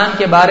قرآن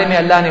کے بارے میں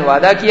اللہ نے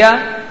وعدہ کیا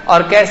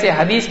اور کیسے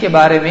حدیث کے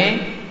بارے میں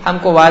ہم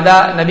کو وعدہ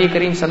نبی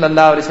کریم صلی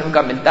اللہ علیہ وسلم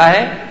کا ملتا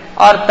ہے,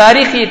 اور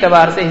تاریخی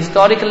اعتبار سے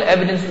ہسٹوریکل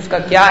ایویڈنس اس کا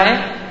کیا ہے.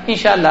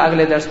 انشاءاللہ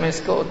اگلے درس میں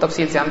اس کو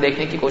تفصیل سے ہم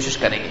دیکھنے کی کوشش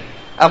کریں گے.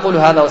 اقول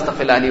ھذا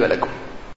واستغفر اللہ لی ولکم.